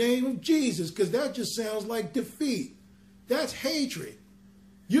in the name of Jesus, because that just sounds like defeat. That's hatred.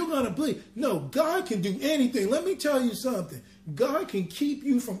 You're going to believe. No, God can do anything. Let me tell you something. God can keep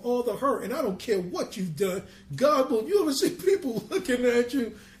you from all the hurt, and I don't care what you've done. God will, you ever see people looking at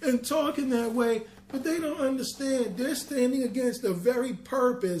you and talking that way, but they don't understand. They're standing against the very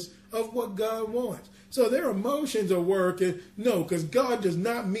purpose of what God wants. So their emotions are working. No, because God does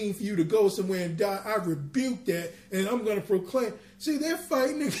not mean for you to go somewhere and die. I rebuke that, and I'm going to proclaim. See, they're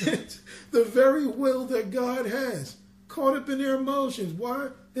fighting against the very will that God has. Caught up in their emotions. Why?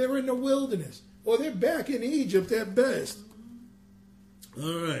 They're in the wilderness. Or they're back in Egypt at best.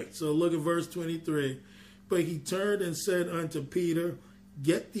 All right, so look at verse 23. But he turned and said unto Peter,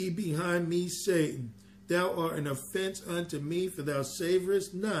 get thee behind me, Satan. Thou art an offense unto me, for thou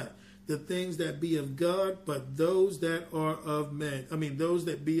savorest not the things that be of God, but those that are of men. Those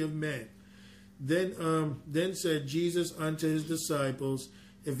that be of men. Then said Jesus unto his disciples,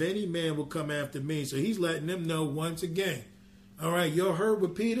 if any man will come after me. So he's letting them know once again. All right, you heard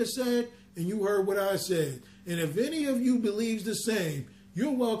what Peter said, and you heard what I said. And if any of you believes the same,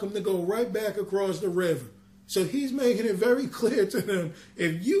 you're welcome to go right back across the river. So he's making it very clear to them,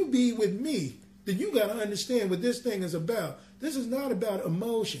 if you be with me, then you got to understand what this thing is about. This is not about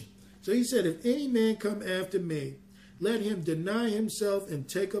emotion. So he said, if any man come after me, let him deny himself and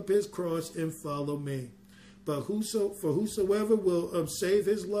take up his cross and follow me. But whosoever will save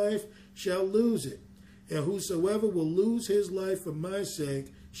his life shall lose it. And whosoever will lose his life for my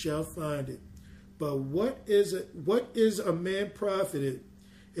sake shall find it. But what is a man profited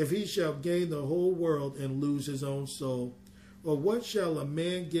if he shall gain the whole world and lose his own soul? Or what shall a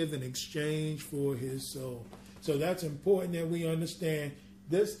man give in exchange for his soul? So that's important that we understand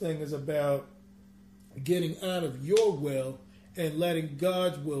this thing is about getting out of your will and letting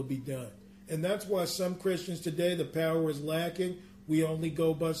God's will be done. And that's why some Christians today, the power is lacking. We only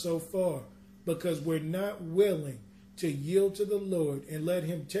go but so far because we're not willing to yield to the Lord and let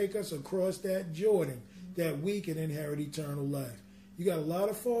him take us across that Jordan that we can inherit eternal life. You got a lot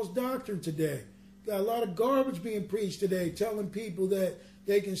of false doctrine today. Got a lot of garbage being preached today telling people that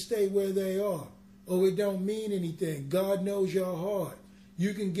they can stay where they are. Oh, it don't mean anything. God knows your heart.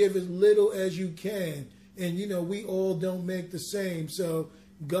 You can give as little as you can. And, we all don't make the same. So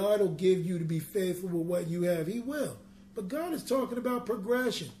God will give you to be faithful with what you have. He will. But God is talking about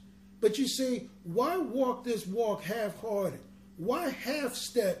progression. But you see, why walk this walk half-hearted? Why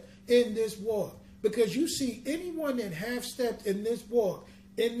half-step in this walk? Because you see, anyone that half-stepped in this walk,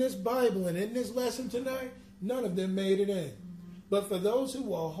 in this Bible, and in this lesson tonight, none of them made it in. But for those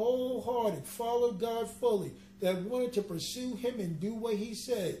who are wholehearted, followed God fully, that wanted to pursue him and do what he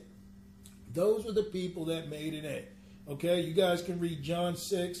said, those were the people that made it in. Okay, you guys can read John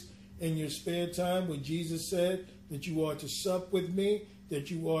 6 in your spare time when Jesus said that you are to sup with me, that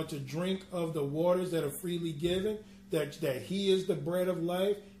you are to drink of the waters that are freely given, that he is the bread of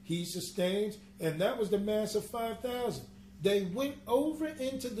life, he sustains, and that was the mass of 5,000. They went over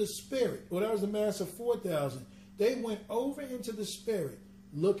into the spirit. Well, that was the mass of 4,000. They went over into the spirit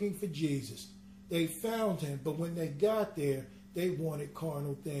looking for Jesus. They found him, but when they got there, they wanted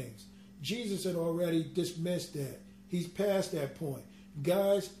carnal things. Jesus had already dismissed that. He's past that point.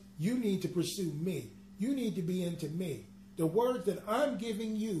 Guys, you need to pursue me. You need to be into me. The words that I'm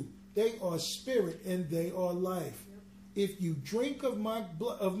giving you, they are spirit and they are life. If you drink of my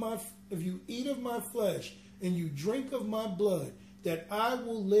blood, if you eat of my flesh and you drink of my blood, that I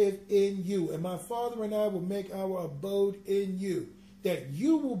will live in you, and my Father and I will make our abode in you, that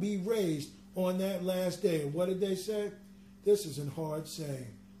you will be raised on that last day. And what did they say? This is a hard saying.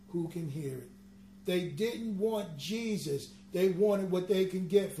 Who can hear it? They didn't want Jesus. They wanted what they can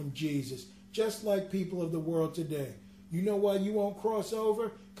get from Jesus, just like people of the world today. You know why you won't cross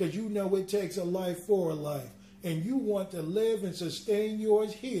over? Because you know it takes a life for a life. And you want to live and sustain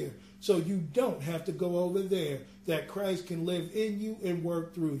yours here so you don't have to go over there, that Christ can live in you and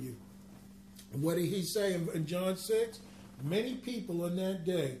work through you. What did he say in John 6? Many people on that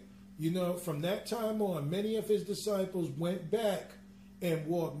day, from that time on, many of his disciples went back and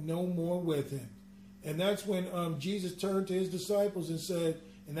walked no more with him. And that's when Jesus turned to his disciples and said,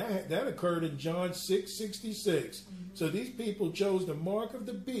 and that occurred in John 6:66. So these people chose the mark of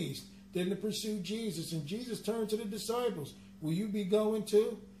the beast than to pursue Jesus. And Jesus turned to the disciples, will you be going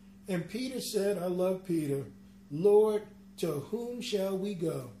too? And Peter said, I love Peter, Lord, to whom shall we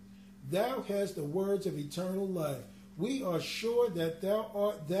go? Thou hast the words of eternal life. We are sure that thou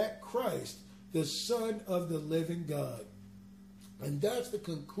art that Christ, the Son of the living God. And that's the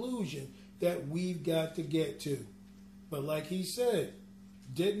conclusion that we've got to get to. But like he said,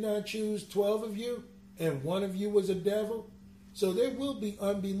 didn't I choose 12 of you and one of you was a devil? So there will be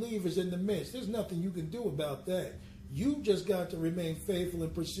unbelievers in the midst. There's nothing you can do about that. You just got to remain faithful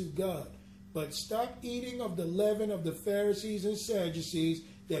and pursue God. But stop eating of the leaven of the Pharisees and Sadducees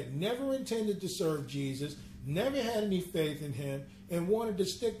that never intended to serve Jesus, never had any faith in him, and wanted to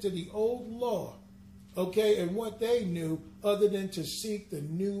stick to the old law, okay, and what they knew other than to seek the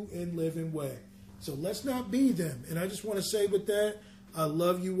new and living way. So let's not be them. And I just want to say with that, I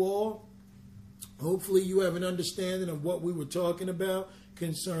love you all. Hopefully you have an understanding of what we were talking about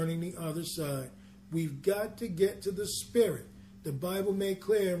concerning the other side. We've got to get to the spirit. The Bible made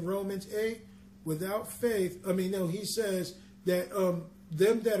clear in Romans 8, without faith, he says that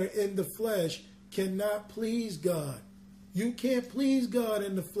them that are in the flesh cannot please God. You can't please God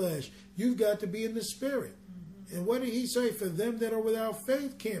in the flesh. You've got to be in the spirit. And what did he say? For them that are without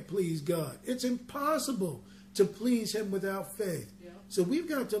faith can't please God. It's impossible to please him without faith. Yeah. So we've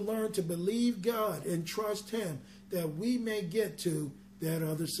got to learn to believe God and trust him that we may get to that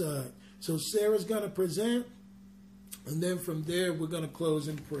other side. So Sarah's going to present, and then from there we're going to close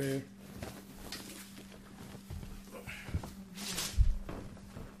in prayer.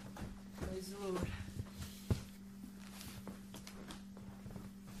 Praise the Lord.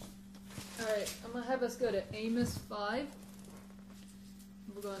 All right, I'm going to have us go to Amos 5.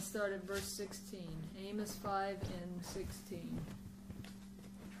 We're going to start at verse 16. Amos 5 and 16.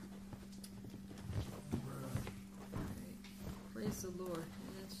 Praise the Lord.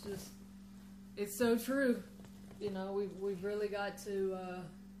 And it's so true. We've really got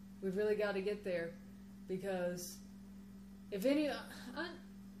to get there, because if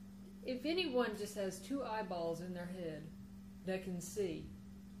anyone just has two eyeballs in their head that can see,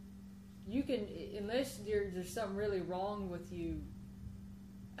 you can, unless there's something really wrong with you,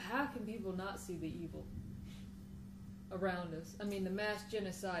 how can people not see the evil around us? The mass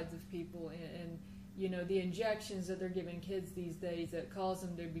genocides of people and the injections that they're giving kids these days that cause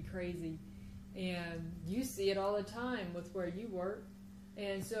them to be crazy. And you see it all the time with where you work.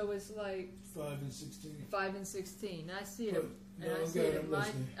 And so it's like 5 and 16. 5 and 16. I see it. I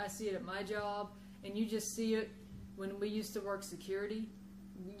see it at my job, and you just see it when we used to work security.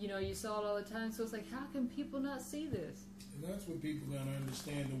 You know, you saw it all the time. So it's like, how can people not see this? And that's what people got to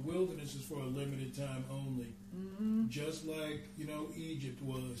understand. The wilderness is for a limited time only. Just like, you know, Egypt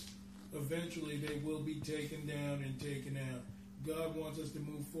was. Eventually they will be taken down and taken out. God wants us to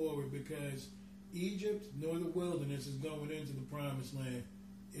move forward because Egypt nor the wilderness is going into the promised land.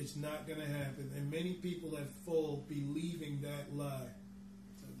 It's not going to happen. And many people have fallen believing that lie.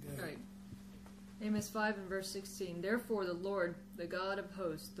 So, right. Amos 5 and verse 16. Therefore the Lord, the God of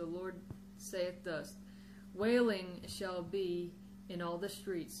hosts, the Lord saith thus, wailing shall be in all the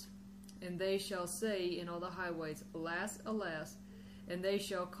streets, and they shall say in all the highways, Alas, alas, and they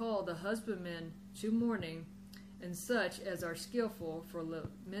shall call the husbandmen to mourning, and such as are skillful for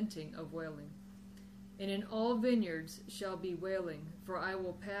lamenting of wailing. And in all vineyards shall be wailing, for I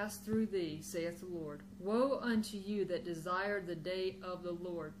will pass through thee, saith the Lord. Woe unto you that desire the day of the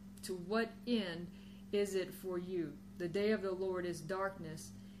Lord! To what end is it for you? The day of the Lord is darkness,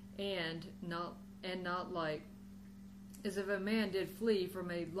 and not light. As if a man did flee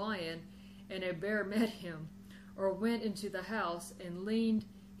from a lion, and a bear met him, or went into the house, and leaned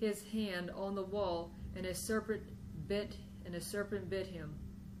his hand on the wall, and a serpent bit him.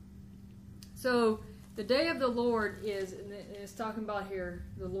 So the day of the Lord is, and it's talking about here,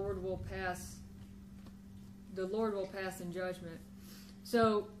 the Lord will pass in judgment.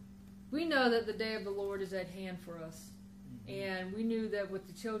 So we know that the day of the Lord is at hand for us. And we knew that with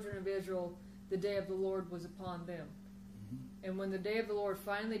the children of Israel, the day of the Lord was upon them. And when the day of the Lord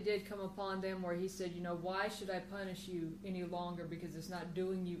finally did come upon them, where he said, you know, why should I punish you any longer, because it's not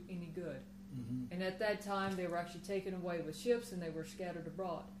doing you any good. And at that time they were actually taken away with ships, and they were scattered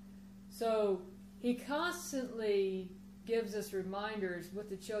abroad. So he constantly gives us reminders with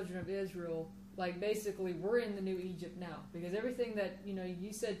the children of Israel, like basically we're in the new Egypt now, because everything that, you know,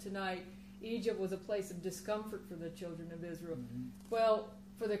 you said tonight, Egypt was a place of discomfort for the children of Israel. Well,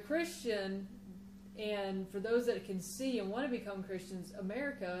 for the Christian, and for those that can see and want to become Christians,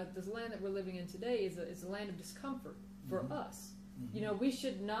 America, this land that we're living in today, is a land of discomfort for us. You know, we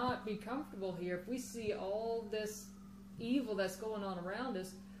should not be comfortable here. If we see all this evil that's going on around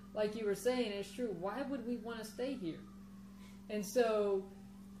us, like you were saying, it's true, why would we want to stay here? And so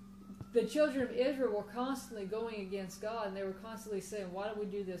the children of Israel were constantly going against God, and they were constantly saying, why don't we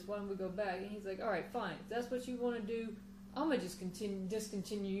do this? Why don't we go back? And he's like, all right, fine. If that's what you want to do, I'm going to just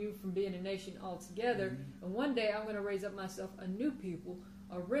discontinue you from being a nation altogether. And one day I'm going to raise up myself a new people,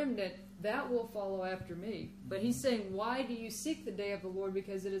 a remnant that will follow after me. But he's saying, why do you seek the day of the Lord?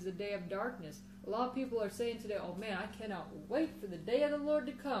 Because it is a day of darkness. A lot of people are saying today, oh man, I cannot wait for the day of the Lord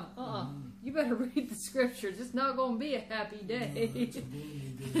to come. You better read the scriptures. It's not going to be a happy day. It's a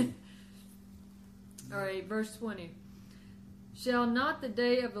gloomy day. All right, verse 20. Shall not the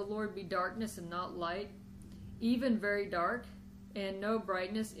day of the Lord be darkness and not light, even very dark, and no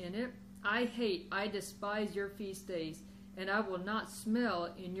brightness in it? I despise your feast days, and I will not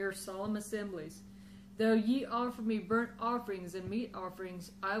smell in your solemn assemblies. Though ye offer me burnt offerings and meat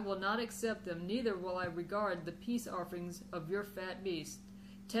offerings, I will not accept them, neither will I regard the peace offerings of your fat beasts.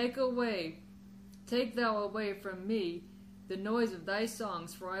 Take thou away from me the noise of thy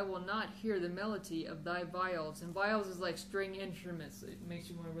songs, for I will not hear the melody of thy viols. And viols is like string instruments. It makes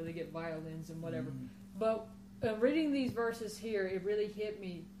you want to really get violins and whatever. But reading these verses here, it really hit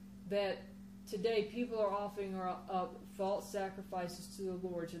me that today people are offering up false sacrifices to the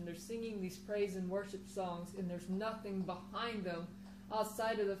Lord, and they're singing these praise and worship songs, and there's nothing behind them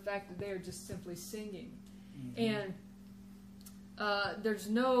outside of the fact that they are just simply singing. And there's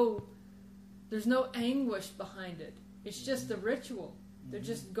no anguish behind it. It's just a ritual. They're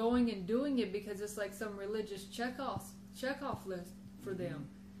just going and doing it because it's like some religious check-off list for them.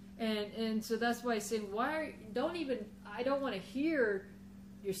 And so that's why he's saying, I don't want to hear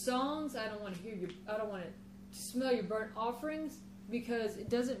your songs. I don't want to smell your burnt offerings, because it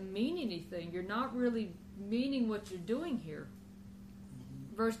doesn't mean anything. You're not really meaning what you're doing here.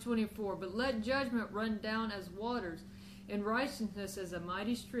 Verse 24, but let judgment run down as waters, and righteousness as a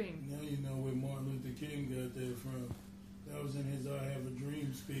mighty stream. Now you know where Martin Luther King got that from. That was in his I Have a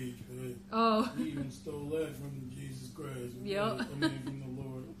Dream speech. He even stole that from Jesus Christ. From the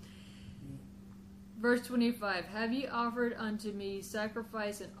Lord. Verse 25, have ye offered unto me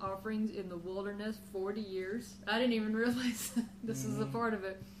sacrifice and offerings in the wilderness 40 years? I didn't even realize this is a part of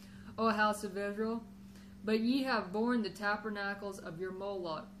it. O house of Israel. But ye have borne the tabernacles of your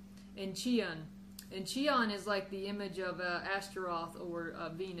Moloch and Chion. And Chion is like the image of Ashtaroth or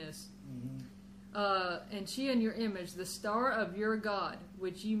Venus. and she in your image, the star of your God,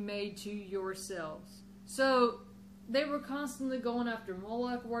 which you made to yourselves. So they were constantly going after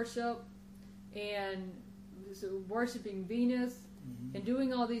Moloch worship and worshiping Venus and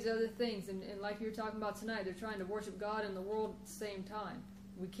doing all these other things. And like you were talking about tonight, they're trying to worship God and the world at the same time.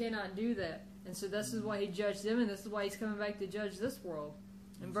 We cannot do that. And so this is why he judged them, and this is why he's coming back to judge this world.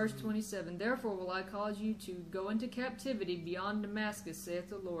 In verse 27, therefore will I cause you to go into captivity beyond Damascus, saith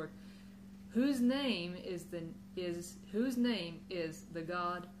the Lord, whose name is the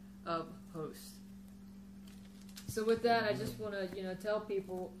God of hosts. So with that, I just want to tell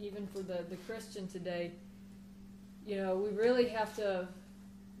people, even for the Christian today, we really have to,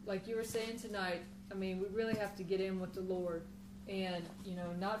 like you were saying tonight, we really have to get in with the Lord and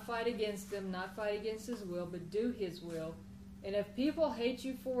not fight against him, not fight against his will, but do his will. And if people hate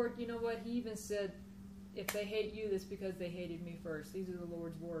you for it, you know what? He even said, if they hate you, that's because they hated me first. These are the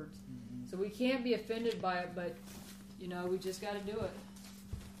Lord's words. So we can't be offended by it, but, we just got to do it.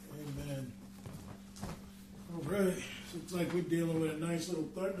 Amen. All right. Looks like we're dealing with a nice little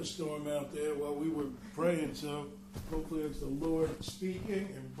thunderstorm out there while we were praying. So hopefully it's the Lord speaking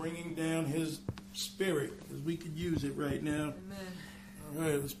and bringing down his spirit, because we could use it right now. Amen. All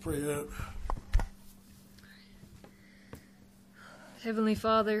right, let's pray up. Heavenly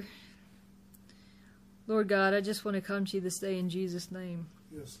Father, Lord God, I just want to come to you this day in Jesus' name.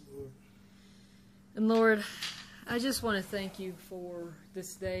 Yes, Lord. And Lord, I just want to thank you for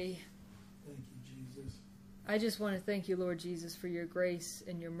this day. Thank you, Jesus. I just want to thank you, Lord Jesus, for your grace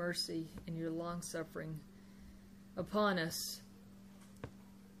and your mercy and your long-suffering upon us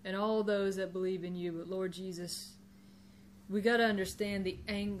and all those that believe in you. But Lord Jesus, we got to understand the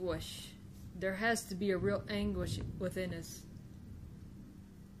anguish. There has to be a real anguish within us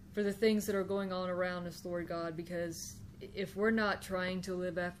for the things that are going on around us, Lord God, because if we're not trying to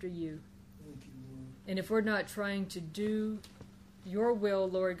live after you, Thank you, Lord. and if we're not trying to do your will,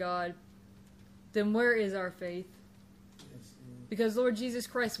 Lord God, then where is our faith? Yes, Lord. Because, Lord Jesus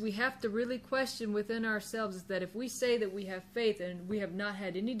Christ, we have to really question within ourselves that if we say that we have faith and we have not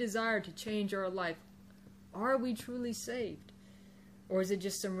had any desire to change our life, are we truly saved? Or is it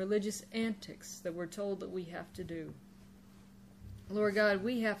just some religious antics that we're told that we have to do? Lord God,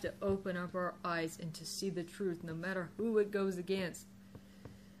 we have to open up our eyes and to see the truth, no matter who it goes against.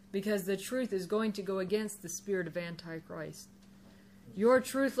 Because the truth is going to go against the spirit of Antichrist. Your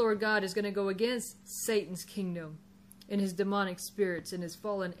truth, Lord God, is going to go against Satan's kingdom and his demonic spirits and his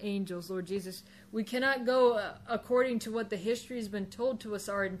fallen angels, Lord Jesus. We cannot go according to what the history has been told to us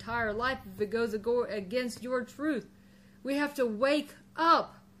our entire life if it goes against your truth. We have to wake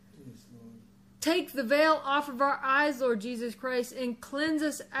up. Yes, Lord. Take the veil off of our eyes, Lord Jesus Christ, and cleanse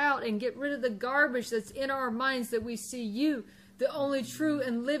us out and get rid of the garbage that's in our minds that we see you, the only true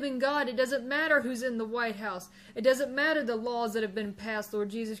and living God. It doesn't matter who's in the White House. It doesn't matter the laws that have been passed, Lord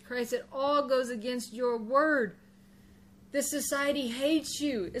Jesus Christ. It all goes against your word. This society hates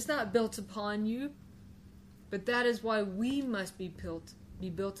you. It's not built upon you. But that is why we must be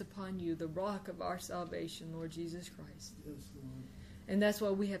built upon you, the rock of our salvation, Lord Jesus Christ. Yes, Lord. And that's why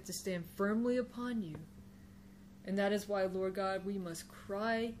we have to stand firmly upon you. And that is why, Lord God, we must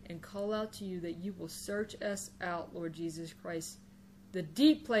cry and call out to you that you will search us out, Lord Jesus Christ, the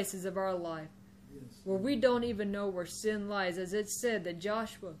deep places of our life, Yes, where we don't even know where sin lies. As it said that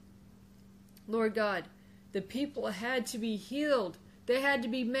Joshua, Lord God, the people had to be healed. They had to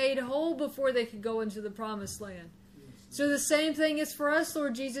be made whole before they could go into the promised land. So the same thing is for us,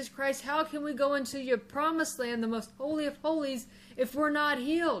 Lord Jesus Christ. How can we go into your promised land, the most holy of holies, if we're not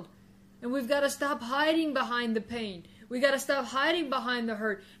healed? And we've got to stop hiding behind the pain. We've got to stop hiding behind the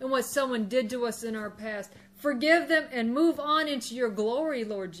hurt and what someone did to us in our past. Forgive them and move on into your glory,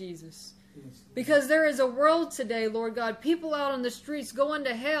 Lord Jesus. Yes, Because there is a world today, Lord God, people out on the streets going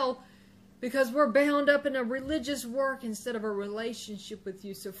to hell because we're bound up in a religious work instead of a relationship with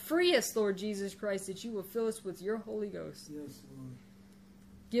you. So free us, Lord Jesus Christ, that you will fill us with your Holy Ghost. Yes, Lord.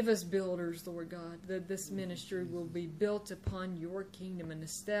 Give us builders, Lord God, that this ministry will be built upon your kingdom and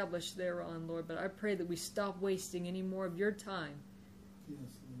established thereon, Lord. But I pray that we stop wasting any more of your time. Yes,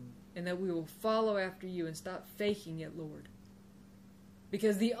 Lord. And that we will follow after you and stop faking it, Lord.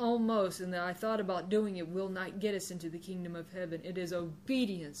 Because the almost, and that I thought about doing it, will not get us into the kingdom of heaven. It is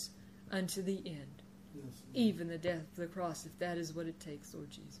obedience unto the end. Yes, Lord. Even the death of the cross, if that is what it takes, Lord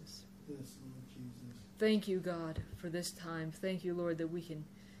Jesus. Yes, Lord Jesus. Thank you, God, for this time. Thank you, Lord, that we can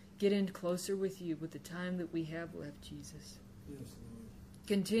get in closer with you with the time that we have left, Jesus. Yes, Lord.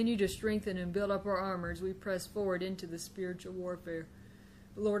 Continue to strengthen and build up our armor as we press forward into the spiritual warfare.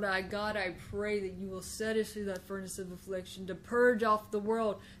 Lord, God, I pray that you will set us through that furnace of affliction to purge off the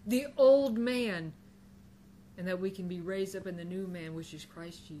world, the old man, and that we can be raised up in the new man, which is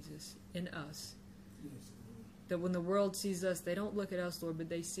Christ Jesus, in us. Yes, Lord. That when the world sees us, they don't look at us, Lord, but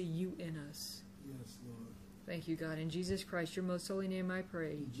they see you in us. Yes, Lord. Thank you, God. In Jesus Christ, your most holy name, I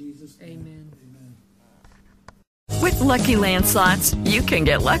pray. In Jesus' name. Amen. Amen. With Lucky Land Slots, you can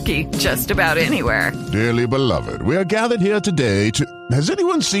get lucky just about anywhere. Dearly beloved, we are gathered here today to... Has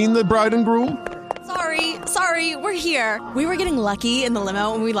anyone seen the bride and groom? Sorry, we're here. We were getting lucky in the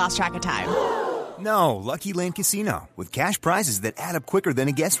limo and we lost track of time. No, Lucky Land Casino, with cash prizes that add up quicker than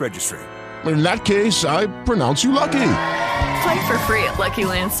a guest registry. In that case, I pronounce you lucky. Play for free at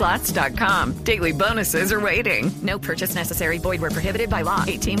LuckyLandSlots.com. Daily bonuses are waiting. No purchase necessary. Void where prohibited by law.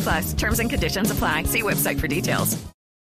 18+. Terms and conditions apply. See website for details.